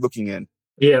outside looking in.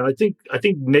 Yeah, I think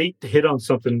Nate hit on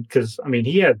something because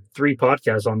he had 3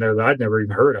 podcasts on there that I'd never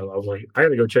even heard of. I was like, I got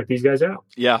to go check these guys out.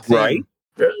 Yeah, right.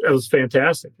 That was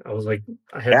fantastic. I was like,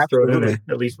 I had to throw it in there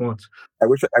at least once. I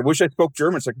wish I spoke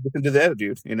German so I could listen to that,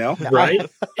 dude. Right?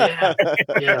 Yeah.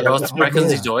 Sprechen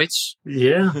Sie Deutsch?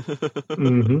 Yeah.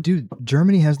 Mm-hmm. Dude,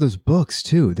 Germany has those books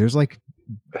too. There's like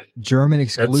German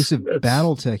exclusive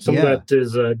BattleTech. Some of that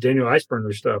is Daniel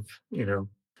Eisberger stuff.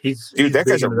 He's that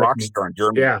guy's a rock star in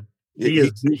Germany. Yeah.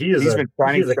 He's a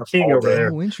king over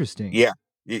there. Oh, interesting. Yeah.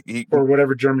 Or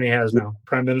whatever Germany has now.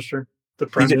 Prime Minister. The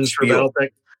Prime Minister of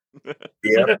BattleTech.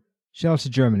 Yeah. Shout out to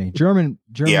Germany. German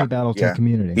BattleTech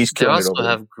community. They also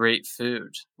have great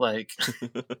food. Like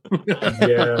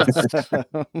yeah.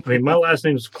 My last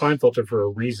name is Kleinfelter for a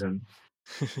reason.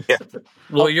 Yeah.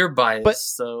 Well, you're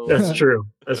biased, so That's true.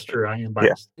 I am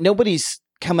biased. Yeah. Nobody's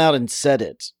come out and said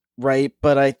it, right?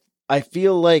 But I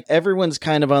feel like everyone's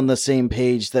kind of on the same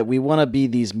page that we want to be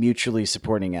these mutually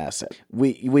supporting assets.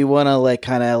 We want to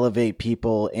kind of elevate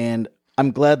people, and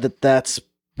I'm glad that that's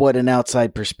what an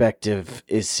outside perspective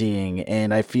is seeing.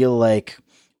 And I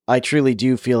truly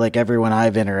do feel like everyone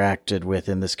I've interacted with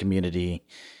in this community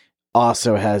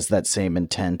also has that same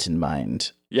intent in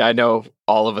mind. Yeah, I know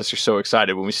all of us are so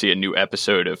excited when we see a new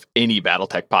episode of any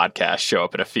BattleTech podcast show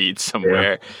up in a feed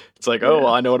somewhere. Yeah. It's like, oh,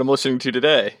 well, I know what I'm listening to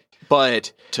today.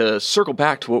 But to circle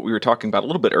back to what we were talking about a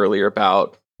little bit earlier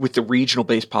about with the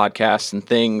regional-based podcasts and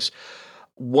things,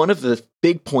 one of the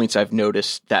big points I've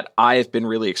noticed that I have been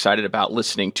really excited about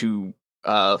listening to,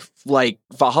 like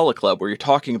Valhalla Club, where you're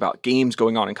talking about games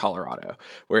going on in Colorado,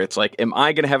 where it's like, am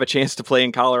I going to have a chance to play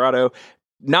in Colorado?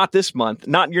 Not this month,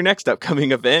 not in your next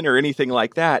upcoming event or anything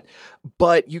like that.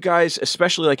 But you guys,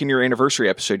 especially like in your anniversary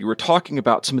episode, you were talking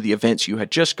about some of the events you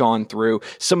had just gone through,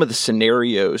 some of the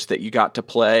scenarios that you got to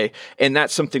play. And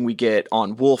that's something we get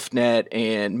on WolfNet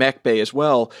and Mech Bay as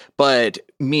well. But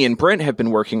me and Brent have been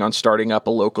working on starting up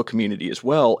a local community as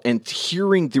well. And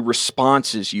hearing the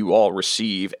responses you all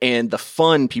receive and the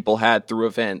fun people had through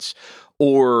events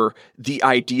or the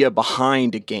idea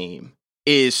behind a game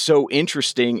is so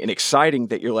interesting and exciting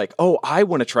that you're like, oh, I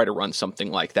want to try to run something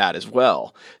like that as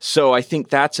well. So I think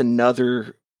that's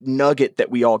another nugget that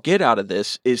we all get out of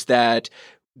this, is that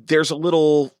there's a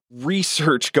little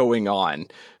research going on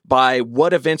by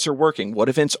what events are working, what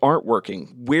events aren't working,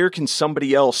 where can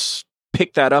somebody else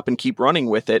pick that up and keep running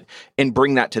with it and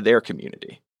bring that to their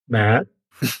community. Matt?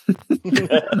 That's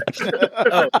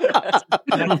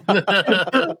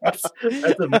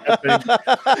a Matt thing.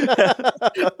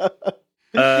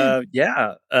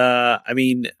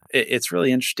 It's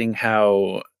really interesting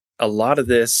how a lot of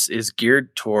this is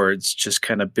geared towards just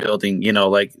kind of building,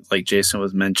 like Jason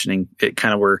was mentioning, it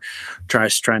kind of we're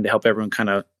trying to help everyone kind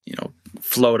of,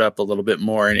 float up a little bit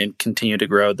more and continue to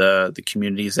grow the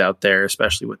communities out there,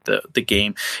 especially with the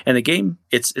game. And the game,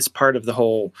 it's part of the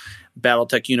whole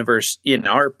BattleTech universe in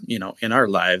our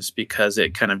lives, because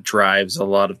it kind of drives a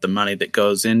lot of the money that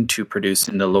goes into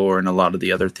producing the lore and a lot of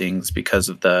the other things because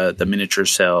of the miniature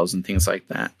sales and things like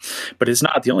that. But it's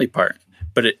not the only part.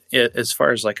 But it, as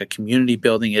far as like a community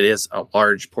building, it is a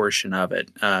large portion of it.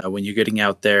 When you're getting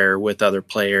out there with other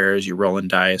players, you're rolling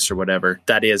dice or whatever,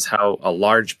 that is how a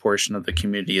large portion of the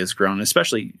community has grown,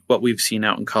 especially what we've seen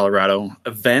out in Colorado.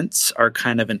 Events are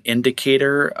kind of an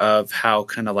indicator of how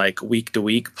kind of like week to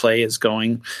week play is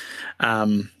going.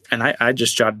 and I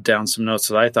just jotted down some notes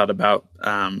that I thought about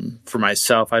for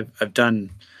myself. I've done,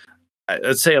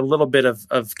 I'd say, a little bit of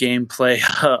gameplay,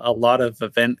 a lot of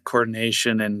event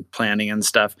coordination and planning and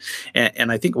stuff.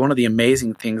 And I think one of the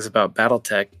amazing things about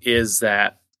BattleTech is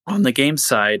that on the game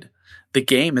side, the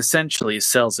game essentially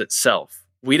sells itself.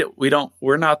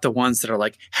 We're not the ones that are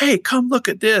like, hey, come look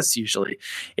at this. Usually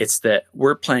it's that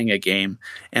we're playing a game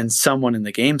and someone in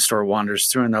the game store wanders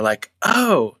through and they're like,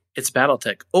 oh, it's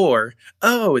BattleTech, or,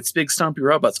 oh, it's Big Stompy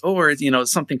Robots, or,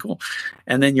 it's something cool.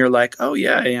 And then you're like, oh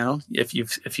yeah, if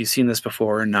you've seen this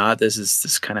before or not, this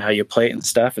is kind of how you play it and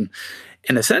stuff.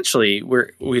 And essentially,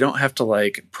 we don't have to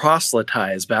like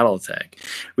proselytize BattleTech.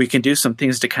 We can do some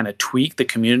things to kind of tweak the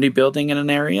community building in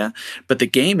an area, but the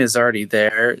game is already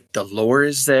there. The lore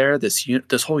is there.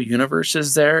 This whole universe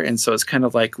is there, and so it's kind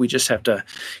of like we just have to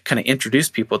kind of introduce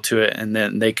people to it, and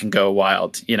then they can go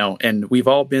wild, And we've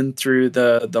all been through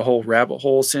the whole rabbit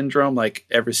hole syndrome, like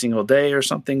every single day or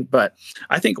something. But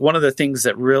I think one of the things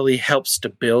that really helps to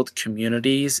build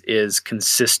communities is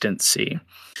consistency.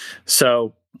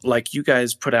 So, like, you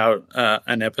guys put out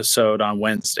an episode on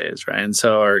Wednesdays, right?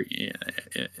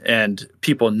 And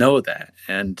people know that.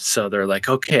 And so they're like,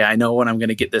 okay, I know when I'm going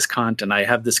to get this content. I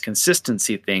have this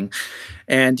consistency thing.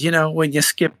 And, when you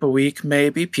skip a week,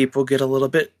 maybe people get a little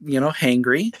bit,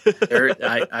 hangry.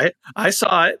 I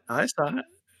saw it.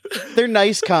 They're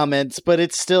nice comments, but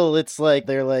it's like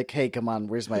they're like, hey, come on,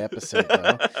 where's my episode,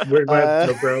 bro? Where's my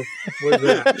episode, bro? Where's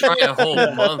that? Try a whole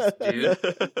month,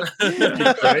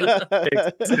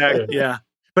 Right? Exactly. Yeah.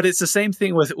 But it's the same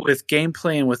thing with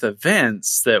gameplay and with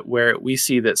events, that where we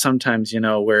see that sometimes,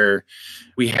 where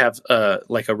we have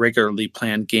like a regularly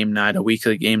planned game night, a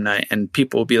weekly game night, and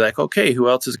people will be like, okay, who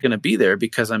else is going to be there?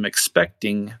 Because I'm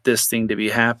expecting this thing to be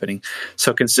happening.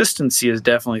 So consistency is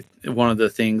definitely one of the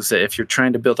things that if you're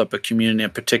trying to build up a community in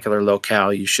a particular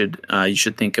locale, you should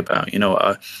think about,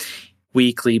 a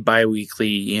weekly,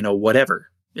 bi-weekly, whatever.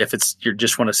 If it's you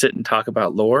just want to sit and talk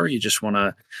about lore, you just want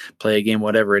to play a game,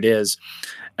 whatever it is.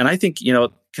 And I think,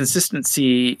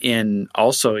 consistency in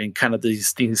kind of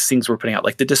these things we're putting out,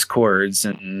 like the Discords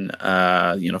and,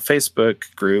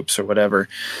 Facebook groups or whatever,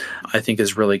 I think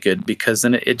is really good, because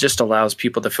then it just allows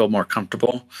people to feel more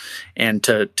comfortable and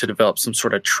to develop some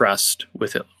sort of trust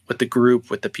with it, with the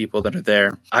group, with the people that are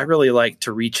there. I really like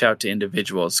to reach out to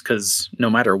individuals, because no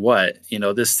matter what,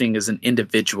 this thing is an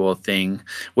individual thing,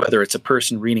 whether it's a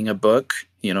person reading a book,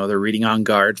 they're reading on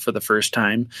Garde for the first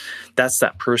time. That's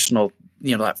that personal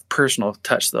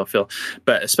touch they'll feel.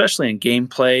 But especially in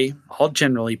gameplay, I'll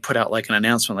generally put out like an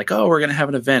announcement, like, oh, we're going to have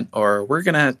an event, or we're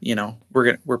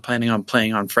planning on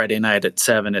playing on Friday night at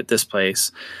 7 at this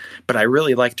place. But I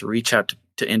really like to reach out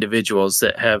to individuals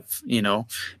that have,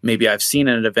 maybe I've seen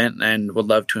an event and would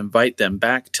love to invite them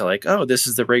back to, like, oh, this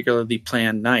is the regularly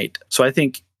planned night. So I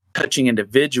think touching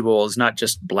individuals, not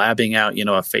just blabbing out, a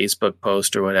Facebook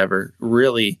post or whatever,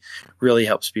 really, really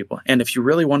helps people. And if you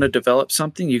really want to develop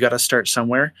something, you got to start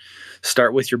somewhere.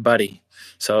 Start with your buddy.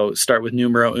 So start with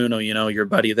numero uno, your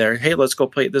buddy there. Hey, let's go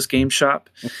play at this game shop.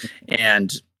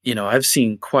 And, I've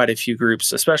seen quite a few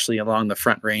groups, especially along the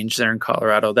Front Range there in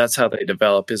Colorado. That's how they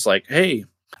develop, is like, hey,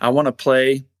 I want to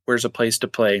play. Where's a place to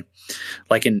play?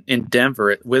 Like in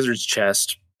Denver at Wizard's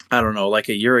Chest, I don't know, like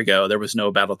a year ago, there was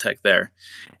no BattleTech there.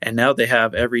 And now they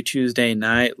have every Tuesday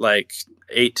night, like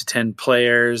 8 to 10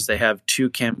 players. They have 2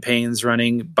 campaigns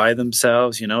running by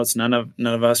themselves. It's none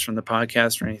of us from the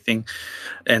podcast or anything.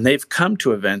 And they've come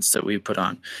to events that we put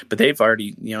on, but they've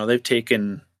already, they've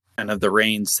taken kind of the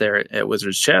reins there at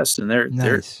Wizard's Chest, and they're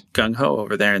gung-ho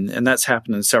over there. And that's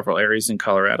happened in several areas in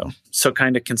Colorado. So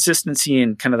kind of consistency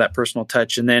and kind of that personal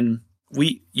touch. And then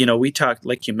we talked,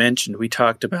 like you mentioned, we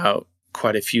talked about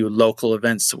quite a few local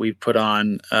events that we've put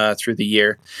on through the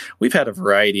year. We've had a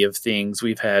variety of things.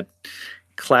 We've had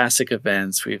classic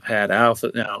events. We've had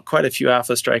quite a few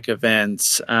Alpha Strike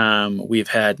events. We've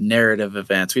had narrative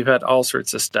events. We've had all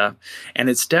sorts of stuff. And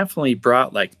it's definitely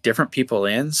brought like different people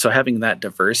in. So having that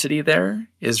diversity there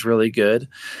is really good.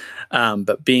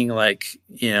 But being like,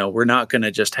 we're not going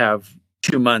to just have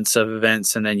 2 months of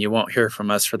events and then you won't hear from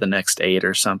us for the next 8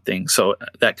 or something. So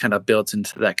that kind of builds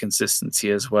into that consistency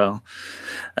as well.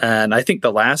 And I think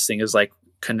the last thing is like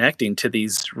connecting to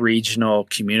these regional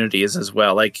communities as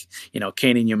well. Like,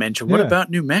 Kanan, you mentioned, what about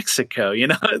New Mexico?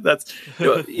 That's,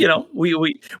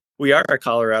 we are a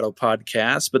Colorado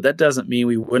podcast, but that doesn't mean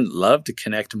we wouldn't love to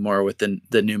connect more with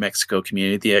the New Mexico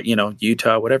community,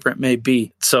 Utah, whatever it may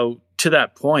be. So to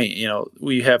that point,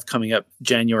 we have coming up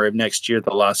January of next year,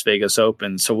 the Las Vegas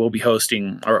Open. So we'll be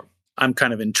hosting, or I'm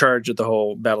kind of in charge of the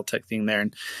whole BattleTech thing there.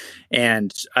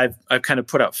 And I've kind of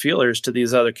put out feelers to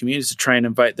these other communities to try and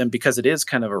invite them, because it is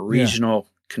kind of a regional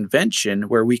convention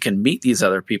where we can meet these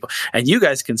other people. And you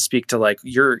guys can speak to like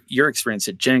your experience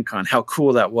at Gen Con, how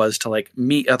cool that was to like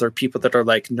meet other people that are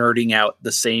like nerding out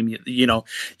the same, you know,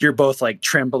 you're both like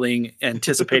trembling,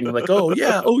 anticipating like, oh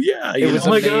yeah. It was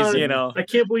amazing. God, You know, I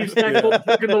can't believe Stackpole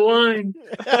took in the line.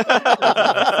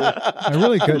 I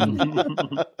really couldn't.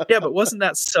 Yeah, but wasn't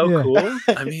that so cool?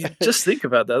 I mean, just think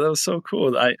about that. That was so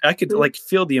cool. I could like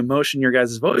feel the emotion in your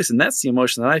guys' voice, and that's the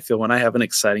emotion that I feel when I have an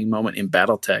exciting moment in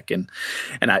BattleTech.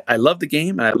 And I love the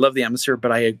game and I love the atmosphere,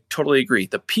 but I totally agree.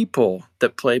 The people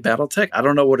that play BattleTech, I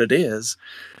don't know what it is,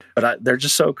 but they're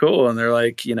just so cool. And they're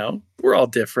like, you know, we're all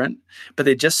different, but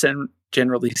they just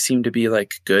generally seem to be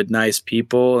like good, nice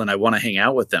people, and I want to hang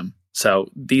out with them. So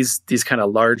these kind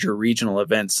of larger regional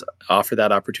events offer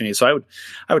that opportunity. So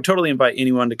I would totally invite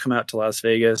anyone to come out to Las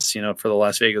Vegas, you know, for the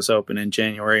Las Vegas Open in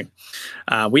January.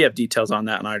 We have details on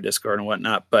that in our Discord and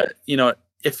whatnot. But you know,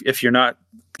 if you're not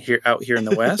out here in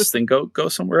the West, then go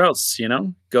somewhere else. You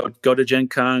know, go to Gen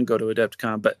Con, go to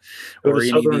AdeptCon, but or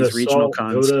any of these regional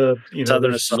cons. Go to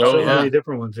Southern Assault. So many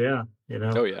different ones. Yeah, you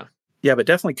know. Oh yeah. Yeah, but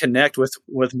definitely connect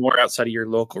with more outside of your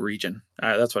local region.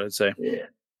 That's what I'd say. Yeah.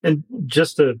 And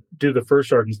just to do the first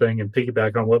sergeant thing and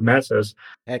piggyback on what Matt says.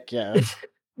 Heck yeah.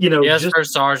 You know, yes,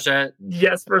 first sergeant.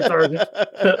 Yes, first sergeant.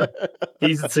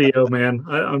 He's the CEO, man.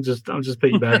 I'm just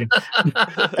piggybacking.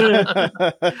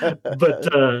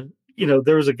 But you know,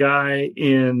 there was a guy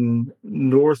in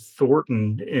North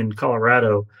Thornton in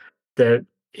Colorado that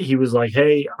he was like,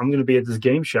 "Hey, I'm going to be at this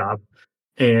game shop,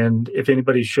 and if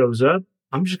anybody shows up,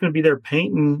 I'm just going to be there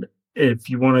painting. If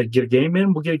you want to get a game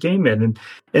in, we'll get a game in."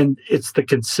 And it's the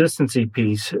consistency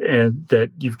piece and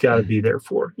that you've got to be there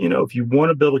for. You know, if you want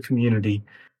to build a community,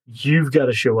 you've got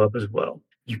to show up as well.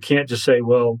 You can't just say,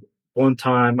 well, one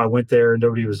time I went there and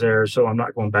nobody was there, so I'm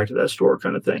not going back to that store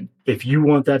kind of thing. If you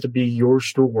want that to be your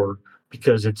store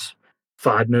because it's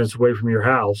 5 minutes away from your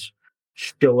house,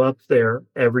 show up there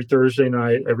every Thursday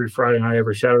night, every Friday night,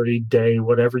 every Saturday day,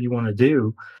 whatever you want to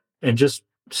do, and just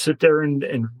sit there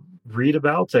and read a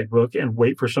BattleTech book and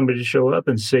wait for somebody to show up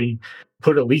and see,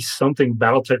 put at least something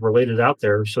BattleTech related out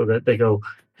there so that they go,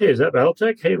 hey, is that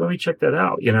BattleTech? Hey, let me check that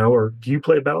out. You know, or do you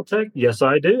play BattleTech? Yes,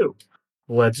 I do.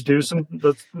 Let's do some,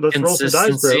 let's roll some dice, bro.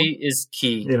 Consistency is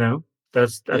key. You know,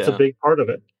 that's a big part of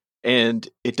it. And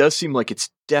it does seem like it's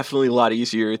definitely a lot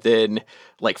easier than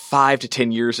like 5 to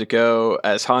 10 years ago.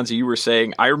 As Hansa, you were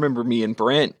saying, I remember me and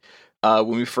Brent, when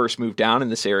we first moved down in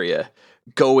this area,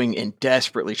 going and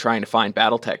desperately trying to find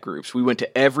BattleTech groups. We went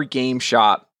to every game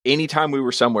shop. Anytime we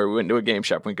were somewhere, we went to a game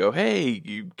shop and we'd go, hey,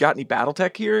 you got any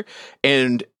BattleTech here?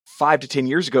 And 5 to 10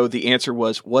 years ago, the answer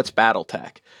was, what's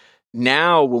BattleTech?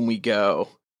 Now when we go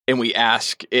and we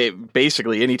ask,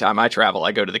 basically anytime I travel,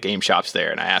 I go to the game shops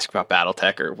there and I ask about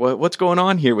BattleTech or what's going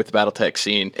on here with the BattleTech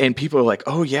scene. And people are like,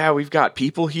 oh yeah, we've got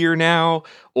people here now.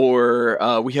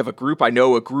 Or we have a group. I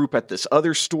know a group at this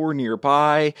other store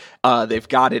nearby. They've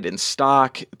got it in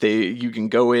stock. You can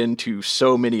go into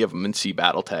so many of them and see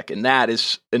BattleTech. And that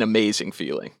is an amazing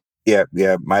feeling. Yeah.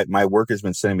 My work has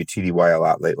been sending me TDY a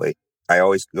lot lately. I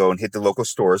always go and hit the local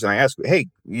stores and I ask, hey,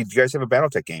 do you guys have a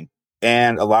BattleTech game?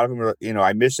 And a lot of them are, you know,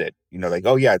 I miss it. You know, like,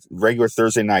 oh yeah, it's regular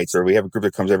Thursday nights, or we have a group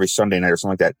that comes every Sunday night or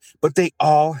something like that. But they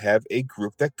all have a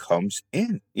group that comes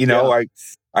in. You know, I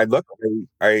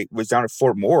was down at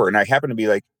Fort Moore and I happened to be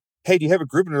like, hey, do you have a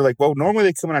group? And they're like, well, normally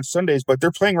they come in on Sundays, but they're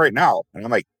playing right now. And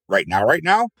I'm like, right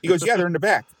now? He goes, yeah, they're in the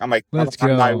back. I'm like, Let's I'm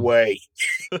go. on my way.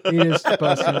 He is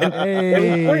busting.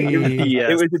 Hey.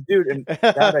 It was a dude, and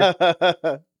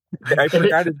God, I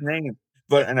forgot his name,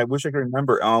 and I wish I could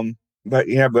remember. But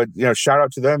you know, shout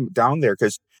out to them down there,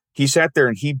 because he sat there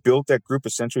and he built that group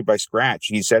essentially by scratch.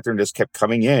 He sat there and just kept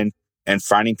coming in and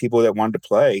finding people that wanted to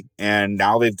play, and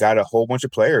now they've got a whole bunch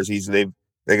of players.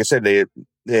 Like I said,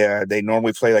 they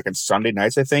normally play like on Sunday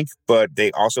nights, I think, but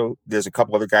there's a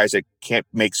couple other guys that can't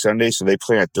make Sundays, so they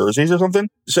play on Thursdays or something.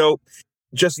 So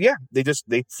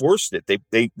they forced it.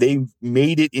 They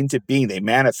made it into being. They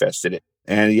manifested it,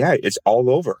 and yeah, it's all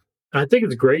over. I think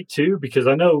it's great too, because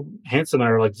I know Hansa and I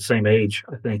are like the same age,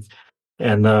 I think.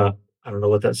 And I don't know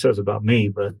what that says about me,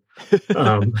 but but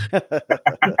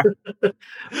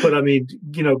I mean,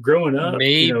 you know, growing up,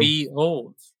 maybe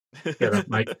old. Get up,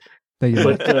 Mike. But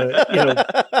you know,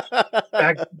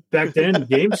 back then,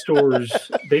 game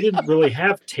stores, they didn't really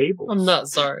have tables. I'm not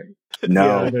sorry.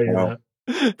 No.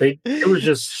 There was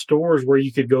just stores where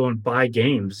you could go and buy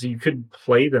games. You couldn't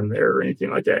play them there or anything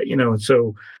like that, you know. And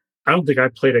so I don't think I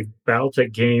played a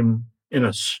BattleTech game in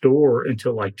a store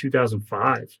until like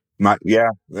 2005. When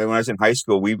I was in high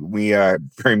school, we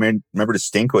remember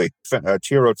distinctly. TRO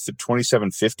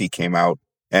 2750 came out,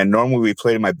 and normally we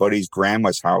played in my buddy's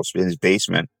grandma's house in his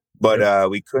basement. but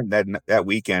we couldn't that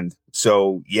weekend.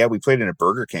 So yeah, we played in a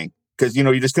Burger King because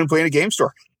you just couldn't play in a game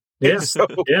store. Yeah, So,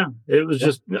 yeah. It was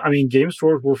just, I mean, game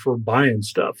stores were for buying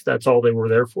stuff. That's all they were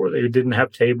there for. They didn't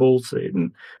have tables. They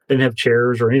didn't have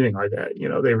chairs or anything like that.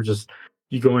 They were just,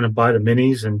 you go in and buy the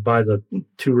minis and buy the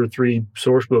 2 or 3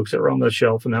 source books that were on the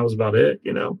shelf, and that was about it.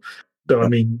 So I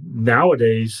mean,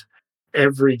 nowadays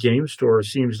every game store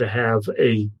seems to have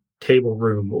a table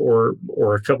room or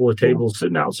a couple of tables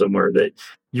sitting out somewhere that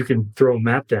you can throw a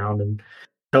map down. And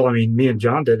hell, I mean, me and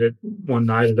John did it one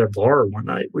night at a bar one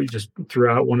night. We just threw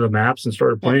out one of the maps and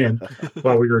started playing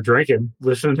while we were drinking,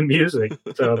 listening to music.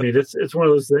 So, I mean, it's one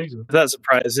of those things. Does that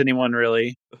surprise anyone,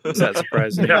 really? Does that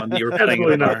surprise anyone? You were playing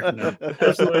in a bar? No,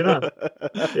 absolutely not.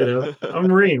 I'm a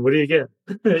Marine. What do you get?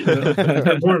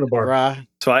 I'm born in a bar. Right.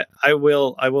 So I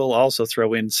will also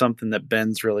throw in something that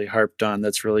Ben's really harped on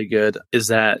that's really good, is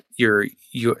that your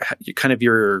kind of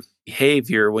your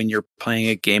behavior when you're playing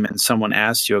a game and someone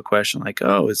asks you a question like,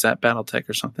 oh, is that Battletech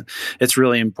or something? It's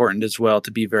really important as well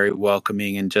to be very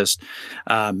welcoming and just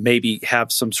maybe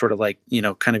have some sort of like,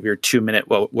 kind of your 2-minute,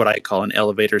 what I call an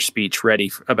elevator speech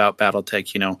ready about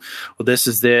Battletech. Well, this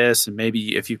is this, and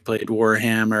maybe if you played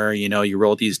Warhammer, you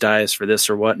roll these dice for this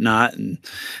or whatnot, and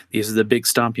these are the big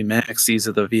stompy mechs, these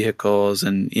are the vehicles,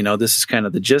 and this is kind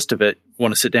of the gist of it.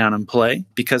 Want to sit down and play?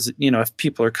 Because if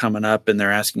people are coming up and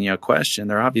they're asking you a question,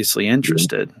 they're obviously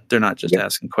interested. They're not just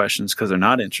asking questions because they're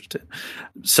not interested.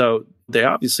 So they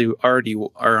obviously already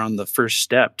are on the first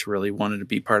step to really wanting to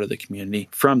be part of the community.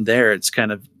 From there, it's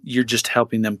kind of, you're just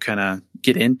helping them kind of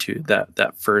get into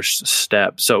that first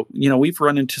step. So, we've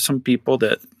run into some people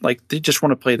that like, they just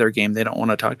want to play their game. They don't want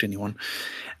to talk to anyone.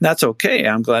 And that's okay.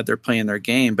 I'm glad they're playing their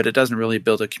game, but it doesn't really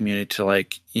build a community to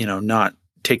like, not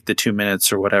take the 2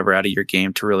 minutes or whatever out of your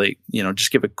game to really,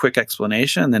 just give a quick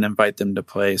explanation and then invite them to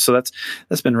play. So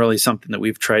that's been really something that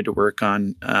we've tried to work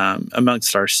on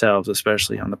amongst ourselves,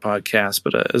 especially on the podcast,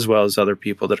 but as well as other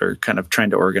people that are kind of trying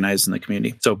to organize in the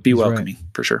community. So be welcoming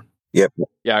for sure. Yep.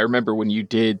 Yeah, I remember when you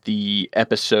did the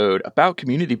episode about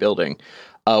community building,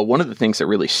 one of the things that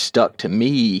really stuck to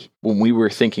me when we were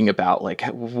thinking about like,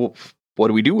 what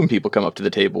do we do when people come up to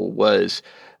the table was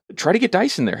try to get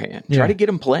dice in their hand. Try to get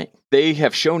them playing. They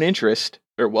have shown interest,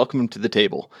 or welcome them to the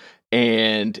table.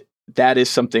 And that is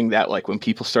something that like when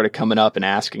people started coming up and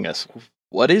asking us,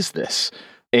 what is this?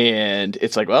 And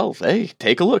it's like, well, hey,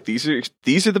 take a look. These are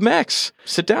the mechs.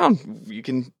 Sit down. You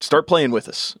can start playing with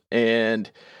us. And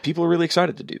people are really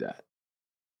excited to do that.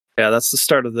 Yeah, that's the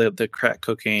start of the crack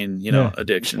cocaine,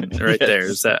 addiction right there.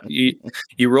 Is that you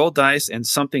roll dice and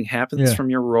something happens from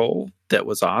your roll that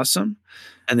was awesome.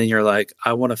 And then you're like,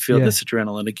 I want to feel this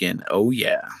adrenaline again. Oh,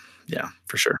 yeah. Yeah,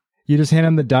 for sure. You just hand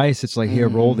them the dice. It's like, here,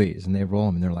 roll these. And they roll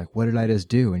them. And they're like, what did I just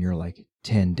do? And you're like,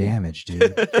 10 damage, dude. You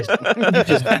just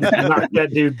knock that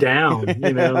dude down,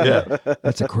 Yeah.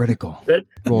 That's a critical.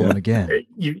 Roll them again.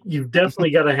 You've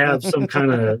definitely got to have some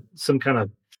kind of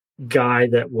guy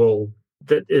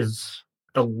that is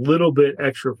a little bit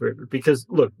extroverted, because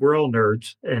look, we're all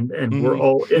nerds and we're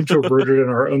all introverted in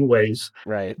our own ways.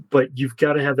 Right. But you've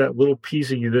got to have that little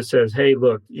piece of you that says, hey,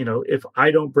 look, if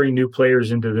I don't bring new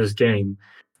players into this game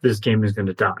is going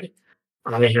to die.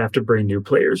 I have to bring new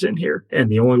players in here.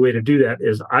 And the only way to do that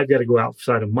is I've got to go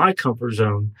outside of my comfort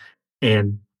zone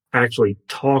and actually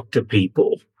talk to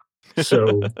people.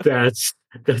 So that's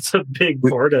a big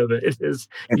part of it, is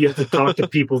you have to talk to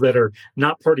people that are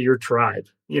not part of your tribe,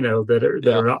 that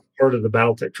are not part of the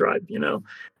Battletech tribe,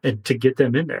 and to get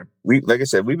them in there. Like I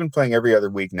said, we've been playing every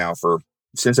other week now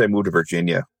since I moved to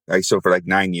Virginia. For like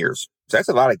 9 years. So that's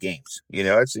a lot of games,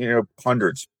 it's,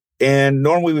 hundreds. And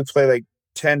normally we play like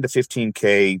 10 to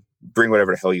 15K, bring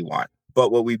whatever the hell you want.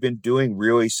 But what we've been doing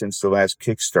really since the last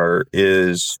Kickstarter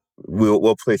is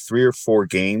we'll play 3 or 4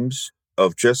 games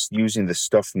of just using the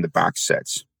stuff from the box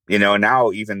sets, and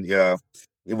now even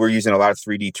we're using a lot of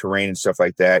 3D terrain and stuff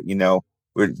like that.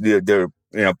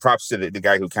 Props to the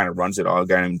guy who kind of runs it all, a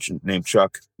guy named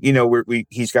Chuck.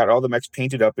 He's got all the mechs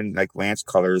painted up in like Lance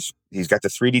colors. He's got the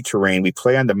 3D terrain. We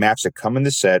play on the maps that come in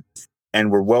the set, and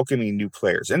we're welcoming new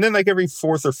players. And then like every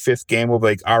 4th or 5th game, we'll be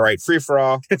like, all right, free for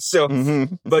all. So,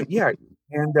 but yeah,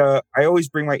 and I always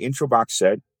bring my intro box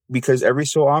set. Because every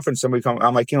so often somebody comes,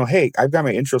 I'm like, hey, I've got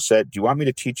my intro set. Do you want me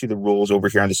to teach you the rules over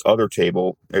here on this other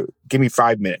table? Give me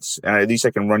 5 minutes, and at least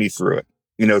I can run you through it.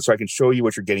 So I can show you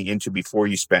what you're getting into before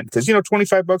you spend. Because,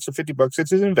 $25 or $50,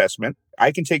 it's an investment.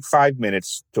 I can take 5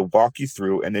 minutes to walk you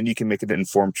through, and then you can make an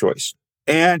informed choice.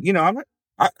 And,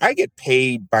 I get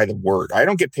paid by the word. I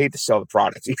don't get paid to sell the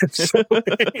product.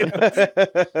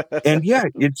 And yeah,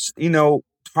 it's,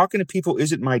 talking to people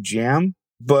isn't my jam.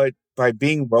 But by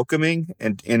being welcoming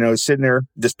and, sitting there,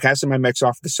 just passing my mechs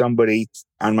off to somebody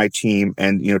on my team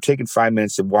and, taking 5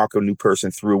 minutes to walk a new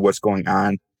person through what's going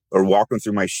on or walk them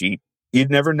through my sheet, you'd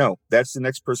never know. That's the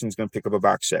next person who's going to pick up a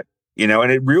box set,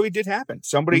 and it really did happen.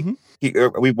 Somebody,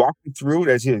 we walked him through it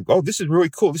as he, oh, this is really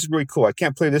cool. This is really cool. I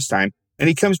can't play this time. And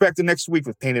he comes back the next week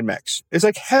with painted mechs. It's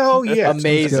like, hell yeah.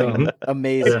 Amazing.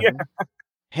 Amazing. Yeah.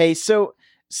 Hey, so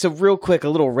real quick, a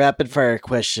little rapid fire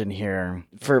question here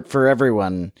for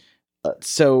everyone.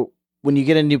 So when you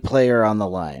get a new player on the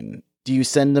line, do you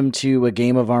send them to a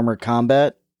Game of Armored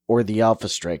Combat or the Alpha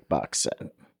Strike box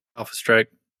set? Alpha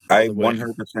Strike. I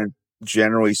 100%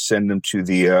 generally send them to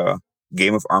the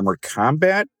Game of Armored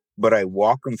Combat, but I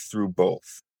walk them through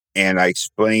both. And I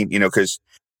explain, because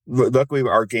luckily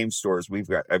our game stores,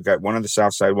 I've got one on the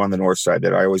south side, one on the north side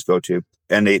that I always go to,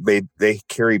 and they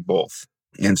carry both.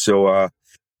 And so,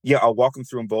 I'll walk them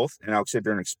through them both, and I'll sit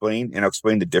there and explain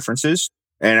the differences.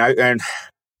 And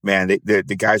man,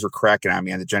 the guys were cracking on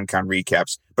me on the Gen Con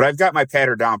recaps, but I've got my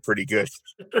patter down pretty good.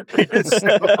 I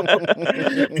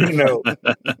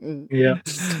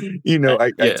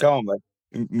tell them, like,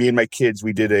 me and my kids,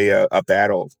 we did a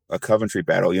battle, a Coventry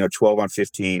battle, 12 on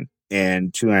 15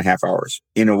 in 2.5 hours,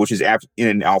 which is in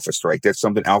an Alpha Strike. That's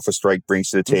something Alpha Strike brings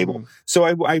to the table. So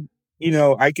I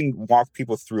can walk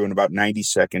people through in about 90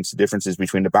 seconds the differences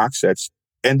between the box sets,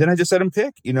 and then I just let them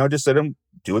pick. Just let them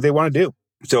do what they want to do.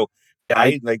 So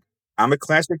I'm a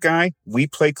classic guy. We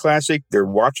play classic. They're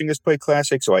watching us play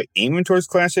classic, so I aim them towards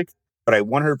classic. But I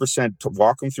 100% to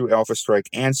walk them through Alpha Strike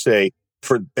and say,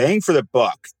 for bang for the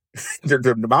buck, the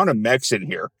amount of mechs in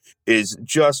here is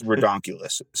just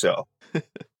redonkulous. So.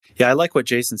 Yeah, I like what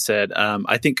Jason said.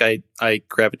 I think I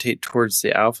gravitate towards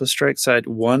the Alpha Strike side.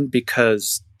 One,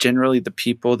 because generally the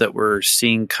people that we're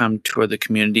seeing come toward the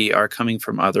community are coming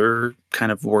from other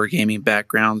kind of wargaming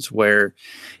backgrounds where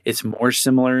it's more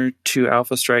similar to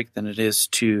Alpha Strike than it is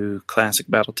to classic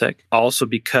Battletech. Also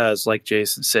because, like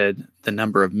Jason said, the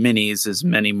number of minis is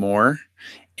many more,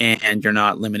 and you're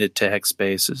not limited to hex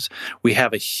spaces. We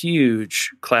have a huge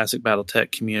classic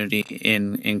Battletech community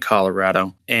in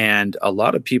Colorado, and a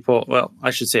lot of people, well,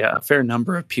 I should say a fair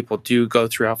number of people do go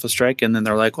through Alpha Strike, and then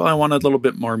they're like, well, I want a little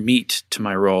bit more meat to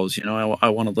my rolls. I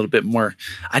want a little bit more,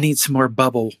 I need some more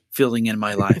bubble filling in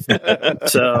my life.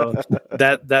 So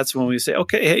that's when we say,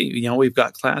 okay, hey, we've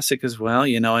got classic as well,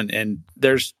 and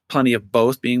there's plenty of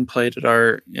both being played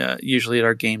at usually at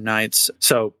our game nights.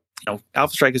 So,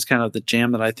 Alpha Strike is kind of the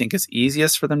jam that I think is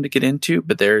easiest for them to get into,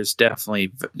 but there's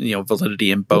definitely,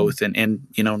 validity in both and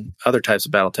other types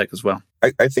of Battletech as well.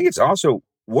 I think it's also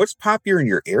what's popular in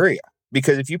your area,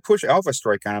 because if you push Alpha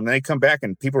Strike on them, then they come back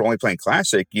and people are only playing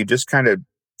classic, you just kind of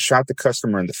shot the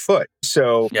customer in the foot.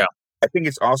 So yeah, I think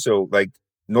it's also like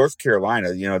North Carolina,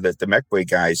 the Mechway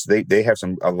guys, they have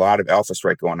a lot of Alpha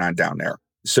Strike going on down there.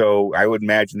 So I would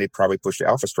imagine they probably push the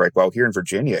Alpha Strike. While here in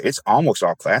Virginia, it's almost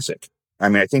all classic. I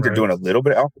mean, I think they're doing a little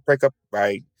bit of Alpha Strike up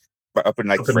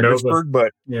in Fredericksburg,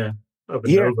 but up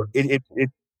in Nova.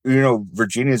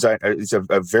 Virginia is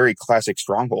a very classic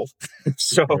stronghold.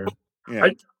 So, yeah.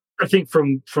 I think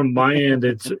from my end,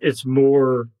 it's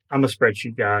more. I'm a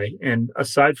spreadsheet guy, and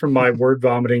aside from my word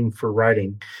vomiting for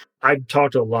writing, I've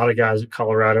talked to a lot of guys in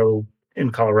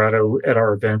Colorado at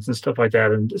our events and stuff like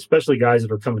that, and especially guys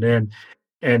that are coming in,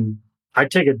 and I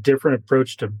take a different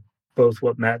approach to both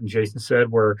what Matt and Jason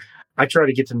said, where I try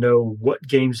to get to know what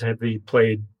games have they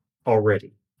played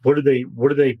already. What do they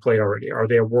play already? Are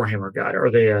they a Warhammer guy?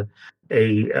 Are they a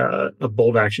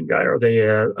bold action guy? Are they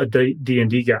a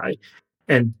D&D guy?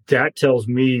 And that tells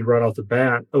me right off the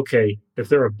bat, okay, if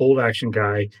they're a bold action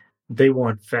guy, they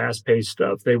want fast-paced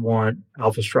stuff. They want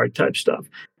Alpha Strike type stuff.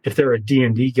 If they're a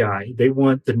D&D guy, they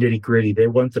want the nitty-gritty. They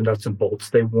want the nuts and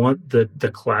bolts. They want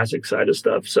the classic side of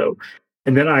stuff. So,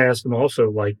 and then I ask them also,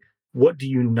 like, what do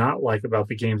you not like about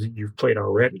the games that you've played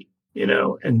already?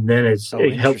 And then it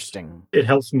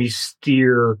helps me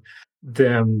steer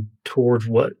them towards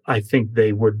what I think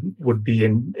they would be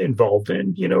involved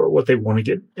in, or what they want to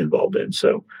get involved in.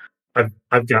 So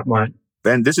I've got my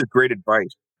Ben. This is great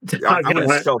advice. I'm going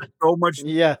to sell so much.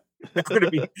 Yeah, I'm going to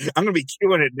be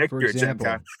killing it next year. Gen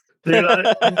Con. Dude,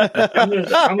 I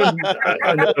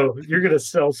know you're going to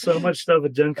sell so much stuff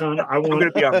at Gen Con. I'm going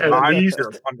to be on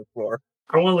the floor.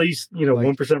 I want at least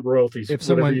 1% royalties if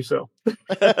whatever you sell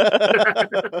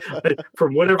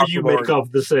from whatever you make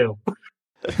off the sale,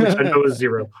 which I know is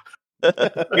zero.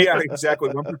 Yeah, exactly.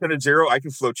 1% of zero, I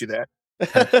can float you that.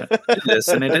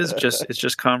 Listen, it's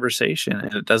just conversation,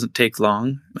 and it doesn't take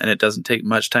long, and it doesn't take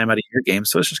much time out of your game,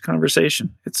 so it's just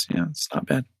conversation. It's not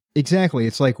bad. Exactly.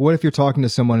 It's like, what if you're talking to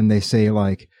someone and they say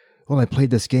like, well, I played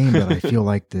this game, but I feel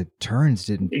like the turns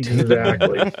didn't take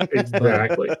Exactly. it.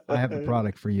 Exactly. I have the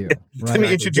product for you. Let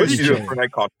me introduce you to a friend I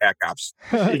call Pack Ops.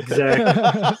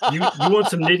 Exactly. You want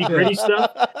some nitty gritty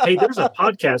stuff? Hey, there's a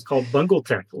podcast called Bungle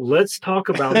Tech. Let's talk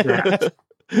about that.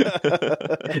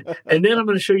 And then I'm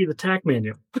going to show you the TAC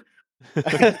manual. Do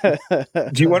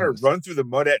you want to run through the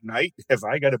mud at night? Have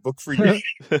I got a book for you?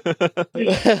 Put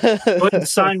the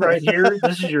sign right here.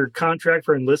 This is your contract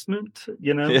for enlistment,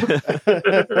 you know?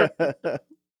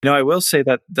 I will say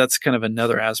that that's kind of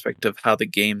another aspect of how the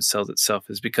game sells itself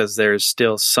is because there's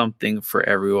still something for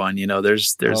everyone.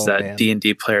 There's that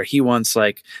D&D player. He wants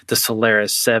like the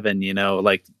Solaris 7, he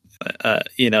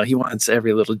wants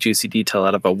every little juicy detail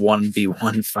out of a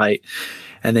 1v1 fight.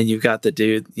 And then you've got the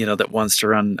dude, that wants to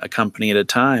run a company at a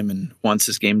time and wants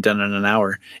his game done in an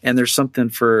hour. And there's something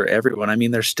for everyone. I mean,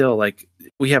 there's still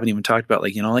we haven't even talked about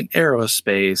like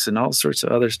aerospace and all sorts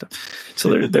of other stuff.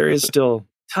 So there is still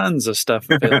tons of stuff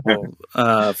available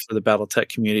for the BattleTech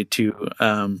community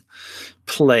to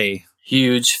play.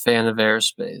 Huge fan of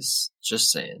aerospace. Just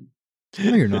saying.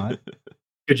 No, you're not.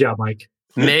 Good job, Mike.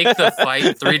 Make the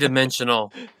fight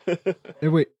 3-dimensional. Hey,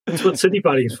 wait. That's what city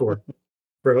fighting is for,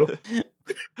 bro.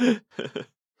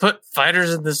 Put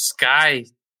fighters in the sky.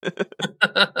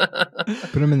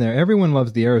 Put them in there. Everyone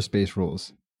loves the aerospace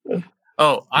rules.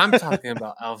 Oh, I'm talking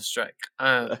about Alpha Strike.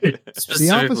 Specifically.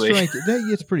 The Alpha Strike,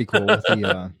 it's pretty cool. With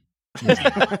the,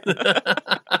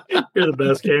 You're the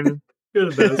best, Cannon.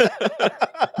 You're the best.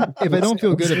 If I don't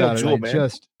feel good about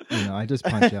it, I just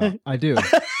punch out. I do.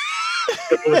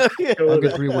 I'll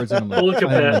get 3 words in. I don't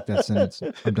like that sentence.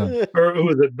 I'm done. Or who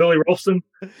was it? Billy Rolfson?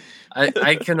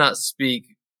 I cannot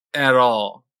speak at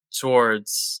all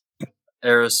towards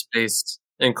aerospace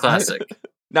and classic.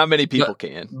 Not many people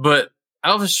can. But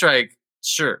Alpha Strike,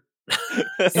 sure.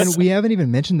 And we haven't even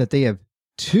mentioned that they have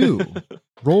 2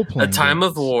 role-playing A Time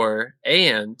games. of War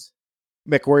and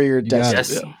MechWarrior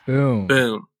Destiny. Boom.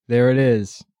 Boom. There it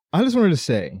is. I just wanted to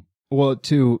say,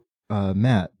 to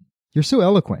Matt, you're so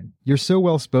eloquent. You're so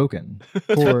well spoken.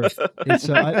 It's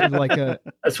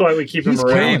that's why we keep him he's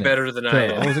around. Way better than I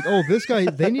am. I was like, this guy.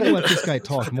 They need to let this guy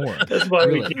talk more. That's why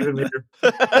we keep him here.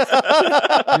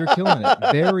 You're killing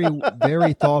it. Very,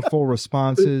 very thoughtful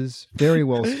responses. Very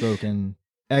well spoken.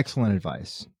 Excellent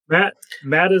advice. Matt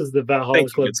is the Valhalla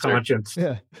Club conscience.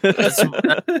 Yeah, that's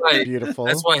why, beautiful.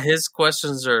 That's why his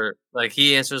questions are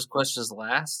he answers questions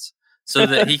last. So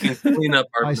that he can clean up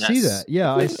our mess. I see that.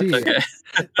 Yeah, I see it.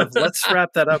 Let's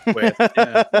wrap that up with.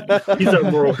 He's our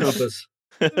moral compass.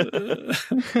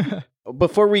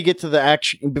 Before we get to the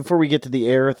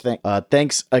air thing,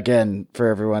 thanks again for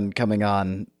everyone coming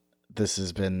on. This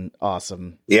has been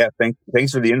awesome. Yeah,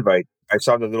 thanks for the invite. I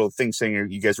saw the little thing saying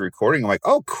you guys are recording. I'm like,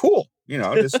 oh, cool.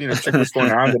 Just check what's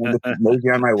going on, and I'm maybe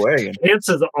on my way.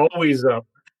 Hansa's always up.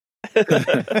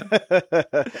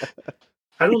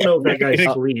 I don't know if that guy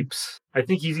sleeps. I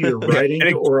think he's either writing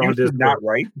or on Discord. Not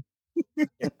right.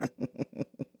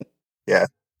 Yeah,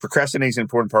 procrastinating is an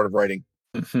important part of writing.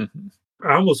 I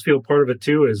almost feel part of it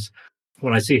too is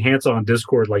when I see Hansa on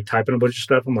Discord typing a bunch of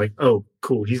stuff. I'm like, oh,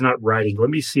 cool. He's not writing.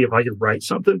 Let me see if I can write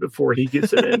something before he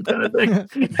gets it in, kind of thing.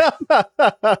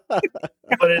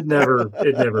 But it never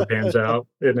pans out.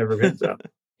 It never pans out.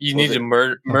 You need to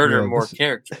murder more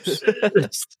characters.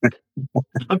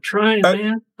 I'm trying,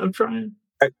 man. I'm trying.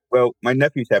 Well, my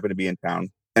nephews happen to be in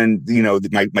town, and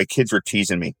my kids were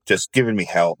teasing me, just giving me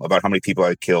hell about how many people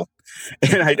I'd kill,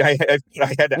 and I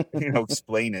had to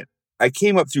explain it. I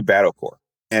came up through Battlecore,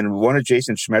 and one of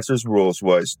Jason Schmetzer's rules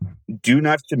was: do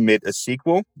not submit a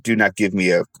sequel, do not give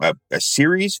me a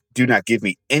series, do not give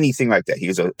me anything like that. He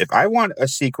goes, if I want a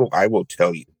sequel, I will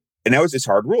tell you, and that was his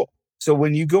hard rule. So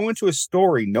when you go into a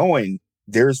story knowing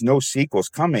there's no sequels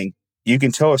coming, you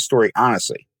can tell a story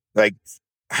honestly.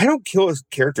 I don't kill a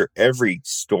character every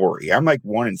story. I'm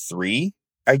 1 in 3,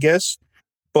 I guess.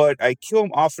 But I kill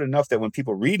them often enough that when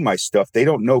people read my stuff, they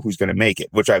don't know who's going to make it,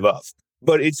 which I love.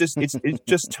 But it's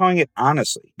just telling it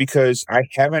honestly, because I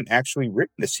haven't actually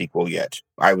written a sequel yet.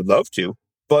 I would love to,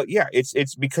 but yeah,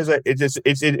 it's because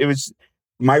it was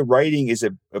my writing is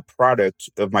a product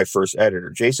of my first editor.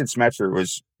 Jason Schmetzer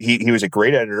was he was a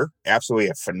great editor, absolutely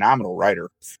a phenomenal writer,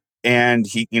 and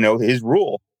his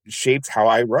rule shaped how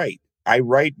I write. I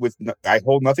I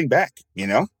hold nothing back.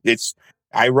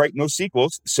 I write no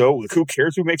sequels. So who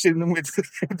cares who makes it and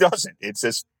who doesn't? It's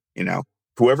just,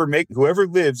 whoever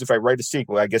lives, if I write a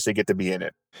sequel, I guess they get to be in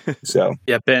it. So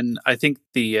Yeah, Ben, I think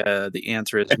the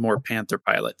answer is more Panther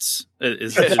pilots.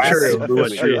 Is True.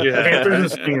 That's true. Yeah. Panthers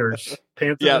and Stingers.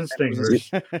 Panthers and Stingers.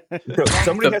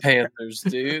 somebody The has, Panthers,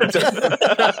 dude.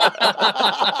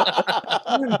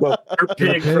 well, They're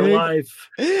pig for life.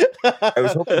 I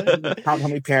was hoping to count how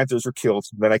many Panthers were killed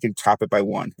so that I can top it by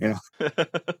one.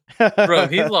 Bro,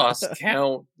 he lost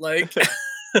count. Like,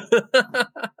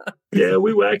 Yeah,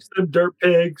 we waxed them dirt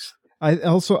pigs.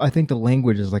 I think the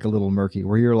language is like a little murky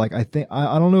where you're like,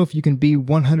 I don't know if you can be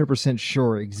 100%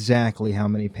 sure exactly how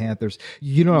many Panthers.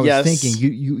 You know what I was thinking?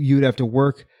 You'd have to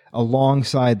work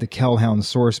alongside the Kellhound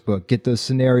source book, get those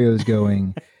scenarios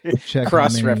going, check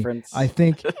cross-reference. I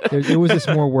think there was just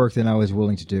more work than I was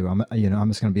willing to do. I'm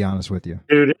just going to be honest with you.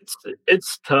 Dude,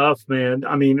 it's tough, man.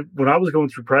 I mean, when I was going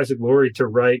through Price of Glory to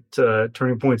write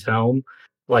Turning Point's Helm,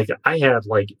 like I had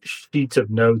like sheets of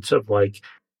notes of like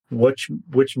which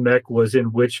mech was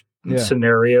in which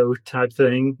scenario type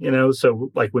thing,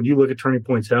 So like when you look at Turning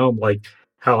Point's Helm, like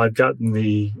how I've gotten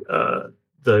the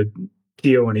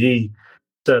TO&E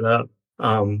set up,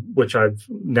 which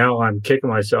I'm kicking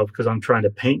myself because I'm trying to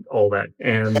paint all that.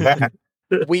 And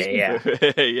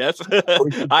yes,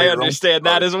 I understand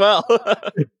that as well.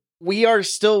 We are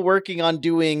still working on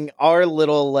doing our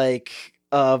little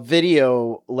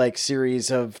video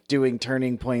series of doing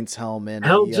Turning Point's Helm, and they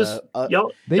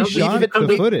shot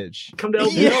the footage. Come down,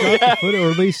 they shot the footage,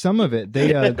 or at least some of it. They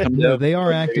they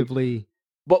are actively.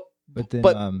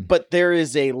 But there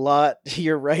is a lot.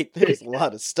 You're right. There's a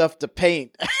lot of stuff to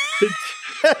paint.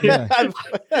 Yeah.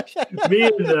 me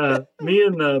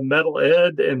and Metal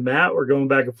Ed and Matt were going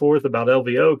back and forth about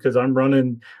LVO because I'm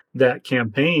running that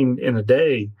campaign in a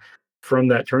day from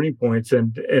that Turning Points,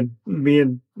 and me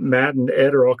and Matt and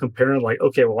Ed are all comparing like,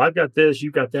 okay, well, I've got this,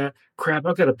 you got that. Crap,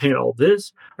 I've got to paint all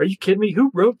this. Are you kidding me?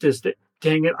 Who wrote this?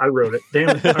 Dang it, I wrote it. Damn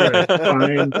it. All right,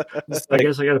 fine. I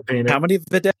guess I got to paint it. How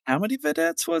many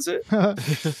vedettes was it?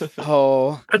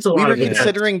 Oh, that's a lot. We were of vedettes.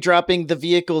 considering dropping the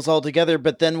vehicles altogether,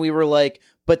 but then we were like,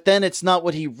 but then it's not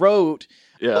what he wrote.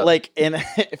 Yeah. And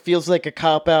it feels like a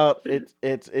cop out.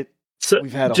 So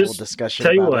we've had a whole discussion.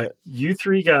 Tell you about what, it. you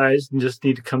three guys just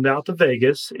need to come down to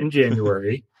Vegas in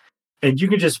January, and you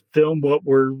can just film what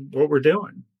we're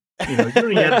doing. You don't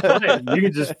even have to play it. You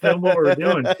can just film what we're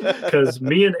doing, because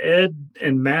me and Ed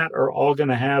and Matt are all going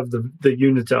to have the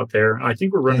units out there. I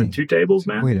think we're running 2 tables,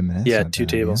 Matt. Wait a minute. Yeah, 2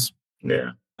 tables.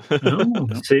 Yeah. Oh,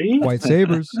 see, White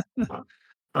Sabers.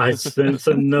 I sense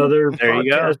another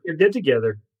podcast get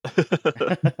together.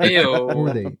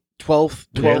 Ew. 12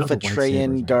 Yeah.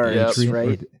 Atrean guards,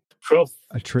 right? 12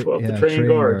 Atrean Atrean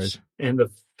guards and the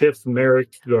 5th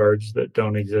Merrick guards that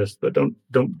don't exist. But don't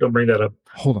bring that up.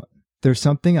 Hold on. There's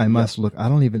something I must look. I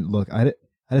don't even look. I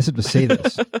just have to say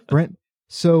this, Brent.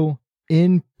 So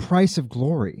in Price of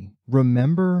Glory,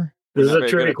 remember? This is a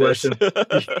trivia question.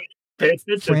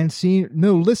 Francine,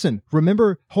 no, listen,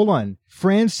 remember, hold on.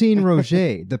 Francine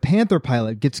Roget, the Panther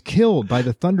pilot, gets killed by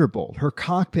the Thunderbolt. Her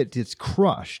cockpit gets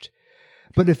crushed.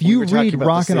 But if you read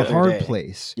Rock in a Hard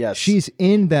Place, she's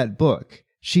in that book.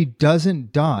 She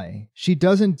doesn't die. She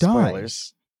doesn't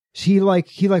Spoilers. Die. He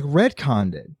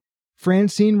retconned it.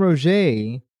 Francine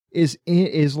Roget is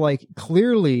like,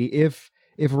 clearly, if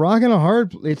Rock in a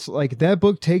Hard, it's like that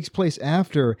book takes place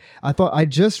after. I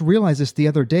just realized this the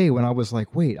other day when I was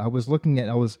like, wait, but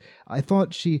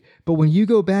when you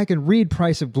go back and read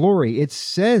Price of Glory, it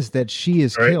says that she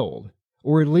is killed.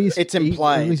 Or at least it's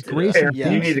implied. At least Grayson. You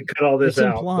need to cut all this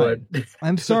out. Implied. But...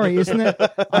 I'm sorry, isn't that?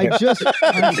 I'm so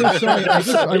sorry.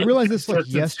 I realized this like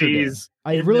yesterday.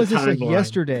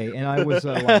 Yesterday, and I was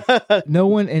like, no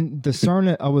one, and the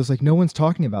Sarna. I was like, no one's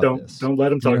talking about this. Don't let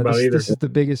them talk about it either. This is the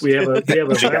biggest. We have a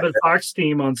Rabbit Fox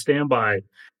team on standby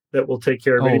that will take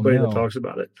care of anybody that talks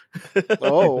about it.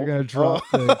 Oh, they're gonna drop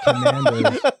the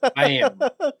commandos. I am.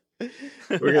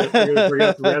 We're gonna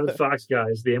the Rabbit Fox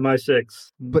guys, the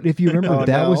MI6. But if you remember,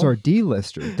 that was our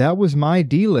D-lister. That was my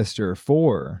D-lister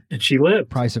for, and she lived.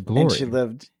 Price of Glory. And she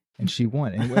lived. And she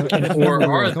won. Or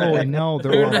are they? Oh, and now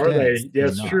they're all dead.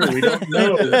 Yes, true. We don't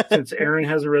know since Aaron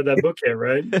hasn't read that book yet,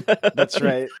 right? That's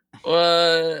right.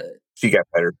 She got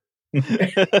better. She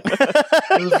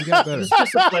got better. It's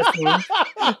just a flesh wound.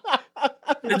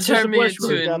 It turned me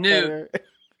into a nuke.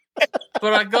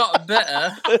 But I got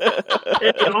better.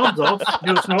 Hey, your arms off.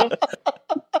 No, it's not.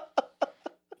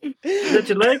 Is that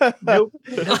your leg? Nope.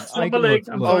 That's not my leg.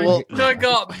 I'm fine. I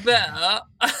got better.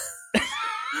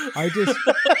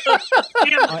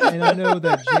 And I know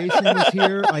that Jason was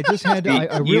here. I just had to,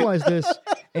 I realized this.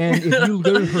 And if you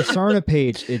go to her Sarna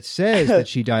page, it says that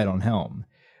she died on Helm.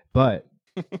 But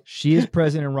She is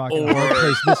present in Rock and a Hard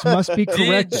Place. This must be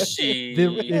corrected. Did she?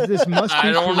 This must be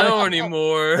I don't know corrected.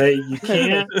 anymore. Hey, you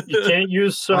can't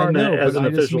use Sarna as an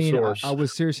official source. I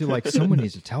was seriously like, someone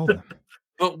needs to tell them.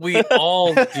 But we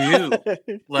all do.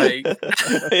 Like,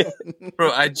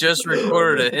 bro, I just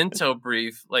recorded an intel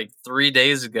brief like 3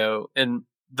 days ago, and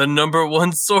the number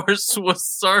one source was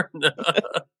Sarna.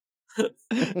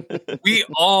 We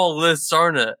all list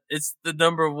Sarna. It's the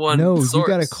number one source. You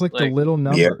got to click the little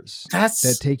numbers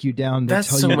that take you down. That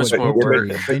tell so you much what more work.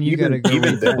 work. Then you got to go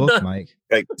read the book, Mike.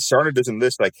 Like Sarna doesn't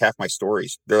list like half my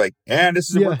stories. They're like, and this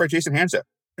is a work by Jason Hansa.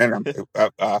 And I'm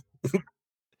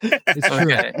It's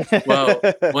true. Okay. Well,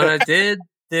 when I did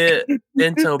the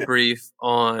intel brief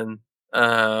on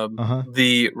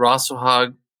the Russell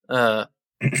Hogg,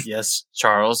 yes,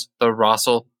 Charles, the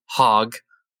Russell Hogg.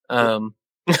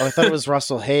 I thought it was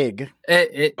Russell Haig.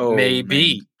 It may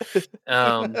be.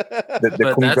 But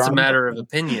that's a matter of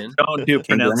opinion. Don't do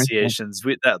pronunciations.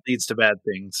 That leads to bad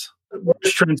things. We'll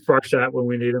just transparse that when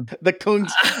we need them. The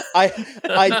Kungs.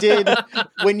 I did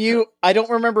I don't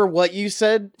remember what you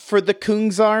said for the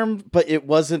Kungsarm, but it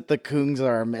wasn't the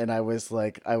Kungsarm, and I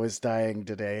was dying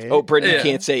today. Oh, Brittany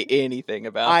can't say anything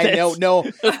about this. I know.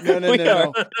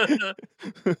 No.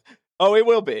 Oh, it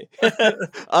will be.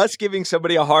 Us giving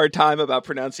somebody a hard time about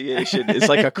pronunciation is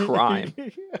like a crime.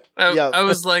 I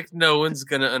was like, no one's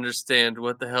going to understand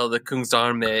what the hell the Kung's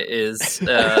Army is. So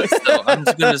I'm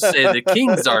just going to say the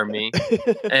King's Army,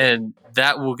 and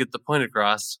that will get the point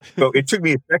across. So it took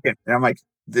me a second, and I'm like,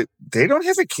 they don't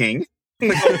have a king.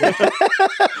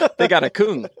 They got a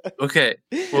Kung. Okay,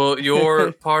 well,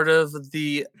 you're part of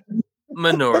the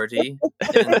minority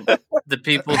and the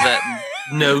people that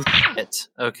know it.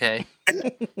 Okay.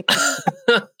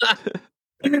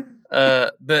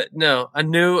 But no, I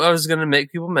knew I was going to make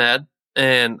people mad,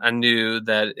 and I knew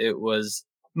that it was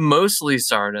mostly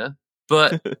Sarna,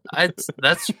 but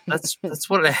that's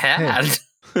what I had.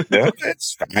 No,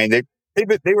 that's fine.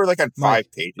 They were like on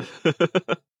 5 pages.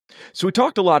 So we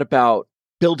talked a lot about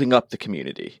building up the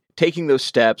community, taking those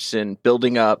steps and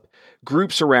building up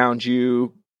groups around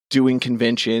you, doing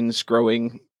conventions,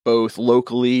 growing both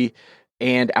locally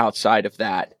and outside of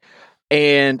that.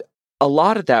 And a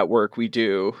lot of that work we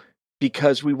do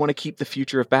because we want to keep the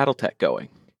future of Battletech going.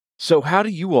 So how do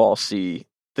you all see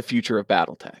the future of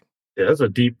Battletech? Yeah, that's a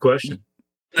deep question.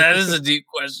 That is a deep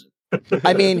question.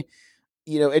 I mean,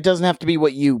 it doesn't have to be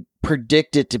what you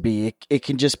predict it to be. It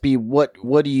can just be what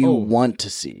do you want to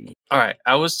see? All right.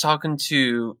 I was talking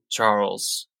to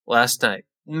Charles last night.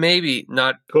 Maybe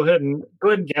not. Go ahead and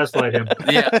gaslight him.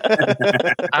 Yeah.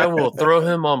 I will throw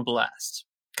him on blast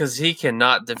because he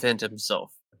cannot defend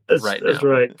himself That's now.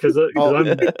 right. Because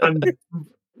I'm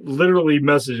literally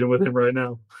messaging with him right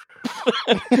now.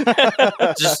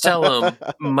 Just tell him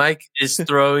Mike is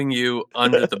throwing you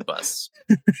under the bus.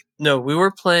 No, we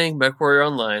were playing MechWarrior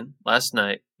Online last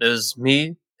night. It was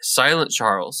me, Silent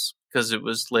Charles, because it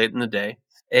was late in the day,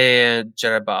 and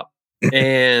Jedi Bob.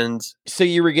 And so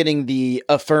you were getting the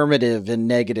affirmative and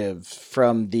negative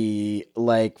from the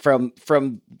from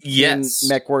yes,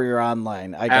 MechWarrior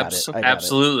Online. I got it.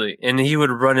 Absolutely. And he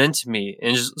would run into me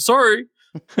and just sorry.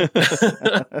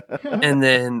 And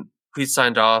then we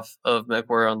signed off of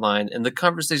MechWarrior Online, and the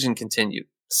conversation continued.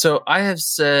 So I have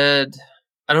said,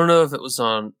 I don't know if it was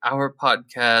on our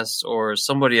podcast or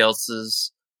somebody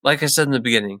else's. Like I said in the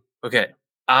beginning, okay,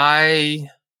 I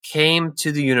came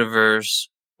to the universe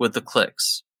with the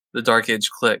clicks, the Dark Age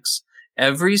clicks.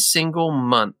 Every single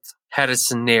month had a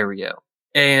scenario,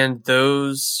 and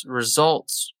those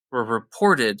results were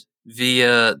reported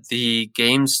via the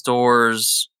game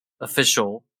store's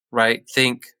official, right?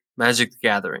 Think Magic the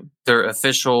Gathering, their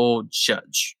official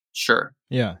judge. Sure.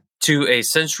 Yeah. To a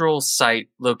central site,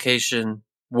 location,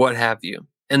 what have you.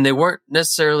 And they weren't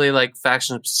necessarily like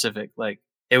faction specific. Like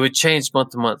it would change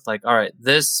month to month. Like, all right,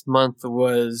 this month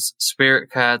was Spirit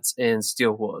Cats and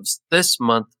Steel Wolves. This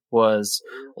month was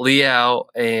Liao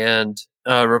and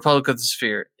Republic of the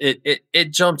Sphere.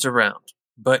 It jumped around,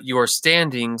 but your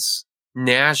standings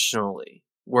nationally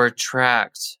were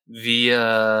tracked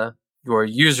via your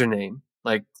username,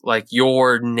 like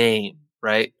your name,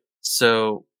 right?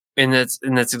 So, and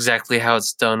that's exactly how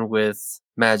it's done with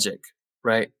Magic,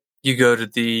 right? You go to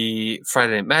the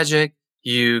Friday Night Magic,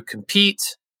 you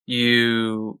compete,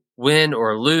 you win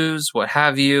or lose, what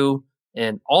have you,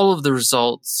 and all of the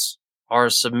results are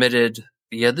submitted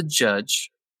via the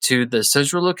judge to the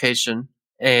central location,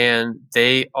 and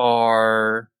they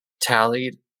are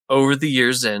tallied over the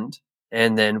year's end,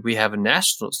 and then we have a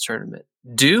nationals tournament.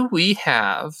 Do we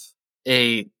have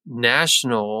a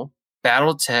national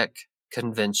Battletech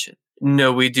convention?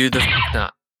 No, we do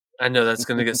not. I know that's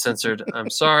going to get censored.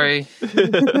 I'm sorry.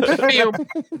 Pew,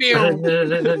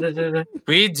 pew.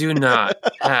 We do not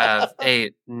have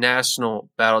a National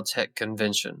Battletech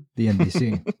Convention. The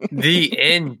NBC. The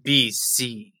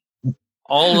NBC.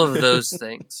 All of those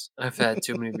things. I've had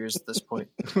too many beers at this point.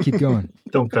 Keep going.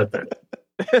 Don't cut that.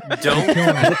 Don't.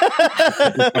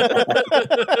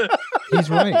 He's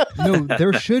right. No,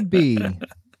 there should be.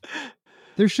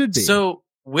 There should be. So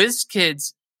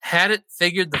WizKids had it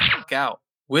figured the fuck out.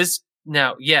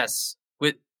 Yes,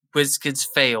 WizKids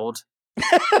failed.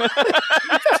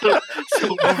 so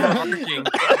overarching.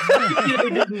 They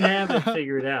didn't have it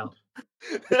figured out.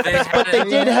 But they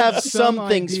did have some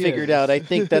things ideas. figured out. I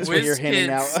think that's what you're handing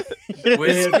out.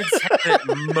 WizKids had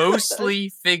it mostly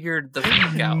figured the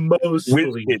fuck out.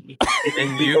 Mostly.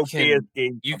 And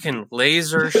you can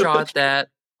laser shot that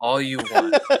all you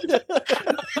want.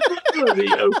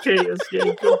 The okayest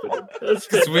game company.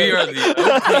 Because we are the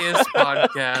okayest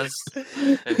podcast.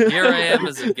 And here I am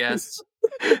as a guest.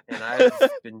 And I've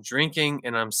been drinking,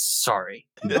 and I'm sorry.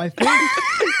 I think.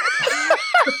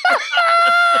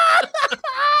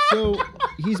 So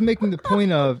he's making the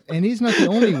point of, and he's not the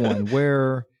only one,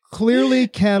 where clearly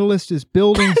Catalyst is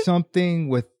building something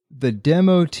with the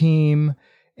demo team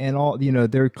and all,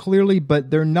 they're clearly, but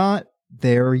they're not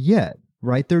there yet,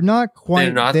 right? They're not quite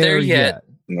They're not there yet.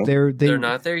 Nope. They're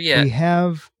not there yet.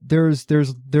 There's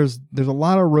a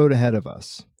lot of road ahead of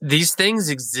us. These things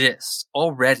exist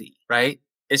already, right?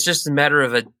 It's just a matter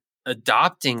of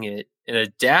adopting it and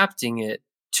adapting it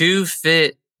to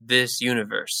fit this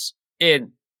universe.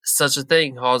 And such a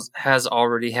thing has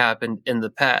already happened in the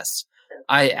past.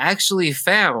 I actually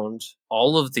found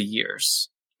all of the years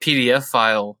PDF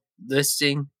file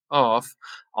listing off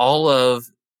all of.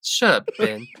 Shut up,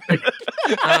 Ben. You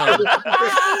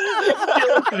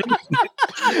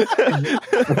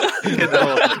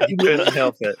couldn't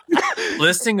help it.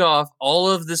 Listing off all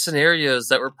of the scenarios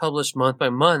that were published month by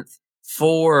month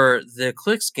for the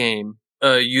Clicks game,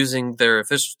 using their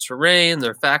official terrain,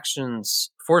 their factions,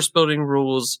 force building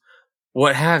rules,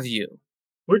 what have you.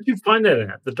 Where'd you find that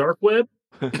at? The dark web?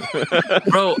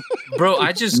 Bro,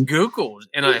 I just Googled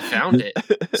and I found it.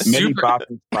 Super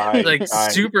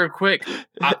quick.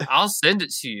 I'll send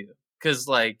it to you because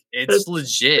it's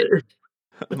legit.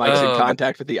 Mike's in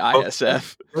contact with the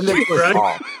ISF.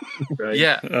 Right.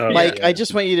 Yeah. Mike, I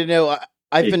just want you to know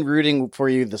I've been rooting for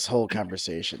you this whole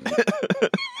conversation.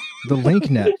 The link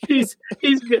net. He's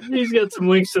got some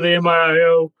links to the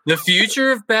MIO. The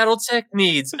future of BattleTech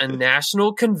needs a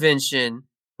national convention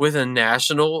with a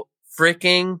national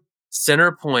freaking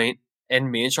center point.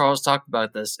 And me and Charles talked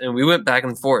about this, and we went back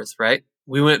and forth, right?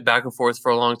 We went back and forth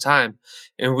for a long time,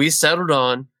 and we settled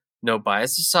on, no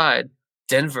bias aside,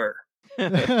 Denver. Hear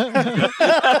me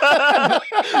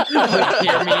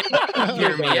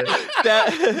out.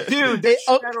 Dude, they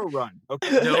Shadowrun.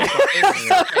 Okay. No,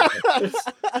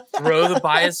 throw the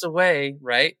bias away,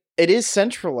 right? It is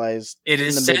centralized. It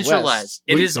is in the centralized. Midwest.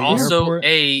 It is also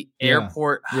a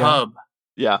airport hub.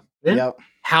 Yeah. Yep.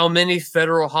 How many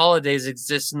federal holidays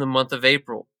exist in the month of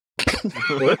April?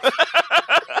 Zero.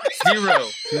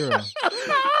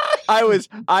 I was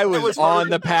on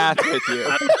the path with you.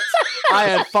 I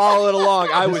had followed along.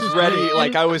 I was ready.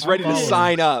 I was ready to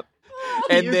sign up,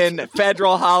 and then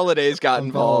federal holidays got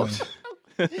involved.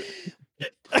 He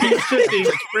took the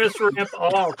express ramp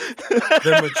off.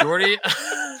 The majority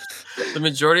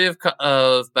of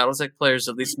BattleTech players,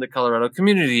 at least in the Colorado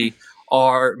community,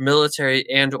 are military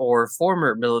and or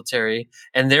former military,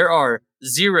 and there are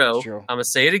zero. I'm gonna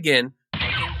say it again.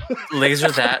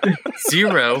 Laser that.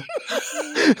 Zero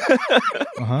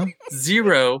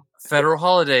federal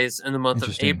holidays in the month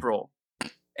of April.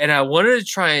 And I wanted to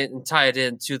try and tie it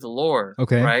into the lore.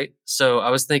 Okay. Right? So I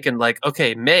was thinking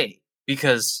May,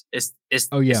 because it's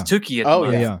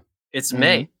Tukey. It's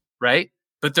May, right?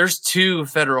 But there's 2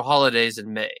 federal holidays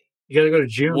in May. You gotta go to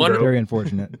June. Very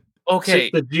unfortunate.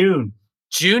 Okay. 6th of June.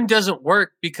 June doesn't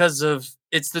work because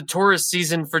it's the tourist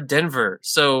season for Denver.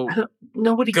 So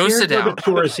nobody go cares sit down. about the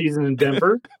tourist season in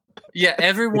Denver. Yeah,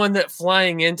 everyone that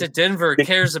flying into Denver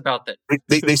cares about that.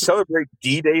 They celebrate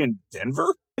D-Day in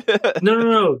Denver?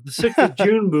 No. The 6th of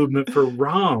June movement for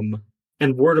ROM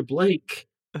and Word of Blake.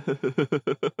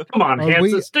 Come on,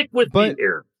 Hansa, stick with me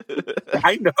here.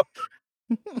 I know.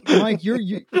 Mike,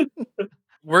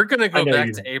 we're going to go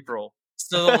back to April.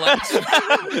 So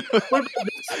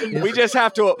we just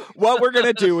have to. What we're going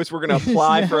to do is we're going to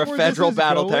apply for a federal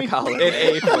BattleTech holiday in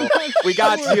April. We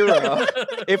got 0.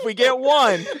 If we get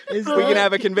 1, we can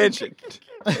have a convention.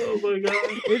 Oh my god!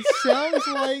 It sounds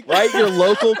like write your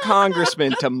local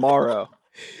congressman tomorrow.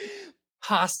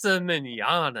 Pasta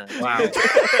manana. Wow.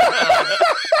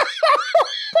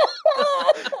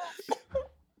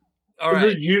 All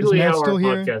right. Usually Is Matt how our still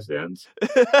here? podcast ends.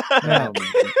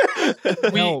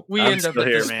 We I'm end up still at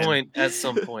here, this man. point at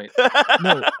some point.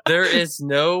 No. There is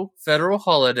no federal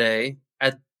holiday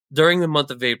during the month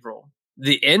of April.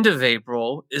 The end of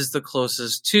April is the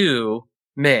closest to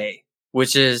May,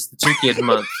 which is the two-kid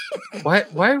month. Why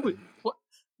are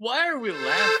we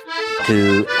laughing?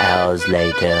 2 hours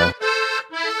later.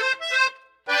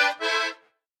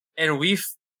 And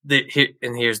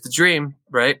here's the dream,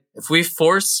 right? If we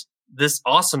force this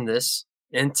awesomeness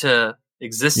into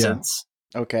existence,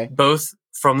 Okay. both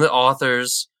from the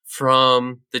authors,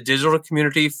 from the digital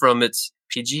community, from its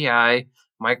PGI,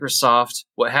 Microsoft,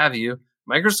 what have you.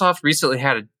 Microsoft recently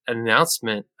had an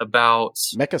announcement about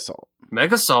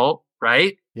Megasalt,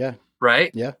 right? Yeah.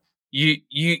 Right? Yeah.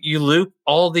 You loop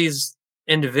all these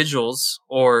individuals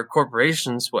or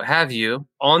corporations, what have you,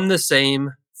 on the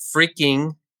same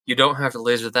freaking, you don't have to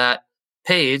laser that,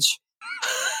 page.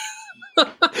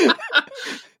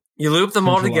 You loop them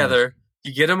all together.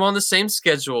 You get them on the same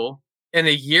schedule. In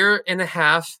a year and a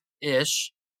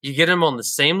half-ish, you get them on the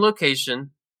same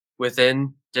location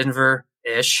within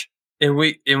Denver-ish. And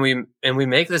we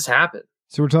make this happen.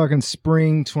 So we're talking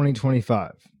spring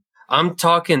 2025. I'm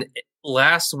talking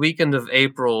last weekend of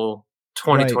April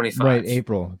 2025. Right,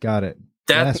 April. Got it.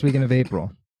 Last weekend of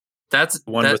April. That's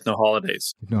One with no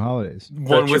holidays. No holidays.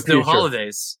 One That's with your no future.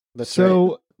 holidays. That's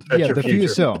So That's yeah, your the future.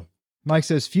 future. So Mike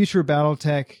says future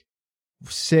BattleTech,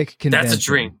 sick convention. That's a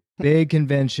dream. Big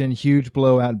convention, huge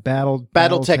blowout.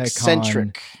 BattleTech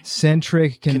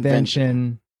centric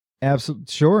convention. Absolutely,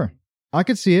 sure. I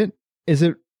could see it. Is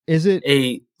it?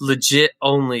 A legit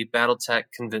only BattleTech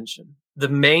convention. The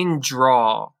main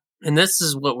draw, and this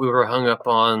is what we were hung up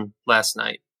on last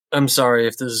night. I'm sorry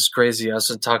if this is crazy. I was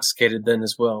intoxicated then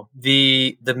as well.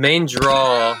 The main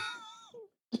draw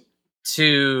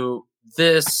to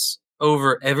this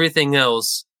over everything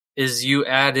else is you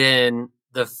add in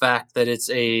the fact that it's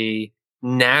a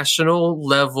national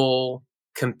level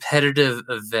competitive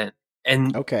event.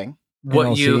 And Okay.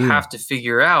 what you NLCE. have to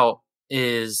figure out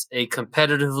is a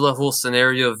competitive level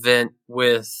scenario event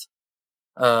with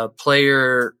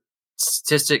player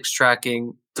statistics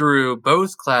tracking through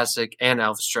both Classic and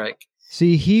Alpha Strike.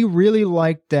 See, he really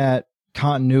liked that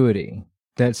continuity,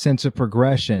 that sense of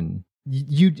progression.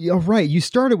 You're right. You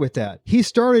started with that. He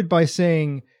started by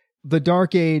saying the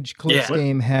Dark Age Clips Yeah.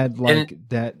 game had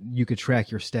that you could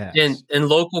track your stats. And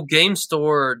local game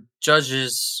store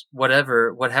judges,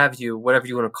 whatever you want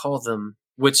to call them,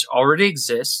 which already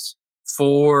exists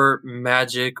for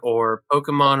Magic or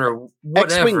Pokemon or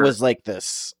whatever. X-Wing was like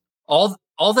this. All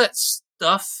that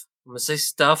stuff, I'm going to say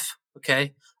stuff,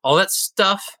 okay? All that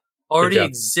stuff already job.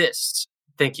 exists.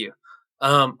 Thank you.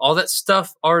 All that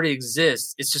stuff already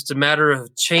exists. It's just a matter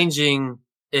of changing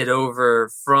it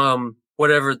over from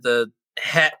whatever the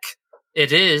heck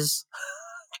it is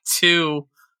to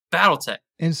BattleTech.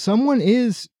 And someone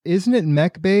isn't it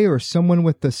MechBay or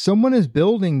someone is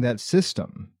building that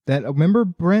system. That remember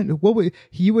Brent?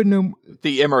 He would know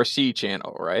The MRC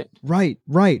channel, right? Right.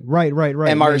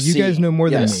 MRC. You guys know more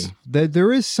Yes. than me.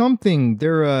 There is something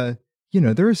there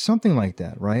is something like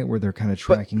that, right? Where they're kind of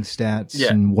tracking stats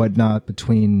Yeah. and whatnot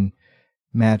between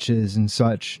matches and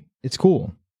such. It's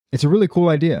cool. It's a really cool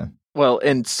idea. Well,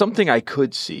 and something I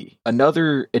could see,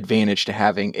 another advantage to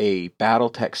having a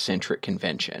BattleTech-centric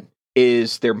convention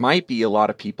is there might be a lot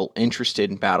of people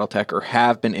interested in BattleTech or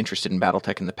have been interested in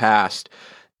BattleTech in the past,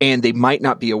 and they might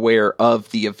not be aware of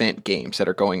the event games that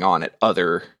are going on at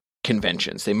other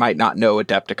conventions. They might not know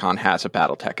Adepticon has a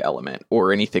BattleTech element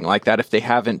or anything like that if they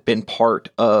haven't been part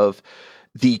of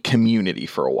the community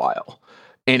for a while.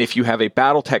 And if you have a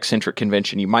BattleTech-centric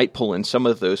convention, you might pull in some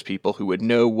of those people who would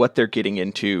know what they're getting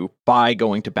into by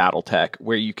going to BattleTech,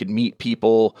 where you could meet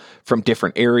people from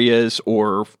different areas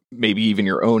or maybe even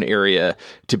your own area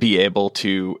to be able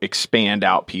to expand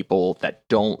out people that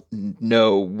don't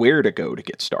know where to go to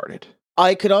get started.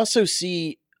 I could also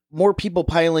see more people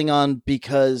piling on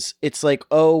because it's like,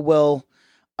 oh, well,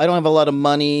 I don't have a lot of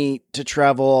money to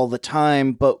travel all the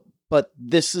time, but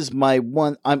this is my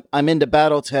one. I'm into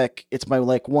BattleTech. It's my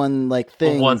one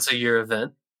thing. A once a year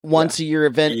event. A year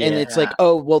event, and it's like,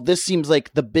 oh, well, this seems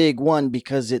like the big one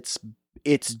because it's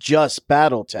just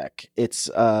BattleTech. It's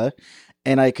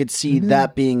and I could see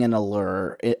that being an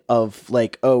allure of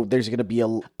like, oh, there's going to be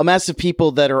a mass of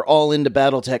people that are all into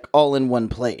BattleTech all in one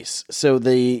place. So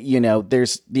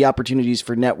there's the opportunities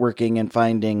for networking and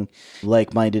finding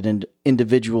like-minded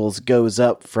individuals goes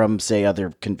up from say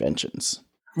other conventions.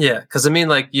 Yeah, because I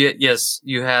mean, yes,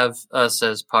 you have us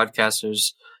as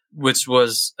podcasters, which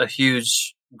was a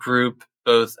huge group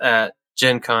both at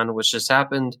Gen Con, which just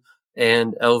happened,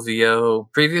 and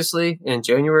LVO previously in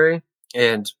January.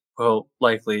 and will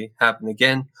likely happen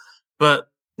again. But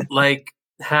like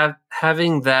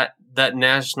having that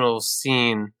national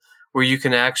scene where you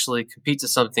can actually compete to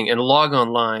something and log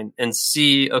online and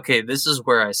see, okay, this is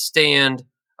where I stand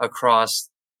across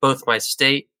both my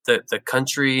state, the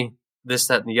country, this,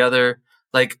 that, and the other.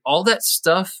 Like all that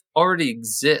stuff already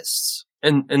exists.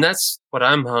 And that's what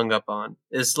I'm hung up on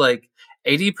is like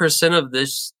 80% of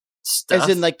this stuff. As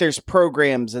in like there's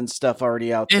programs and stuff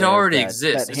already out there. It already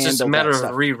exists. It's just a matter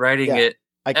of rewriting it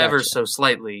ever so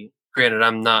slightly. Granted,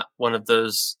 I'm not one of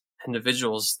those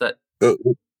individuals that...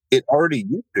 It already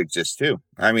used to exist too.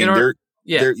 I mean, there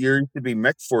used to be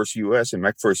MechForce US and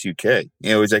MechForce UK.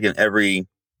 It was like in every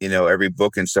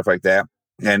book and stuff like that.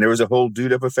 And there was a whole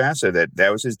dude up at FASA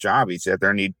that was his job. He sat there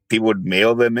and people would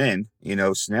mail them in,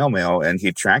 snail mail, and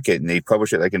he'd track it and they'd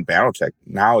publish it like in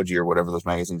Battletechnology or whatever those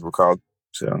magazines were called.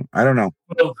 So I don't know.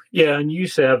 Well, yeah, and you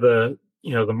used to have the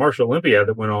Martial Olympiad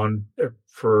that went on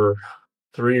for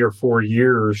 3 or 4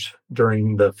 years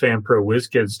during the Fan Pro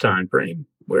WizKids time frame,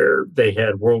 where they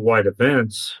had worldwide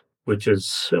events, which is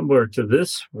similar to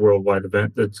this worldwide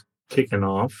event that's kicking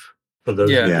off. For those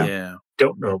who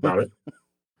don't know about it,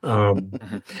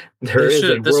 there is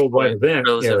a worldwide event.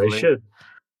 Yeah, they should.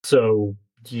 So,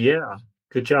 yeah,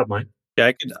 good job, Mike.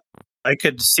 Yeah, I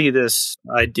could see this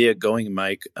idea going,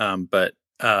 Mike. But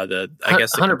I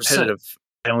guess the 100%. Competitive,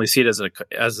 I only see it as a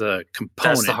component.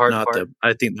 That's the hard part.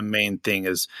 I think the main thing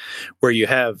is where you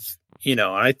have,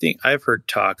 I think I've heard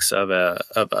talks of a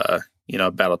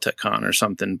BattleTech Con or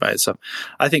something by itself.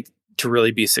 I think to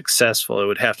really be successful, it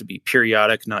would have to be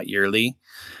periodic, not yearly,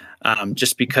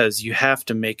 just because you have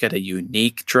to make it a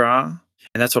unique draw.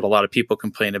 And that's what a lot of people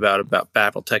complain about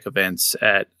BattleTech events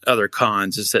at other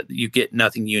cons is that you get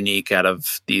nothing unique out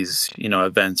of these,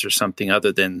 events or something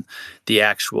other than the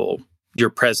actual, you're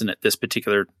present at this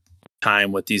particular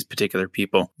time with these particular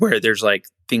people, where there's like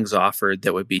things offered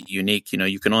that would be unique.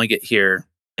 You can only get here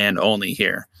and only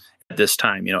here at this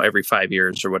time, every 5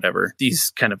 years or whatever.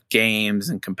 These kind of games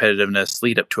and competitiveness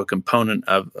lead up to a component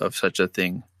of such a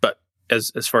thing. But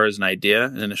as far as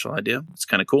an initial idea, it's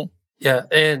kind of cool. Yeah.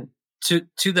 And to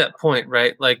that point,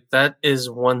 right? Like that is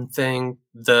one thing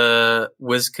the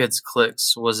WizKids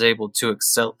Clicks was able to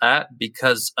excel at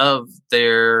because of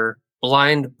their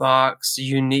blind box,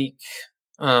 unique,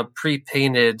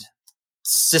 pre-painted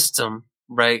system,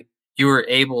 right? You were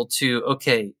able to,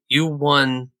 okay, you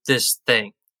won this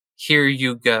thing. Here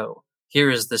you go. Here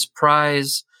is this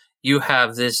prize. You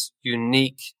have this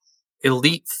unique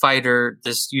elite fighter,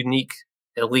 this unique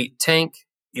elite tank,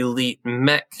 elite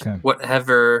mech,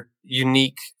 whatever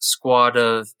unique squad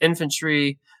of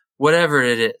infantry, whatever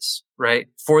it is, right?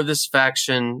 For this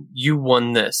faction, you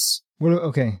won this. Well,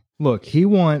 okay. Look, he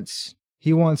wants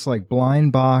like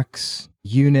blind box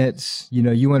units.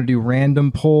 You want to do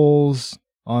random polls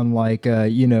on like,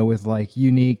 with like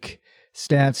unique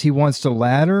stats. He wants to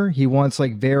ladder. He wants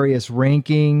like various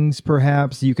rankings,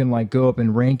 perhaps. You can like go up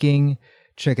in ranking.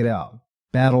 Check it out.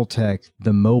 BattleTech,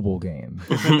 the mobile game.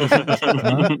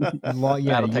 BattleTech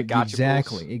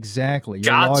exactly.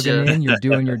 You're logging in, you're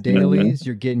doing your dailies,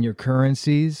 you're getting your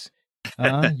currencies,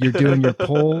 you're doing your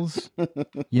polls,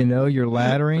 you're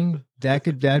laddering.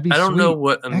 That'd be I don't sweet. know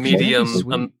what a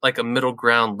medium, like a middle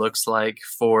ground looks like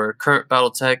for current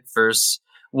BattleTech versus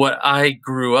what I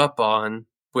grew up on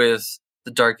with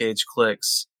the Dark Age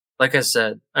clicks. Like I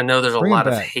said, I know there's a lot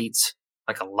of hate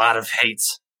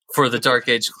for the Dark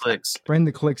Age clicks. Bring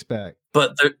the clicks back.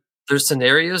 But their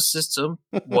scenario system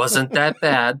wasn't that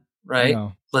bad, right?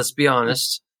 No. Let's be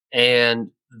honest.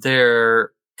 And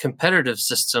their competitive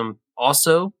system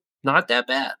also not that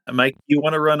bad. Mike, you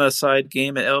want to run a side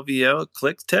game at LVO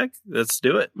Click Tech? Let's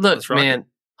do it. Look, man,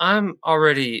 I'm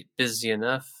already busy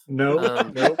enough. No.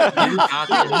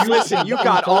 Listen, you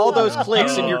got all those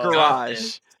clicks in your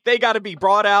garage. They got to be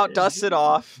brought out, dusted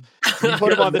off, put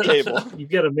them on the table. You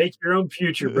got to make your own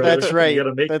future, brother. That's right. You got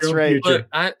to make your own future. Look,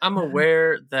 I'm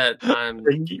aware that I'm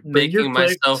making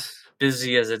myself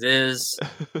busy as it is.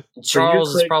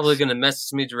 Charles is probably going to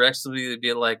message me directly to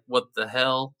be like, "What the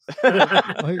hell?"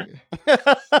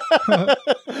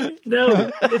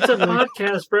 No, it's a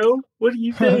podcast, bro. What do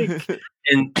you think?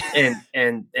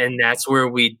 And that's where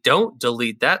we don't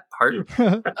delete that part.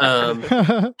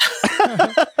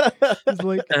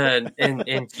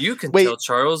 And you can tell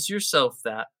Charles yourself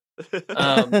that.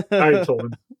 I told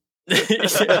him. But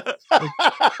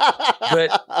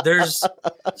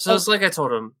it's like I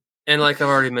told him, and like I've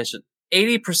already mentioned,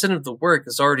 80% of the work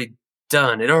is already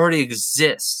done. It already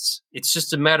exists. It's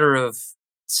just a matter of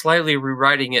slightly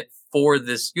rewriting it for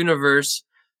this universe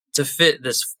to fit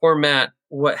this format,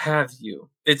 what have you.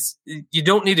 You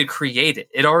don't need to create it.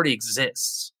 It already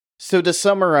exists. So to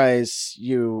summarize,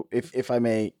 if I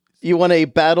may, you want a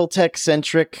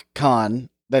BattleTech-centric con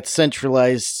that's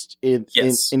centralized in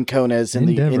Konas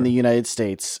in the United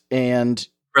States, and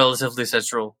relatively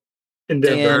central.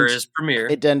 Denver is premiere.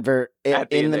 At Denver at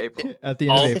the end of April. At the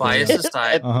end All of April, bias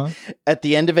aside. At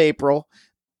the end of April,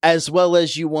 as well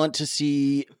as you want to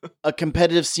see a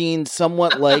competitive scene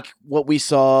somewhat like what we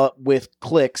saw with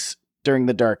Clicks during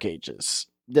the Dark Ages.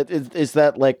 Is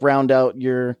that like round out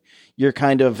your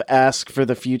kind of ask for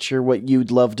the future, what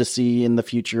you'd love to see in the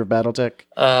future of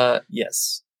BattleTech?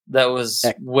 Yes. That was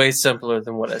way simpler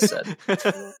than what I said.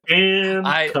 And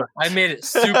I made it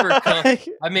super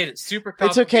I made it super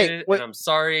complicated. It's okay. And I'm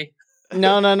sorry.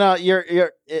 No.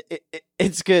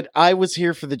 It's good. I was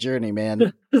here for the journey,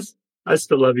 man. I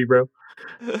still love you, bro.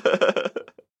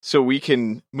 So we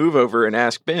can move over and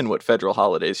ask Ben what federal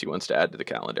holidays he wants to add to the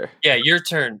calendar. Yeah, your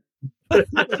turn.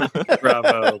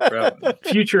 Bravo.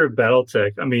 Future of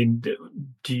BattleTech. I mean,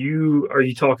 are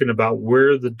you talking about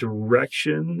where the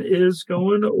direction is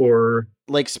going, or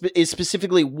like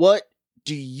specifically what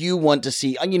do you want to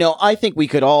see? You know, I think we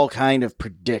could all kind of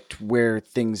predict where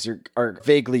things are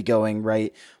vaguely going,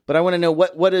 right? But I want to know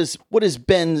what is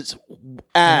Ben's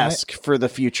ask for the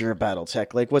future of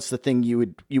BattleTech? Like, what's the thing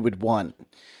you would want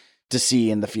to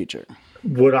see in the future?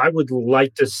 What I would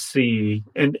like to see,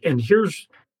 and here's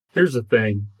the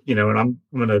thing, you know, and I'm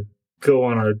going to go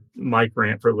on a mic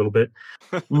rant for a little bit.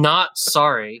 Not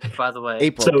sorry, by the way.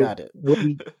 April got it.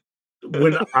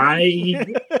 When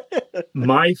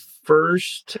my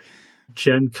first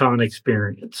Gen Con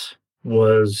experience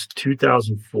was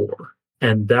 2004,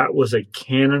 and that was a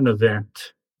canon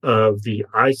event of the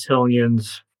Ice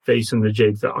Hellions facing the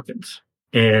Jade Falcons.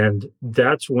 And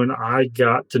that's when I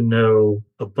got to know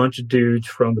a bunch of dudes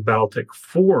from the BattleTech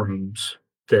forums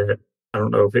that I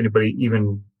don't know if anybody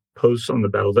even posts on the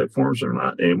BattleTech forums or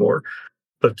not anymore.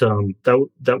 But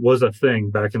that was a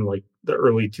thing back in like the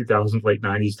early 2000s, late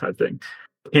 90s type thing.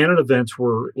 Canon events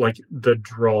were like the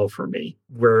draw for me,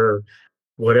 where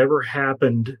whatever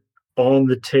happened on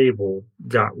the table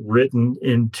got written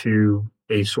into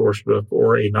a source book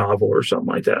or a novel or something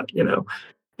like that, you know.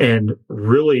 And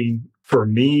really, for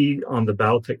me on the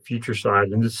BattleTech future side,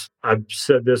 and I've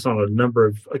said this on a number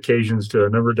of occasions to a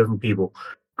number of different people,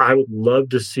 I would love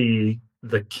to see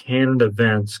the canon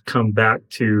events come back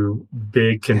to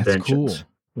big conventions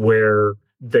where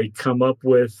they come up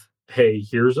with, hey,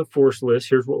 here's a force list,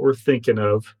 here's what we're thinking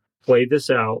of, play this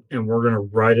out, and we're going to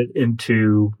write it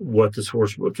into what the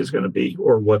source book is going to be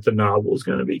or what the novel is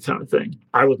going to be, kind of thing.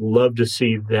 I would love to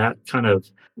see that kind of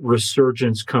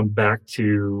resurgence come back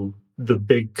to the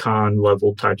big con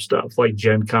level type stuff, like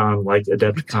Gen Con, like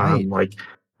Adepticon, like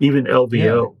even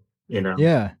LVO. You know?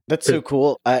 Yeah. That's so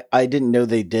cool. I didn't know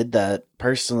they did that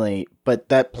personally, but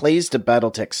that plays to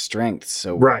BattleTech's strengths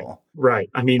so well. Right.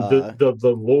 I mean,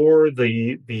 the lore,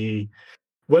 the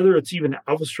whether it's even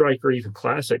Alpha Strike or even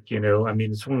Classic, you know, I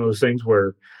mean, it's one of those things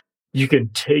where you can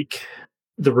take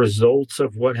the results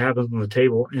of what happens on the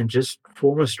table and just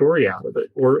form a story out of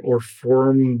it, or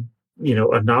form, you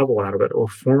know, a novel out of it, or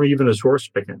form even a source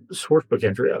book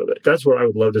entry out of it. That's what I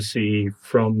would love to see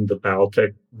from the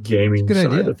BattleTech gaming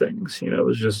side of things. You know,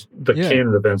 it's just the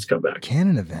canon events come back.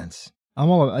 Canon events. I'm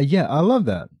all I love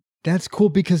that. That's cool,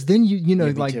 because then you know,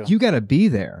 like you got to be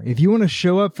there if you want to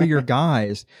show up for your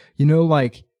guys. You know,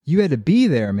 like you had to be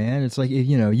there, man. It's like,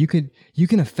 you know, you can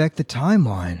affect the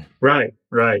timeline. Right.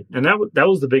 And that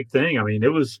was the big thing. I mean,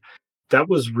 that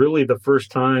was really the first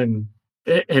time,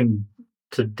 and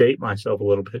to date myself a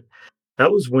little bit,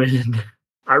 that was when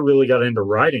I really got into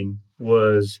writing.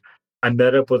 Was I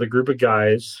met up with a group of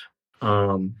guys.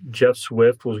 Jeff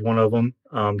Swift was one of them.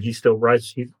 He still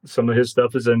writes. Some of his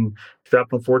stuff is in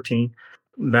 2014.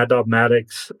 Mad Dog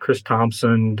Maddox, Chris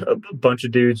Thompson, a bunch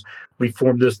of dudes. We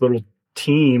formed this little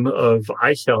team of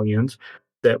Ice Hellions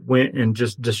that went and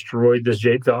just destroyed this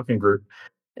Jade Falcon group.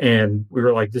 And we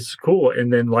were like, this is cool.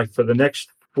 And then like for the next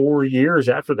 4 years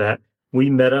after that, we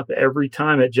met up every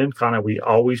time at Gen Con, and we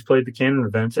always played the canon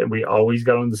events, and we always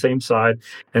got on the same side.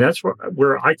 And that's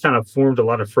where I kind of formed a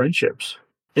lot of friendships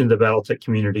in the BattleTech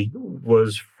community,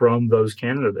 was from those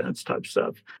canon events type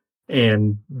stuff.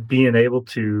 And being able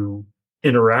to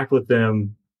interact with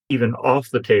them even off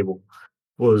the table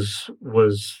was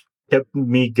kept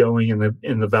me going in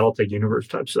the BattleTech universe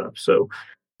type stuff. So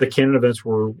the canon events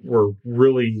were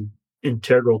really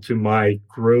integral to my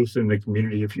growth in the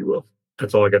community, if you will.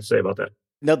 That's all I got to say about that.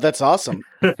 No, that's awesome.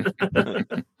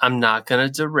 I'm not going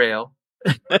to derail.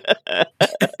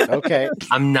 Okay.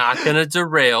 I'm not going to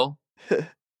derail,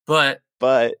 but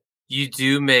you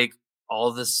do make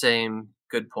all the same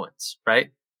good points, right?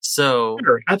 So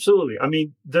Sure, absolutely. I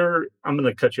mean, I'm going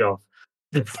to cut you off.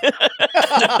 so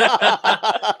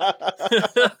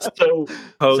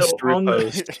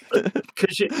repost,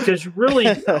 because really,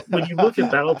 when you look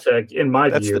at BattleTech, in my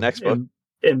That's view, the next book.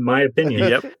 in my opinion,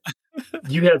 Yep.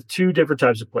 you have two different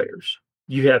types of players.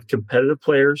 You have competitive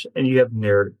players and you have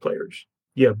narrative players.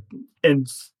 And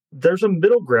there's a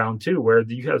middle ground too, where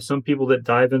you have some people that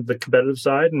dive into the competitive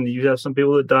side and you have some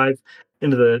people that dive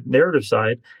into the narrative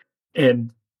side,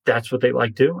 and that's what they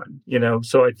like doing,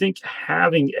 So I think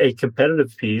having a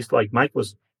competitive piece, like Mike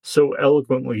was so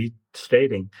eloquently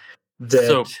stating, that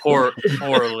so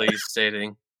poorly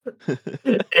stating,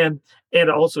 and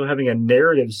also having a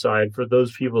narrative side for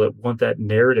those people that want that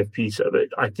narrative piece of it.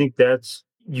 I think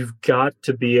you've got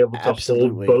to be able to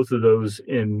Absolutely. hold both of those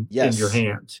in your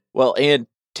hands. Well, and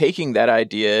taking that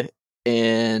idea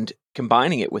and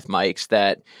combining it with Mike's,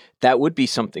 that would be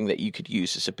something that you could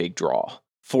use as a big draw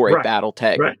for a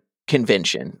BattleTech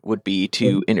convention, would be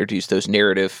to introduce those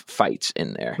narrative fights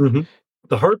in there. Mm-hmm.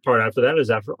 The hard part after that is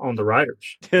on the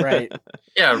riders. Right.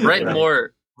 Yeah, write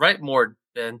more,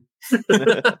 Ben. I'm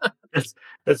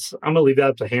gonna leave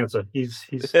that up to Hansa. He's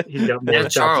got more and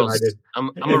chops than I Charles. did.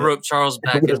 I'm gonna rope Charles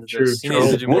back into this. He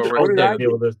needs to do more work.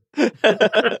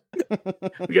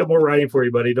 We got more writing for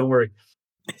you, buddy. Don't worry.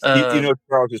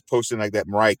 Charles is posting like that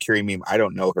Mariah Carey meme. I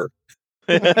don't know her.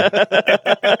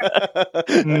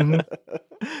 Mm-hmm.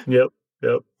 Yep.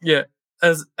 Yeah.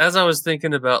 As I was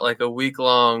thinking about like a week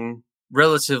long,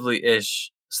 relatively-ish,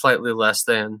 slightly less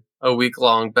than a week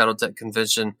long BattleTech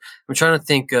convention, I'm trying to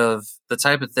think of the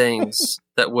type of things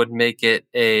that would make it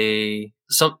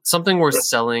something worth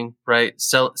selling, right?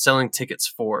 Selling tickets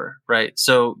for, right?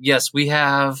 So yes, we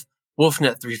have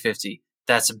WolfNet 350.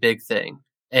 That's a big thing.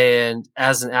 And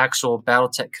as an actual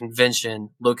BattleTech convention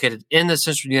located in the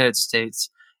central United States,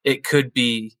 it could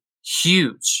be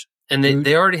huge. And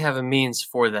they already have a means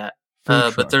for that.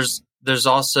 But there's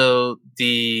also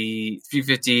the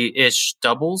 350-ish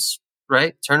doubles,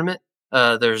 right? Tournament.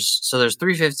 There's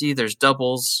 350, there's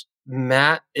doubles.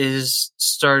 Matt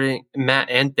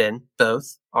and Ben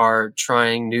both are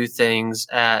trying new things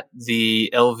at the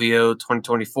LVO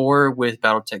 2024 with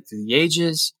BattleTech Through the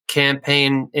Ages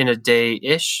campaign in a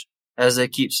day-ish, as they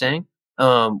keep saying,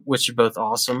 which are both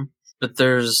awesome. But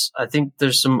I think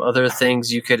there's some other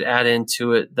things you could add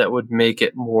into it that would make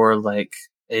it more like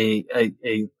a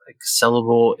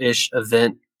sellable-ish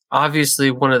event. Obviously,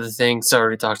 one of the things I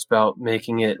already talked about,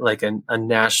 making it like a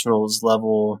nationals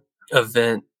level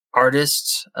event.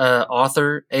 Artists,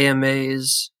 author,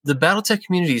 AMAs. The BattleTech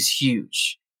community is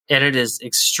huge, and it is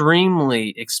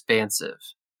extremely expansive.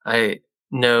 I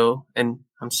know, and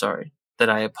I'm sorry that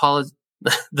I apologize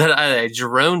that I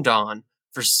droned on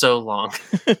for so long.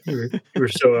 You were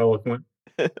so eloquent.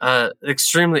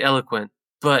 Extremely eloquent,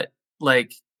 but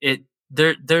like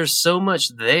there's so much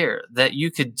there that you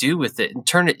could do with it and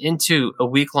turn it into a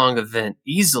week-long event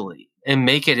easily and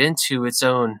make it into its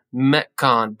own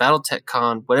MechCon,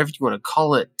 BattleTechCon, whatever you want to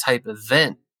call it, type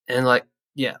event. And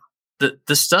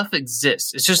the stuff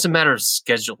exists. It's just a matter of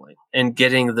scheduling and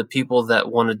getting the people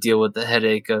that want to deal with the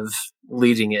headache of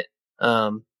leading it.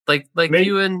 Like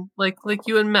you and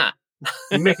Matt.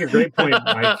 You make a great point,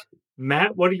 Mike.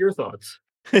 Matt, what are your thoughts?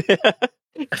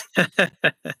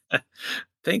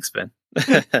 Thanks, Ben.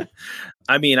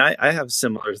 I mean, I have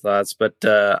similar thoughts, but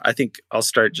I think I'll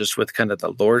start just with kind of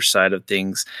the lore side of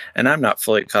things. And I'm not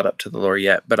fully caught up to the lore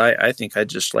yet, but I think I'd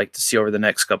just like to see over the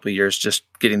next couple of years just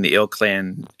getting the Ill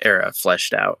Clan era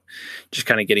fleshed out. Just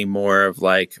kind of getting more of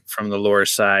like from the lore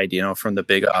side, from the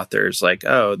big authors, like,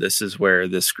 oh, this is where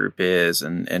this group is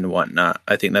and whatnot.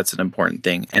 I think that's an important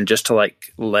thing. And just to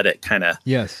like let it kind of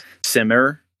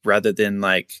simmer rather than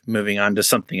like moving on to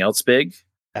something else big.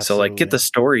 Absolutely. So like get the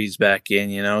stories back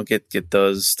in, get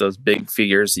those big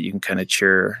figures that you can kind of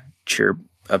cheer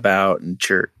about and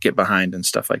get behind and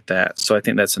stuff like that. So I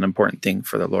think that's an important thing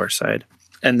for the lore side.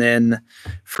 And then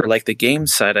for like the game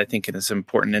side, I think it is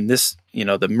important. And this,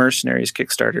 the Mercenaries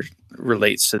Kickstarter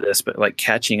relates to this, but like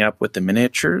catching up with the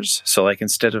miniatures. So like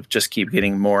instead of just keep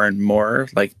getting more and more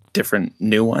like different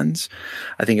new ones,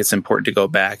 I think it's important to go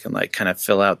back and like kind of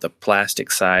fill out the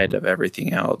plastic side of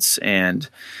everything else and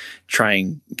try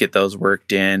and get those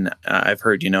worked in. I've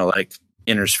heard, like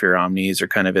Inner-Sphere Omnis are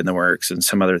kind of in the works and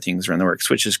some other things are in the works,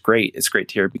 which is great. It's great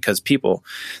to hear because people,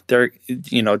 they're,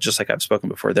 just like I've spoken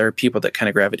before, there are people that kind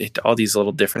of gravitate to all these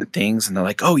little different things and they're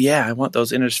like, oh yeah, I want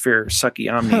those Inner-Sphere sucky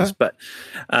Omnis. But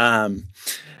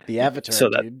the Avatar, so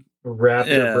that, dude.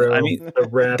 Raptor, bro. I mean, the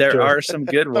Raptor. There are some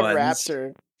good the ones.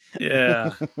 Raptor.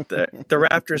 Yeah, the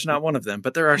Raptor is not one of them,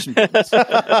 but there are some.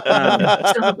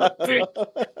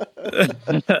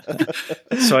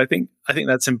 So I think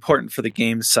that's important for the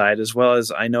game side, as well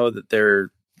as I know that there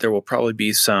will probably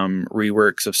be some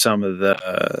reworks of some of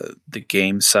the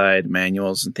game side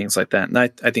manuals and things like that. And I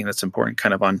think that's important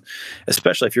kind of on,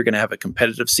 especially if you're going to have a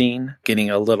competitive scene, getting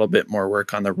a little bit more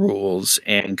work on the rules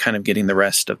and kind of getting the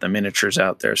rest of the miniatures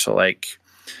out there. So like,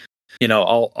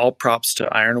 all props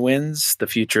to Iron Winds. The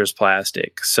future is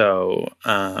plastic. So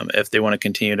if they want to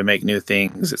continue to make new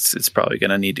things, it's probably going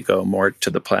to need to go more to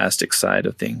the plastic side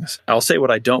of things. I'll say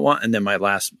what I don't want, and then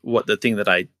the thing that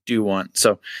I do want.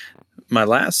 So my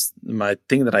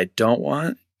thing that I don't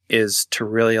want is to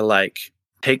really like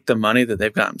take the money that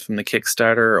they've gotten from the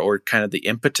Kickstarter or kind of the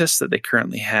impetus that they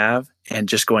currently have and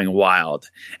just going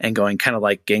wild and going kind of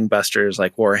like gangbusters,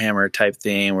 like Warhammer type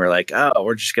thing. We're like, oh,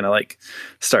 we're just going to like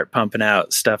start pumping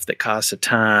out stuff that costs a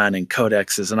ton and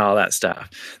codexes and all that stuff.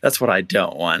 That's what I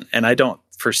don't want. And I don't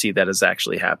foresee that as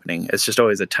actually happening. It's just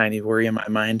always a tiny worry in my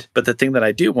mind. But the thing that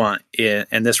I do want,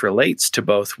 and this relates to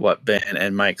both what Ben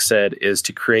and Mike said, is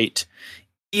to create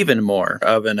even more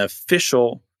of an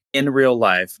official in real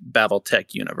life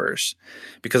BattleTech universe,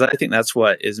 because I think that's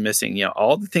what is missing.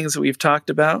 All the things that we've talked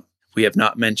about, we have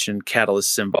not mentioned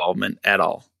Catalyst's involvement at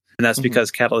all. And that's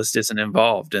because Catalyst isn't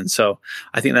involved. And so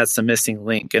I think that's the missing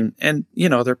link. And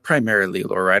they're primarily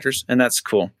lore writers, and that's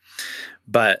cool.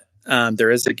 But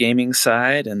there is a gaming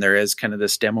side and there is kind of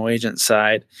this demo agent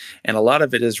side. And a lot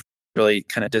of it is really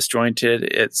kind of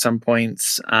disjointed at some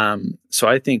points. So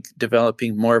I think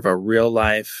developing more of a real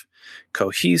life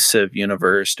cohesive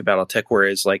universe to BattleTech,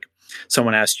 whereas like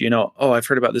someone asked oh, I've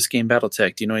heard about this game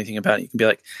BattleTech, do you know anything about it? You can be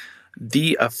like,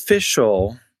 the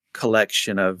official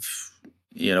collection of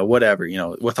whatever,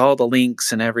 with all the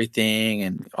links and everything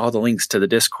and all the links to the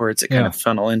discords that kind of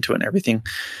funnel into it and everything.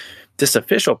 This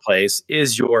official place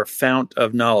is your fount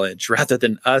of knowledge rather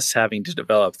than us having to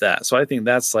develop that. So I think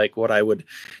that's like what I would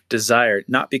desire,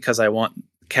 not because I want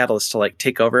Catalyst to like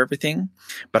take over everything,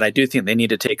 but I do think they need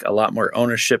to take a lot more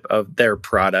ownership of their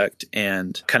product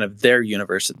and kind of their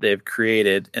universe that they've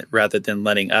created rather than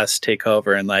letting us take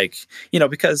over and like,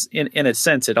 because in a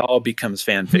sense, it all becomes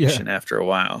fan fiction after a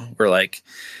while. We're like,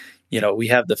 we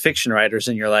have the fiction writers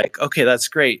and you're like, okay, that's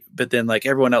great. But then like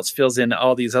everyone else fills in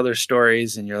all these other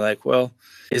stories and you're like, well,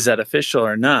 is that official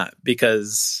or not?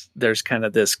 Because there's kind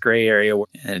of this gray area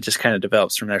and it just kind of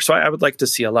develops from there. So I would like to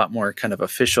see a lot more kind of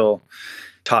official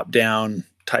top-down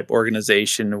type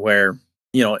organization where,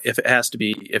 if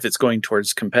it's going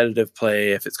towards competitive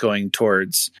play, if it's going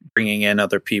towards bringing in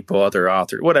other people, other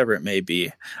authors, whatever it may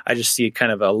be, I just see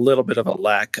kind of a little bit of a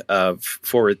lack of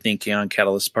forward thinking on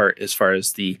Catalyst's part as far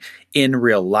as the in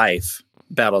real life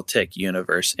BattleTech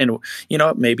universe. And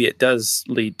maybe it does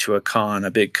lead to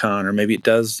a big con, or maybe it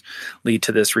does lead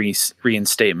to this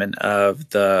reinstatement of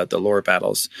the lore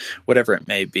battles, whatever it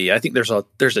may be. I think there's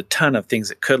a ton of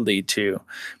things it could lead to,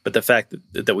 but the fact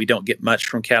that we don't get much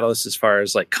from Catalyst as far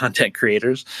as like content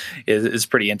creators is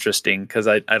pretty interesting, because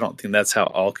I don't think that's how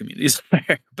all communities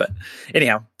are. But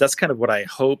anyhow, that's kind of what I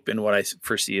hope and what I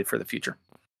foresee for the future.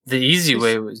 The easy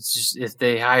way was just if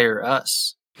they hire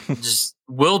us.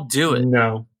 We'll do it.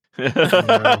 No. I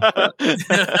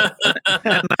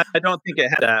don't think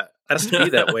it has to be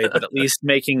that way, but at least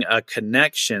making a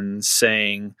connection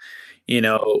saying,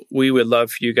 we would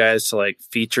love for you guys to like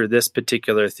feature this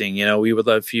particular thing. We would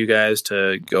love for you guys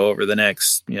to go over the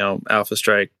next, Alpha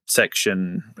Strike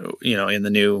section, in the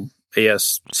new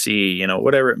ASC,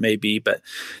 whatever it may be, but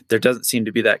there doesn't seem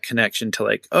to be that connection to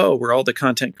like, oh, we're all the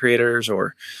content creators,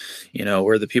 or,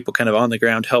 we're the people kind of on the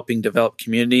ground helping develop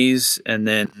communities. And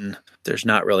then there's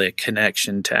not really a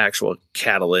connection to actual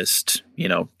Catalyst,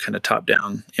 kind of top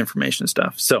down information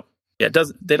stuff. So yeah,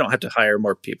 they don't have to hire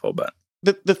more people, but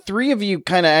the three of you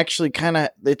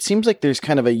it seems like there's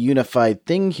kind of a unified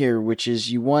thing here, which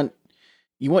is you want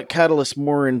Catalyst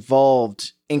more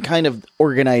involved in kind of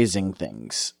organizing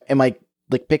things. Am I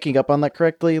like picking up on that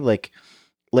correctly? Like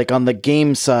on the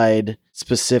game side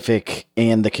specific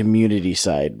and the community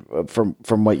side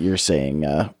from what you're saying,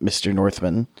 Mr.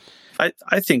 Northman.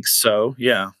 I think so.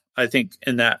 Yeah. I think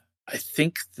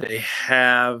they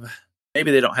have,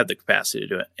 maybe they don't have the capacity to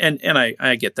do it. And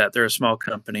I get that they're a small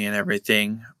company and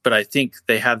everything, but I think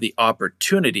they have the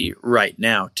opportunity right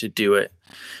now to do it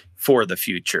for the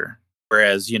future.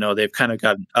 Whereas, they've kind of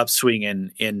got an upswing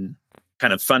in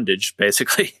kind of fundage,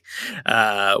 basically,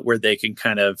 where they can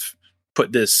kind of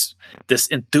put this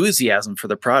enthusiasm for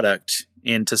the product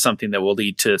into something that will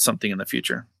lead to something in the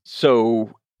future.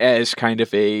 So as kind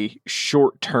of a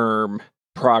short-term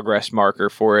progress marker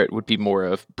for it would be more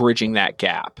of bridging that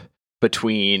gap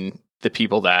between the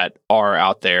people that are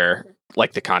out there,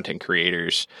 like the content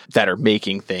creators that are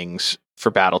making things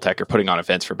for BattleTech or putting on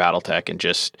events for BattleTech and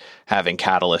just having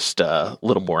Catalyst a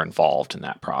little more involved in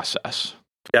that process.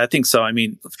 Yeah, I think so. I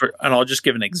mean, and I'll just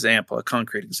give an example. A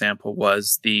concrete example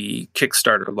was the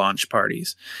Kickstarter launch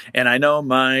parties. And I know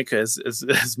Mike, as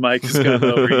Mike has gone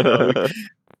over,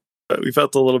 we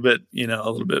felt a little bit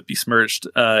besmirched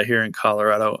here in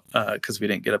Colorado because we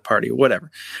didn't get a party or whatever.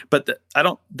 But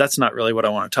that's not really what I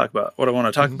want to talk about. What I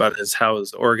want to talk about is how it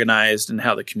was organized and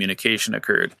how the communication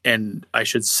occurred. And I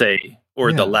should say,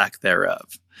 or the lack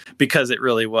thereof. Because it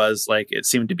really was it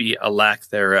seemed to be a lack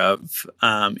thereof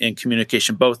in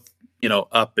communication, both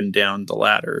up and down the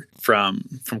ladder from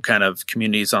kind of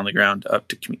communities on the ground up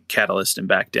to Catalyst and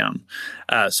back down.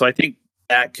 So I think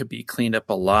that could be cleaned up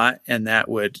a lot, and that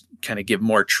would kind of give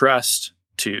more trust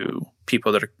to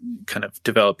people that are kind of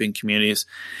developing communities.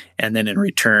 And then in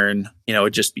return,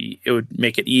 it would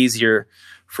make it easier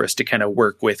for us to kind of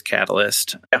work with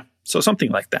Catalyst. Yeah, so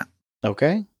something like that.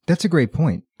 Okay. That's a great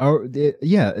point. Do you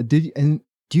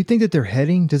think that they're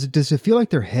heading? Does it feel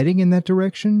like they're heading in that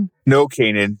direction? No,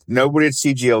 Kanan. Nobody at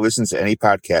CGL listens to any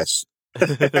podcasts. They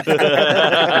have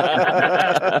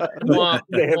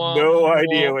no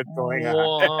idea what's going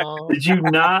on. Did you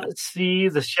not see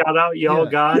the shout out y'all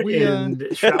got in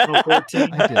Shrapnel 14?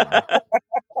 I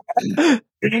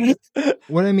did.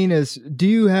 What I mean is, do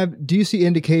you see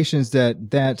indications that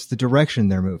that's the direction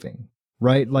they're moving?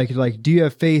 Right? Like, do you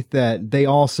have faith that they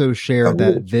also share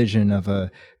that vision of a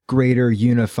greater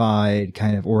unified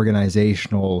kind of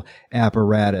organizational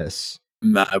apparatus?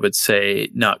 I would say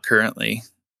not currently.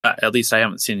 At least I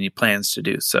haven't seen any plans to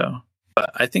do so. But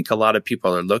I think a lot of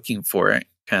people are looking for it,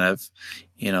 kind of,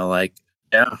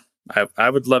 I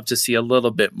would love to see a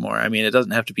little bit more. I mean, it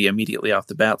doesn't have to be immediately off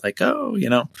the bat,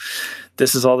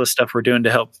 this is all the stuff we're doing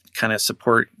to help kind of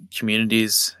support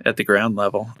communities at the ground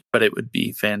level. But it would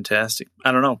be fantastic.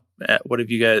 I don't know. What have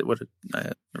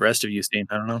the rest of you seen?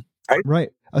 I don't know. Right.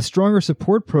 A stronger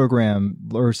support program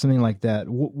or something like that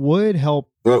would help.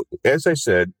 Well, as I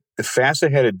said, the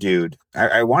FASA had a dude.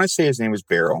 I want to say his name was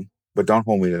Beryl, but don't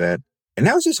hold me to that. And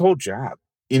that was his whole job,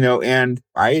 and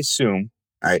I assume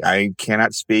I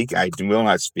cannot speak. I will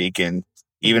not speak. And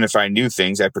even if I knew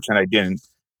things, I pretend I didn't.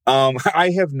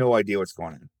 I have no idea what's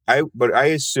going on. But I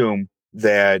assume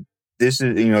that this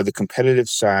is, the competitive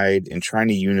side and trying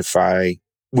to unify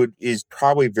is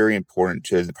probably very important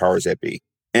to the powers that be.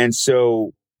 And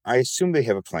so I assume they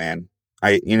have a plan.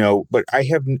 But I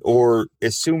have, or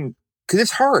assume, because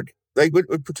it's hard.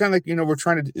 Pretend we're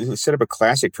trying to set up a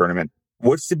classic tournament.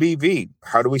 What's the BV?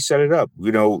 How do we set it up?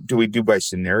 Do we do by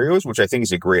scenarios, which I think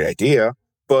is a great idea,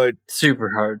 but super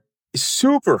hard.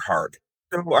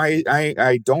 So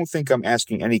I don't think I'm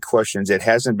asking any questions that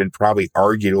hasn't been probably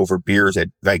argued over beers at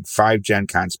 5 Gen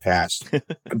Cons past.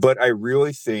 But I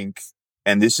really think,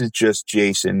 and this is just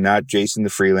Jason, not Jason the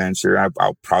freelancer.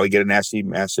 I'll probably get a nasty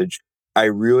message. I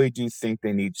really do think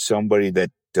they need somebody that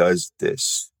does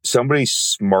this. Somebody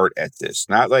smart at this,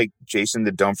 not like Jason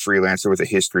the dumb freelancer with a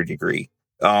history degree.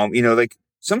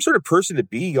 Some sort of person to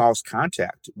be y'all's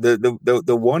contact. The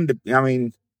one to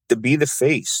be the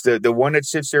face. The one that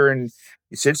sits there and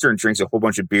drinks a whole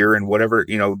bunch of beer and whatever,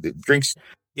 drinks,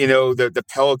 the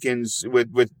Pelicans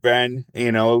with Ben,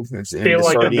 and feel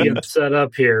like I'm being set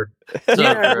up here.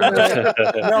 I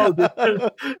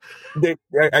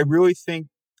really think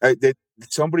that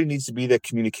somebody needs to be that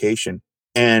communication.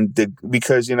 And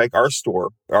because our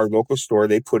local store,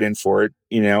 they put in for it,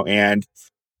 and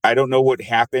I don't know what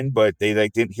happened, but they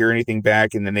didn't hear anything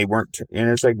back, and then they weren't, and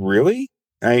it's really,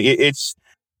 I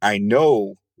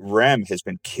know Rem has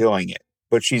been killing it,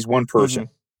 but she's one person,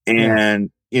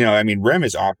 and Rem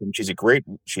is awesome. She's great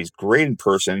in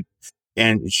person,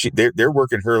 and they're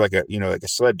working her like a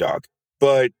sled dog,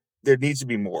 but there needs to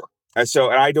be more. So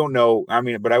I don't know.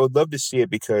 But I would love to see it,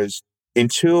 because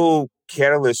until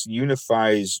Catalyst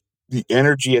unifies the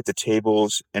energy at the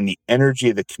tables and the energy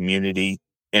of the community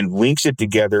and links it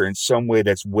together in some way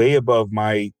that's way above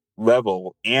my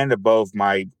level and above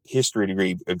my history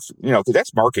degree, because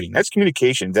that's marketing, that's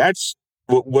communication, that's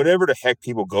whatever the heck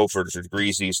people go for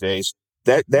degrees these days.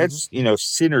 That's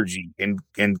synergy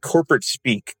and corporate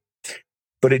speak,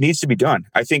 but it needs to be done.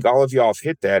 I think all of y'all have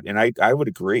hit that, and I would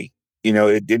agree.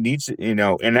 It needs,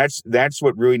 and that's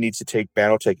what really needs to take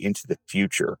BattleTech into the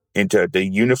future, into to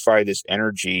unify this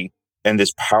energy and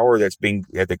this power that's being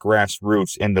at the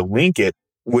grassroots, and to link it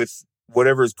with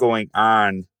whatever's going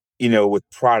on, with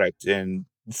product and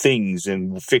things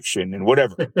and fiction and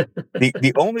whatever.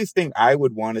 The only thing I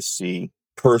would want to see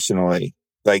personally,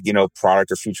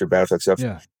 product or future BattleTech stuff,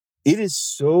 it is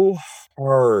so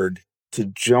hard to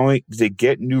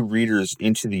get new readers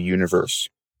into the universe.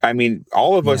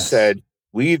 All of us said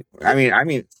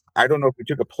I don't know if we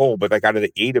took a poll, but like out of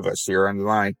the 8 of us here on the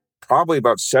line, probably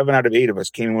about 7 out of 8 of us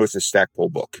came with a stack poll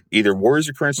book, either Warriors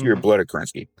of Currency or Blood of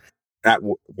Currency. Not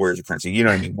Warriors of Currency, you know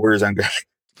what I mean? Warriors on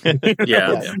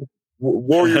Yeah.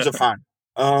 Warriors of Han.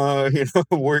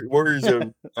 Warriors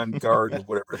of on Garde or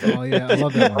whatever. Oh yeah, I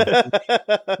love that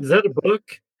one. Is that a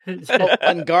book?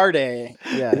 On Garde.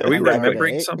 Yeah. Are we on Garde.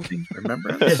 remembering something?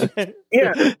 Remembrance?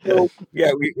 Yeah. So,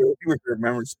 yeah, we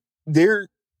remember. There,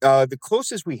 the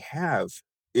closest we have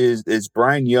is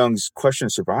Brian Young's Question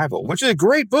of Survival, which is a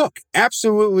great book.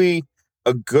 Absolutely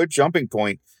a good jumping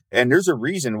point. And there's a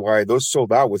reason why those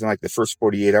sold out within like the first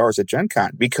 48 hours at Gen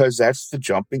Con, because that's the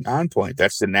jumping on point.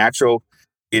 That's the natural,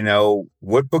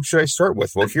 what book should I start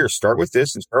with? Well, here, start with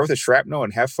this and start with a shrapnel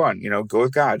and have fun, go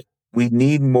with God. We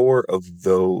need more of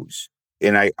those.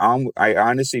 And I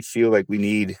honestly feel like we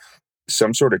need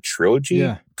some sort of trilogy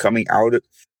coming out of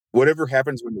whatever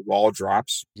happens when the wall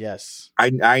drops. Yes.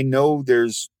 I know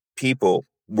there's people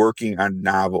working on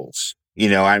novels.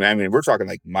 I mean, we're talking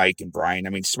like Mike and Brian. I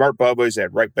mean, smart bubbas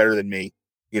that write better than me.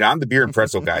 I'm the beer and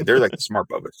pretzel guy. They're like the smart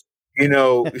bubbas.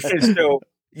 So,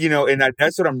 and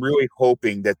that's what I'm really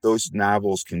hoping that those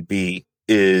novels can be,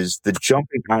 is the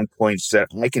jumping on points that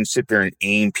I can sit there and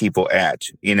aim people at.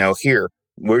 Here,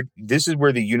 this is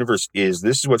where the universe is.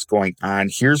 This is what's going on.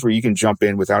 Here's where you can jump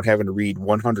in without having to read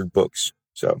 100 books.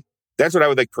 So that's what I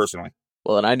would like personally.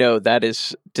 Well, and I know that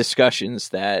is discussions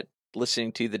that,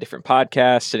 listening to the different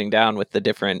podcasts, sitting down with the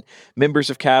different members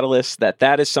of Catalyst,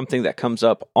 that is something that comes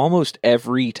up almost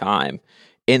every time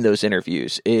in those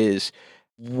interviews, is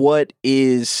what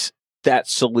is that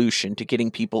solution to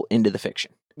getting people into the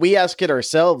fiction? We ask it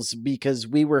ourselves because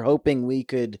we were hoping we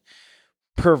could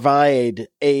provide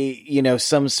a,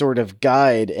 some sort of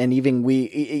guide. And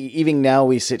even now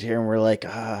we sit here and we're like,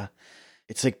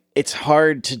 it's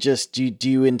hard to just, do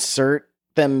you insert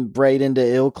them right into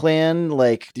IlClan?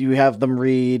 Like, do you have them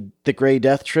read the Grey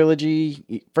Death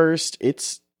trilogy first?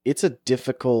 It's a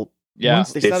difficult. Yeah,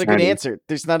 there's not a good answer.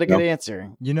 There's not a good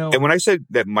answer. And when I said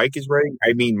that Mike is writing, I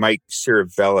memean Mike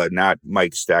Ciravella, not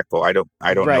Mike Stackpole. I don't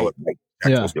know what Mike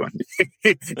Stackpole's doing.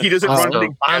 He doesn't run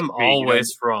things. I'm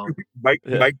always wrong.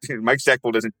 Mike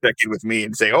Stackpole doesn't check in with me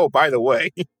and say, "Oh, by the way."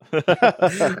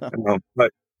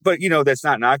 But that's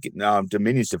not knocking.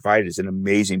 Dominions Divided is an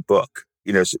amazing book.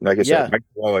 Like I said, Mike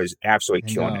Ciravella is absolutely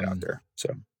killing it out there. So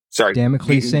sorry,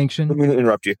 Damocles Sanction. Let me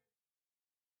interrupt you.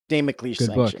 Damocles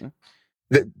Good Sanction.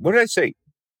 What did I say?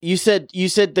 You said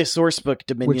the source book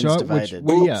Dominions Divided.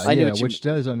 Which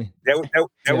does. I mean,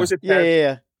 that was a test.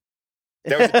 Yeah.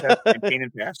 That was a test in Pain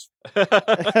and Pass.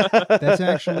 That's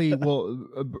actually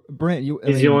Brent.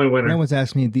 He's the only winner. Brent was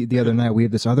asking me the other night. We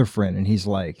have this other friend, and he's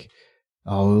like,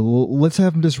 "Oh, let's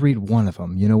have him just read one of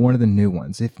them. One of the new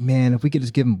ones. If we could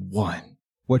just give him one,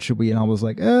 what should we?" And I was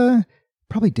like,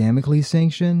 probably Damocles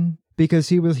Sanction. Because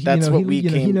he knows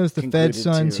the Fed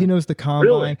Sons, he knows the Combine.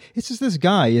 Really? It's just this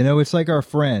guy, it's like our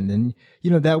friend. And,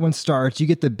 that one starts, you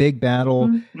get the big battle.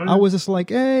 Mm-hmm. I was just like,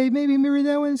 hey, maybe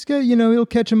that one's good. He'll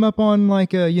catch him up on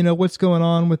like, what's going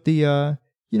on with the,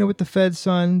 with the Fed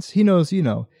Sons. He knows,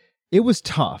 it was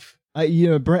tough.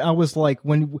 Brent, I was like,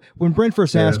 when Brent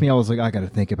first asked me, I was like, I got to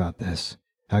think about this.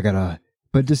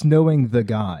 But just knowing the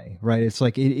guy, right? It's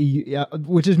like,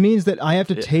 which just means that I have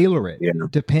to tailor it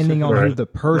depending on who the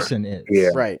person is.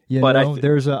 Yeah. Right.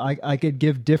 I could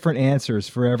give different answers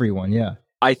for everyone. Yeah.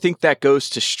 I think that goes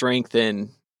to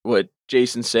strengthen what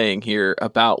Jason's saying here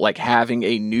about like having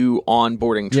a new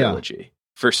onboarding trilogy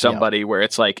for somebody where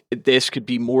it's like, this could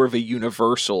be more of a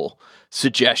universal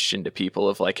suggestion to people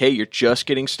of like, hey, you're just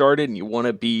getting started and you want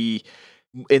to be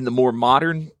in the more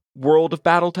modern world of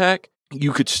Battletech,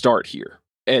 you could start here.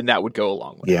 And that would go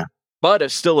along with it. But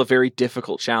it's still a very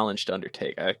difficult challenge to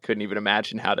undertake. I couldn't even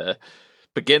imagine how to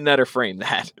begin that or frame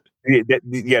that.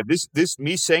 This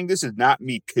me saying this is not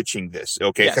me pitching this,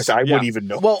 okay? Because I wouldn't even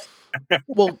know.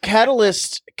 Well,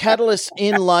 Catalyst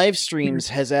in live streams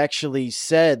has actually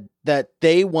said that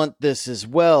they want this as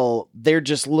well. They're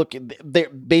just looking.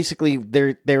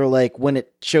 They're like, when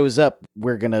it shows up,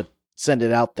 we're gonna send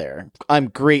it out there. I'm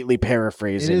greatly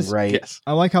paraphrasing, right? Yes.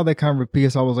 I like how they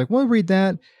because I was like, well, read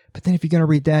that. But then if you're going to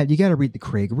read that, you got to read the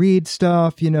Craig Reed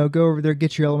stuff, go over there,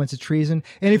 get your Elements of Treason.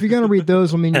 And if you're going to read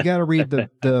those, I mean, you got to read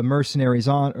the Mercenaries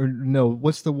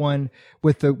what's the one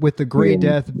with the Grey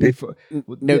Death? Before,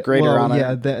 no Greater Honor.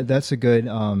 Yeah, that's a good,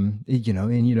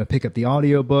 pick up the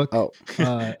audiobook. Oh.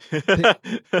 As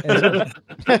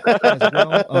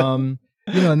well.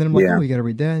 And then I'm like, oh, you got to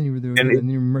read that. And you read the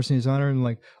Mercenaries' Honor. And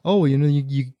like, oh,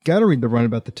 you got to read the run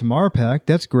about the Tamar Pact.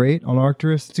 That's great. On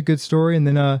Arcturus, it's a good story. And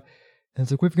then, and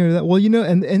it's like, we're going to do that. Well,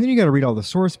 and then you got to read all the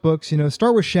source books,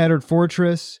 start with Shattered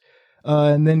Fortress.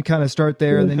 and then kind of start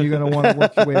there, and then you're going to want to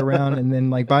work your way around. And then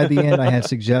like by the end, I had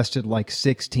suggested like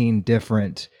 16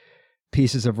 different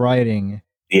pieces of writing.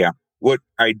 Yeah. What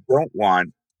I don't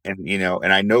want, and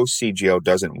and I know CGL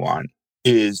doesn't want,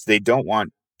 is they don't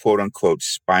want quote unquote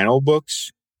spinal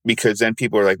books, because then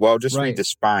people are like, well, just read the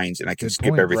spines and I can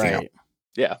skip everything else.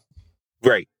 Yeah.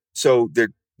 Right. So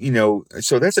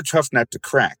so that's a tough nut to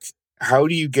crack. How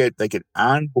do you get like an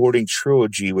onboarding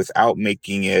trilogy without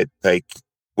making it like,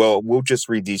 well, we'll just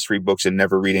read these 3 books and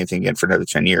never read anything again for another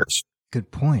 10 years?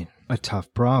 Good point. A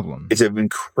tough problem. It's an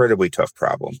incredibly tough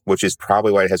problem, which is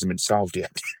probably why it hasn't been solved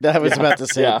yet. I was about to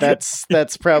say,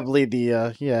 that's probably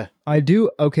the, I do.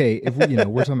 Okay. If we,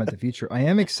 we're talking about the future, I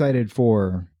am excited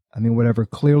for, whatever.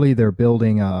 Clearly they're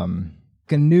building, a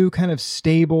new kind of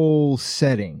stable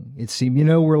setting. It seems,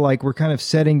 we're kind of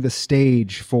setting the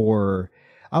stage for,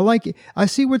 I like it. I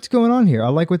see what's going on here. I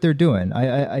like what they're doing.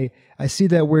 I see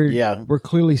that we're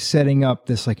clearly setting up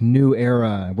this like new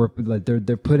era where like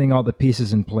they're putting all the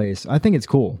pieces in place. I think it's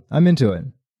cool. I'm into it.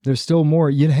 There's still more.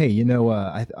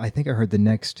 I think I heard the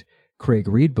next Craig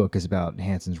Reed book is about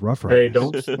Hanson's Rough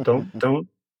Riders. Hey,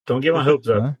 don't get my hopes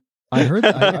up. Huh? I heard.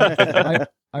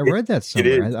 I read that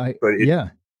somewhere. It is,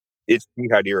 it's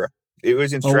Jihad era. It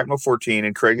was in Stratmo 14,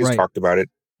 and Craig has talked about it.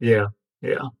 Yeah.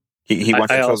 He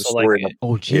wants to tell the story.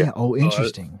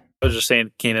 Interesting. I was just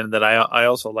saying, Keenan, that I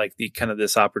also like the kind of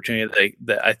this opportunity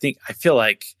that I feel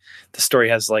like the story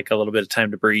has like a little bit of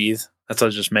time to breathe. That's what I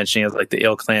was just mentioning. Is like the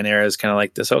Ill Clan era is kind of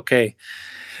like this. Okay,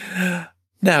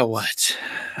 now what?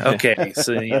 Okay,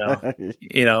 so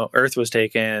Earth was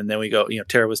taken, and then we go.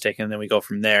 Terra was taken, and then we go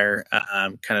from there.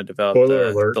 Kind of develop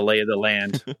the lay of the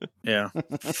land. Yeah.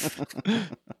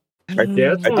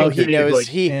 He knows.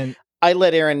 I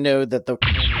let Aaron know that the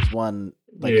Commanders won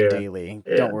daily.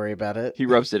 Yeah. Don't worry about it. He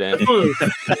rubs it in.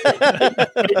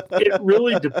 It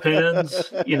really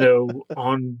depends,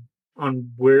 on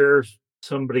where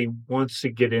somebody wants to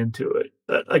get into it.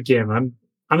 Again, I'm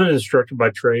an instructor by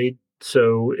trade,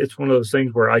 so it's one of those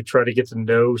things where I try to get to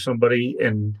know somebody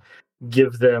and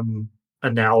give them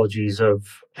analogies of,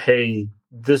 hey,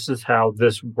 this is how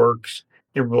this works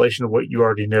in relation to what you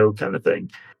already know, kind of thing.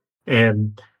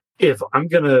 And if I'm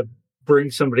going to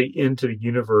bring somebody into the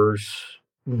universe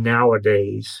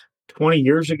nowadays, 20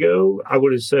 years ago, I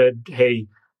would have said, hey,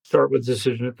 start with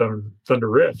Decision at Thunder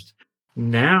Rift.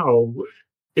 Now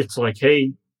it's like,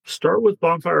 hey, start with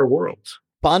Bonfire Worlds.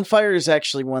 Bonfire is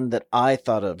actually one that I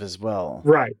thought of as well.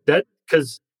 Right. That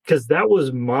because that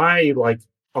was my like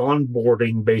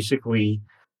onboarding basically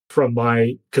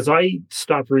because I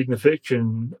stopped reading the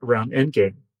fiction around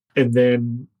Endgame, and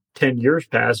then 10 years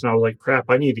passed, and I was like, crap,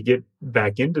 I need to get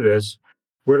back into this.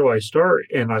 Where do I start?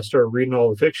 And I started reading all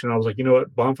the fiction. I was like, you know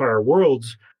what? Bonfire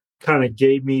Worlds kind of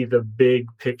gave me the big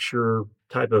picture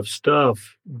type of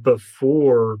stuff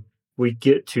before we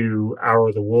get to Hour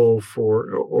of the Wolf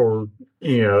or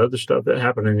other stuff that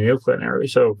happened in the Ill Clan area.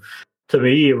 So to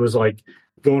me, it was like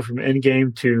going from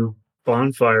Endgame to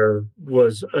Bonfire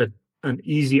was an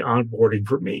easy onboarding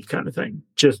for me, kind of thing.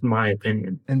 Just my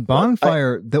opinion. And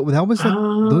Bonfire, that was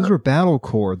those were Battle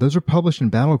Core. Those were published in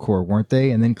Battle Core, weren't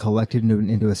they? And then collected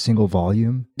into a single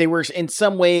volume. They were in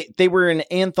some way. They were an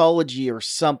anthology or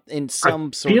some in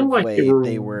some sort of like way.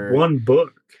 They were one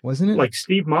book, wasn't it? Like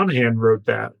Steve Monahan wrote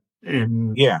that,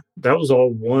 and that was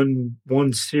all one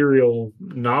serial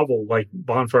novel, like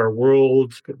Bonfire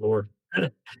Worlds. Good Lord.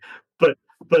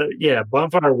 But yeah,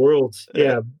 Bonfire Worlds.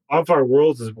 Yeah, Bonfire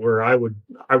Worlds is where I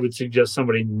would suggest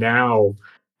somebody now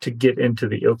to get into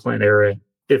the Ill Clan era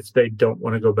if they don't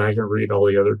want to go back and read all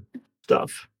the other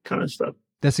stuff.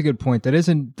 That's a good point. That is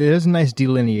a nice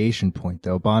delineation point,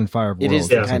 though. Bonfire Worlds. It is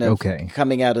kind of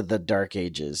coming out of the Dark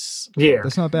Ages. Yeah,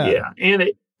 that's not bad. Yeah, and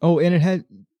it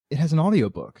has an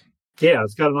audiobook. Yeah,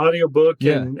 it's got an audiobook,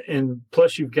 and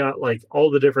plus you've got like all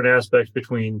the different aspects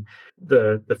between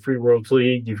the Free Worlds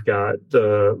League. You've got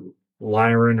the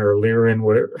Lyran or Lyran,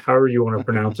 whatever, however you want to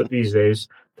pronounce it these days.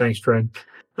 Thanks, Trent.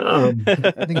 I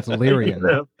think it's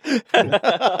Lyrian.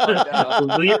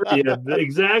 Lyrian,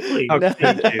 exactly.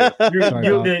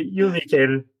 You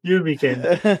and me,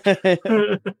 Cannon.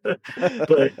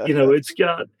 But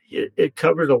it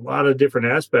covered a lot of different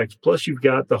aspects. Plus, you've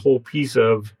got the whole piece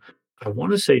of, I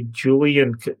want to say,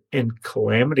 Julian and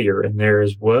Calamity are in there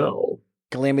as well.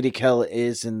 Calamity Kell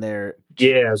is in there.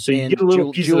 Yeah, so you get a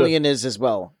little piece Julian is as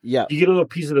well. Yeah. You get a little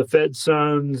piece of the Fed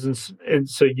Sons, and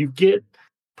so you get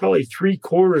probably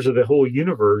 3/4 of the whole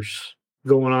universe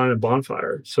going on in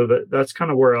Bonfire. So that's kind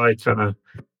of where I kind of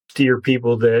steer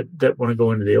people that want to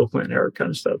go into the Ill Clan era kind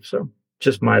of stuff. So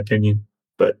just my opinion,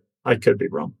 but I could be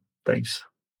wrong. Thanks.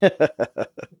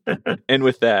 And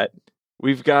with that,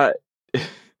 we've got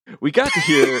We got to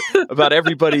hear about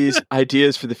everybody's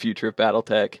ideas for the future of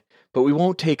BattleTech, but we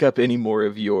won't take up any more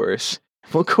of yours.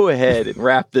 We'll go ahead and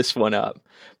wrap this one up.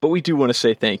 But we do want to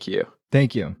say thank you.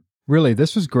 Thank you. Really,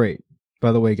 this was great.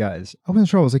 By the way, guys, I wasn't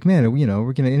sure. I was like, man,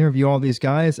 we're going to interview all these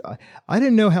guys. I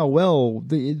didn't know how well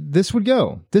this would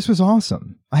go. This was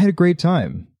awesome. I had a great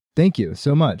time. Thank you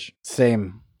so much.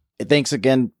 Same. Thanks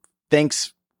again.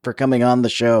 Thanks for coming on the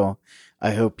show.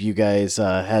 I hope you guys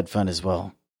had fun as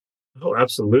well. Oh,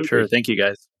 absolutely. Sure. Thank you,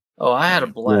 guys. Oh, I had a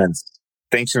blast.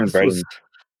 Thanks for inviting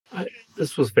me.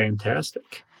 This was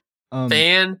fantastic.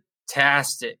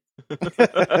 Fantastic.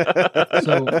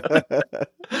 So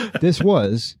this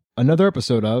was another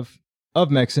episode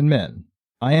of Mechs and Men.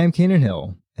 I am Kanan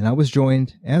Hill, and I was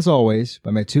joined, as always,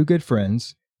 by my two good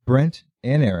friends, Brent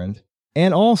and Aaron,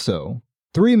 and also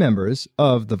 3 members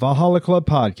of the Valhalla Club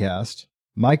podcast,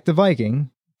 Mike the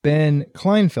Viking, Ben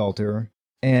Kleinfelter,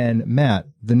 and Matt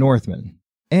the Northman.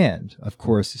 And, of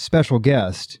course, special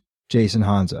guest, Jason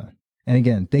Hansa. And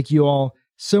again, thank you all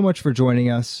so much for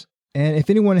joining us. And if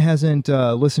anyone hasn't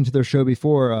listened to their show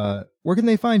before, where can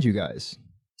they find you guys?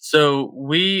 So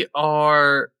we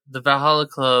are the Valhalla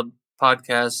Club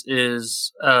podcast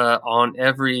is on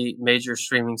every major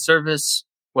streaming service,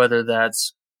 whether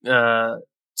that's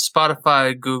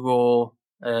Spotify, Google,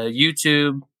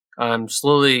 YouTube. I'm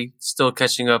slowly still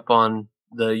catching up on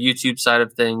the YouTube side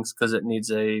of things because it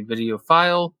needs a video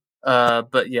file.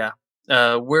 But yeah,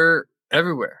 we're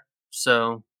everywhere.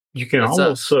 So you can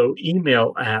also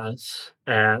email us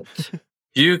at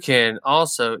you can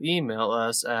also email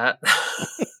us at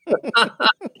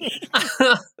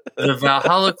the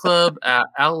Valhalla Club at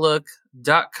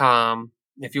outlook.com.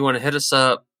 If you want to hit us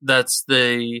up, that's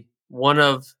the one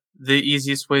of the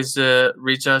easiest ways to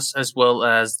reach us, as well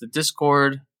as the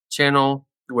Discord channel,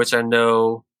 which I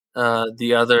know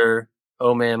the other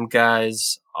OMAM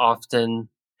guys often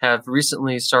have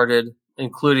recently started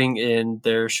including in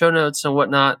their show notes and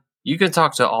whatnot. You can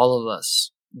talk to all of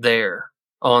us there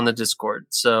on the Discord.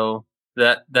 So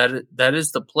that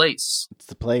is the place. It's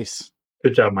the place.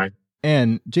 Good job, Mike.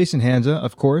 And Jason Hansa,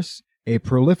 of course, a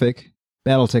prolific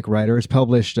BattleTech writer, has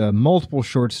published multiple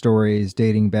short stories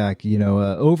dating back,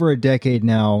 over a decade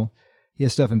now. He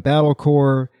has stuff in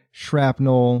Battlecore,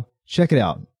 Shrapnel. Check it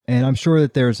out. And I'm sure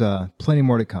that there's plenty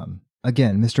more to come.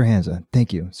 Again, Mr. Hansa,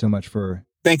 thank you so much for...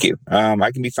 Thank you. I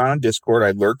can be found on Discord.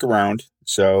 I lurk around.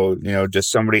 So,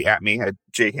 just somebody at me at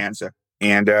J Hansa,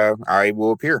 and I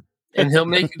will appear. And he'll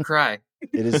make you cry.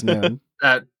 It is known.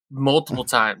 Multiple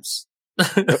times.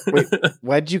 Wait,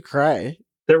 why'd you cry?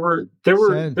 There were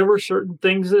certain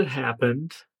things that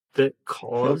happened that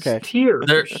caused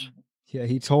tears. Yeah,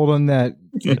 he told him that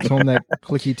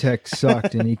clicky tech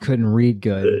sucked and he couldn't read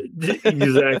good.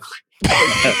 Exactly.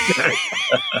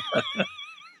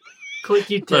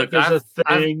 Clicky tech is a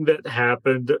thing that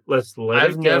happened. Let's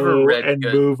let it go and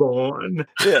move on.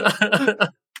 Yeah.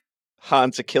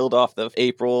 Hansa killed off the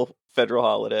April federal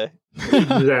holiday.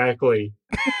 Exactly.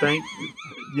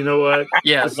 You know what?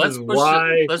 Yeah,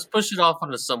 let's push it off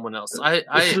onto someone else.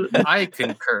 I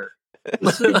concur.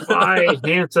 This is why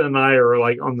Hansa and I are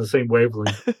like on the same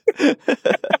wavelength.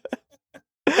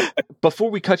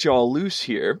 Before we cut you all loose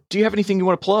here, do you have anything you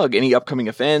want to plug? Any upcoming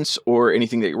events or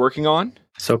anything that you're working on?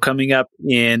 So coming up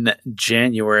in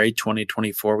January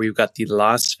 2024, we've got the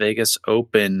Las Vegas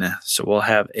Open. So we'll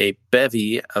have a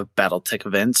bevy of BattleTech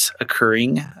events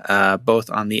occurring, both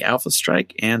on the Alpha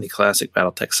Strike and the Classic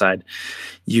BattleTech side.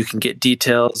 You can get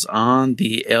details on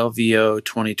the LVO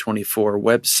 2024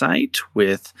 website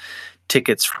with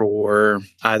tickets for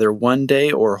either one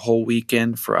day or whole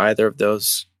weekend for either of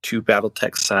those two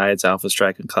BattleTech sides, Alpha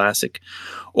Strike and Classic.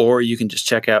 Or you can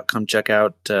just come check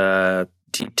out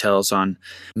details on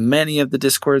many of the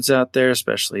Discords out there,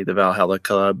 especially the Valhalla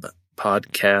Club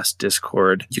podcast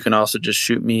Discord. You can also just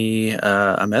shoot me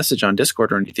a message on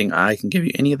Discord or anything. I can give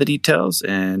you any of the details,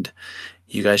 and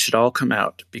you guys should all come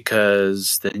out,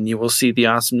 because then you will see the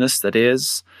awesomeness that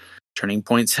is Turning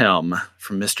Point's helm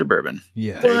from Mr. Bourbon.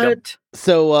 Yeah. What?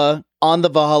 So on the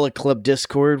Valhalla Club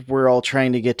Discord, we're all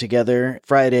trying to get together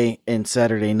Friday and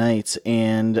Saturday nights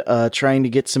and trying to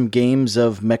get some games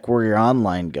of MechWarrior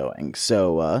Online going.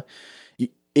 So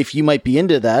if you might be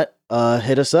into that,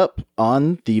 hit us up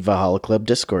on the Valhalla Club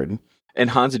Discord.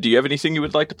 And Hansa, do you have anything you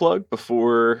would like to plug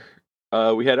before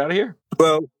we head out of here?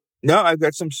 Well, no, I've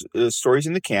got some stories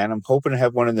in the can. I'm hoping to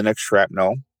have one in the next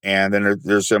Shrapnel. And then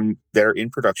there's some that are in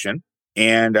production.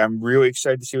 And I'm really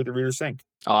excited to see what the readers think.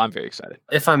 Oh, I'm very excited.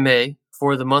 If I may,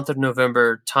 for the month of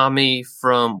November, Tommy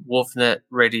from Wolfnet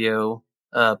Radio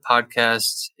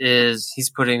podcast he's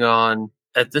putting on,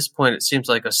 at this point, it seems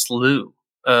like a slew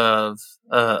of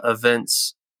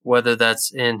events whether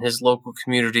that's in his local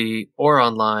community or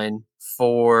online,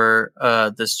 for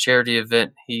this charity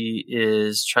event he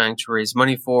is trying to raise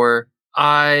money for.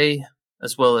 I,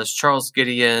 as well as Charles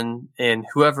Gideon and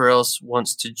whoever else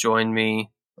wants to join me,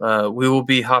 we will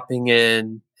be hopping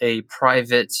in a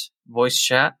private voice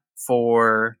chat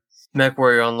for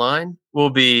MechWarrior Online.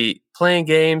 We'll be playing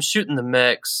games, shooting the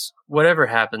mechs, whatever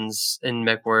happens in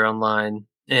MechWarrior Online,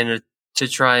 and to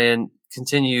try and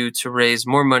continue to raise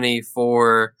more money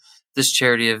for this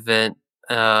charity event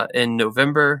in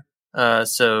November.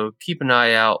 So keep an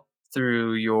eye out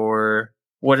through your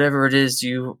whatever it is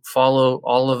you follow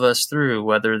all of us through,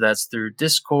 whether that's through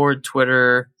Discord,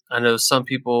 Twitter. I know some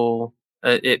people,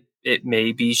 it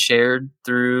may be shared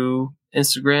through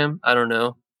Instagram. I don't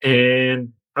know.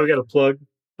 And I've got a plug.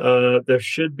 There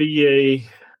should be a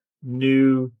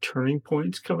new Turning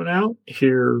Points coming out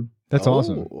here. That's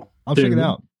awesome. I'll check it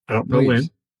out. I don't know when.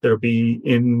 They'll be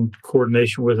in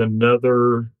coordination with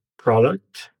another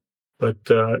product, but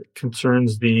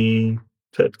concerns the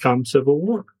Fedcom Civil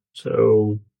War.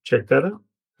 So check that out.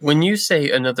 When you say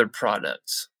another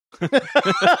product, I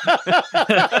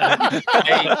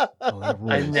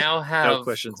now have no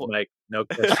questions, Mike. No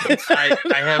questions. I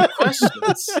have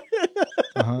questions.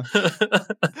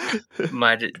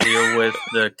 Might it deal with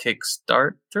the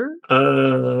Kickstarter?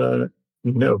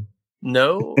 No.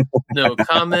 No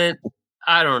comment.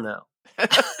 I don't know.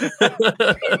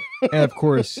 And of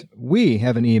course, we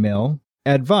have an email,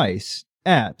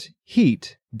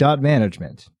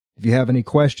 advice@heat.management. If you have any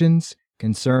questions,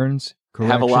 concerns,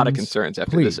 corrections, I have a lot of concerns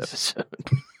after please. this episode.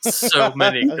 So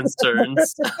many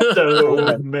concerns.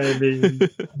 So many.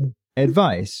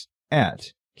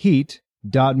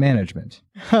 Advice@heat.management.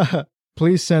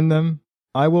 Please send them.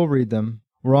 I will read them.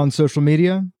 We're on social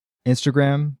media,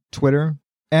 Instagram, Twitter,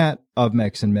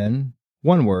 @ofmechsandmen.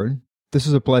 One word. This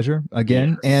is a pleasure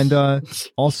again. Yes.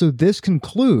 And also this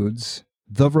concludes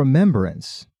The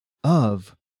Remembrance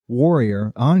of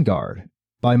Warrior on Guard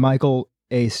by Michael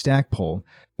A. Stackpole.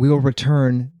 We will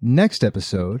return next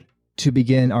episode to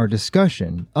begin our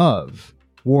discussion of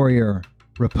Warrior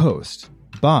Riposte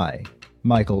by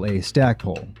Michael A.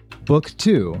 Stackpole, Book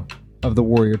 2 of the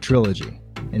Warrior Trilogy.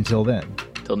 Until then.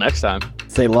 Till next time.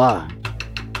 Selah.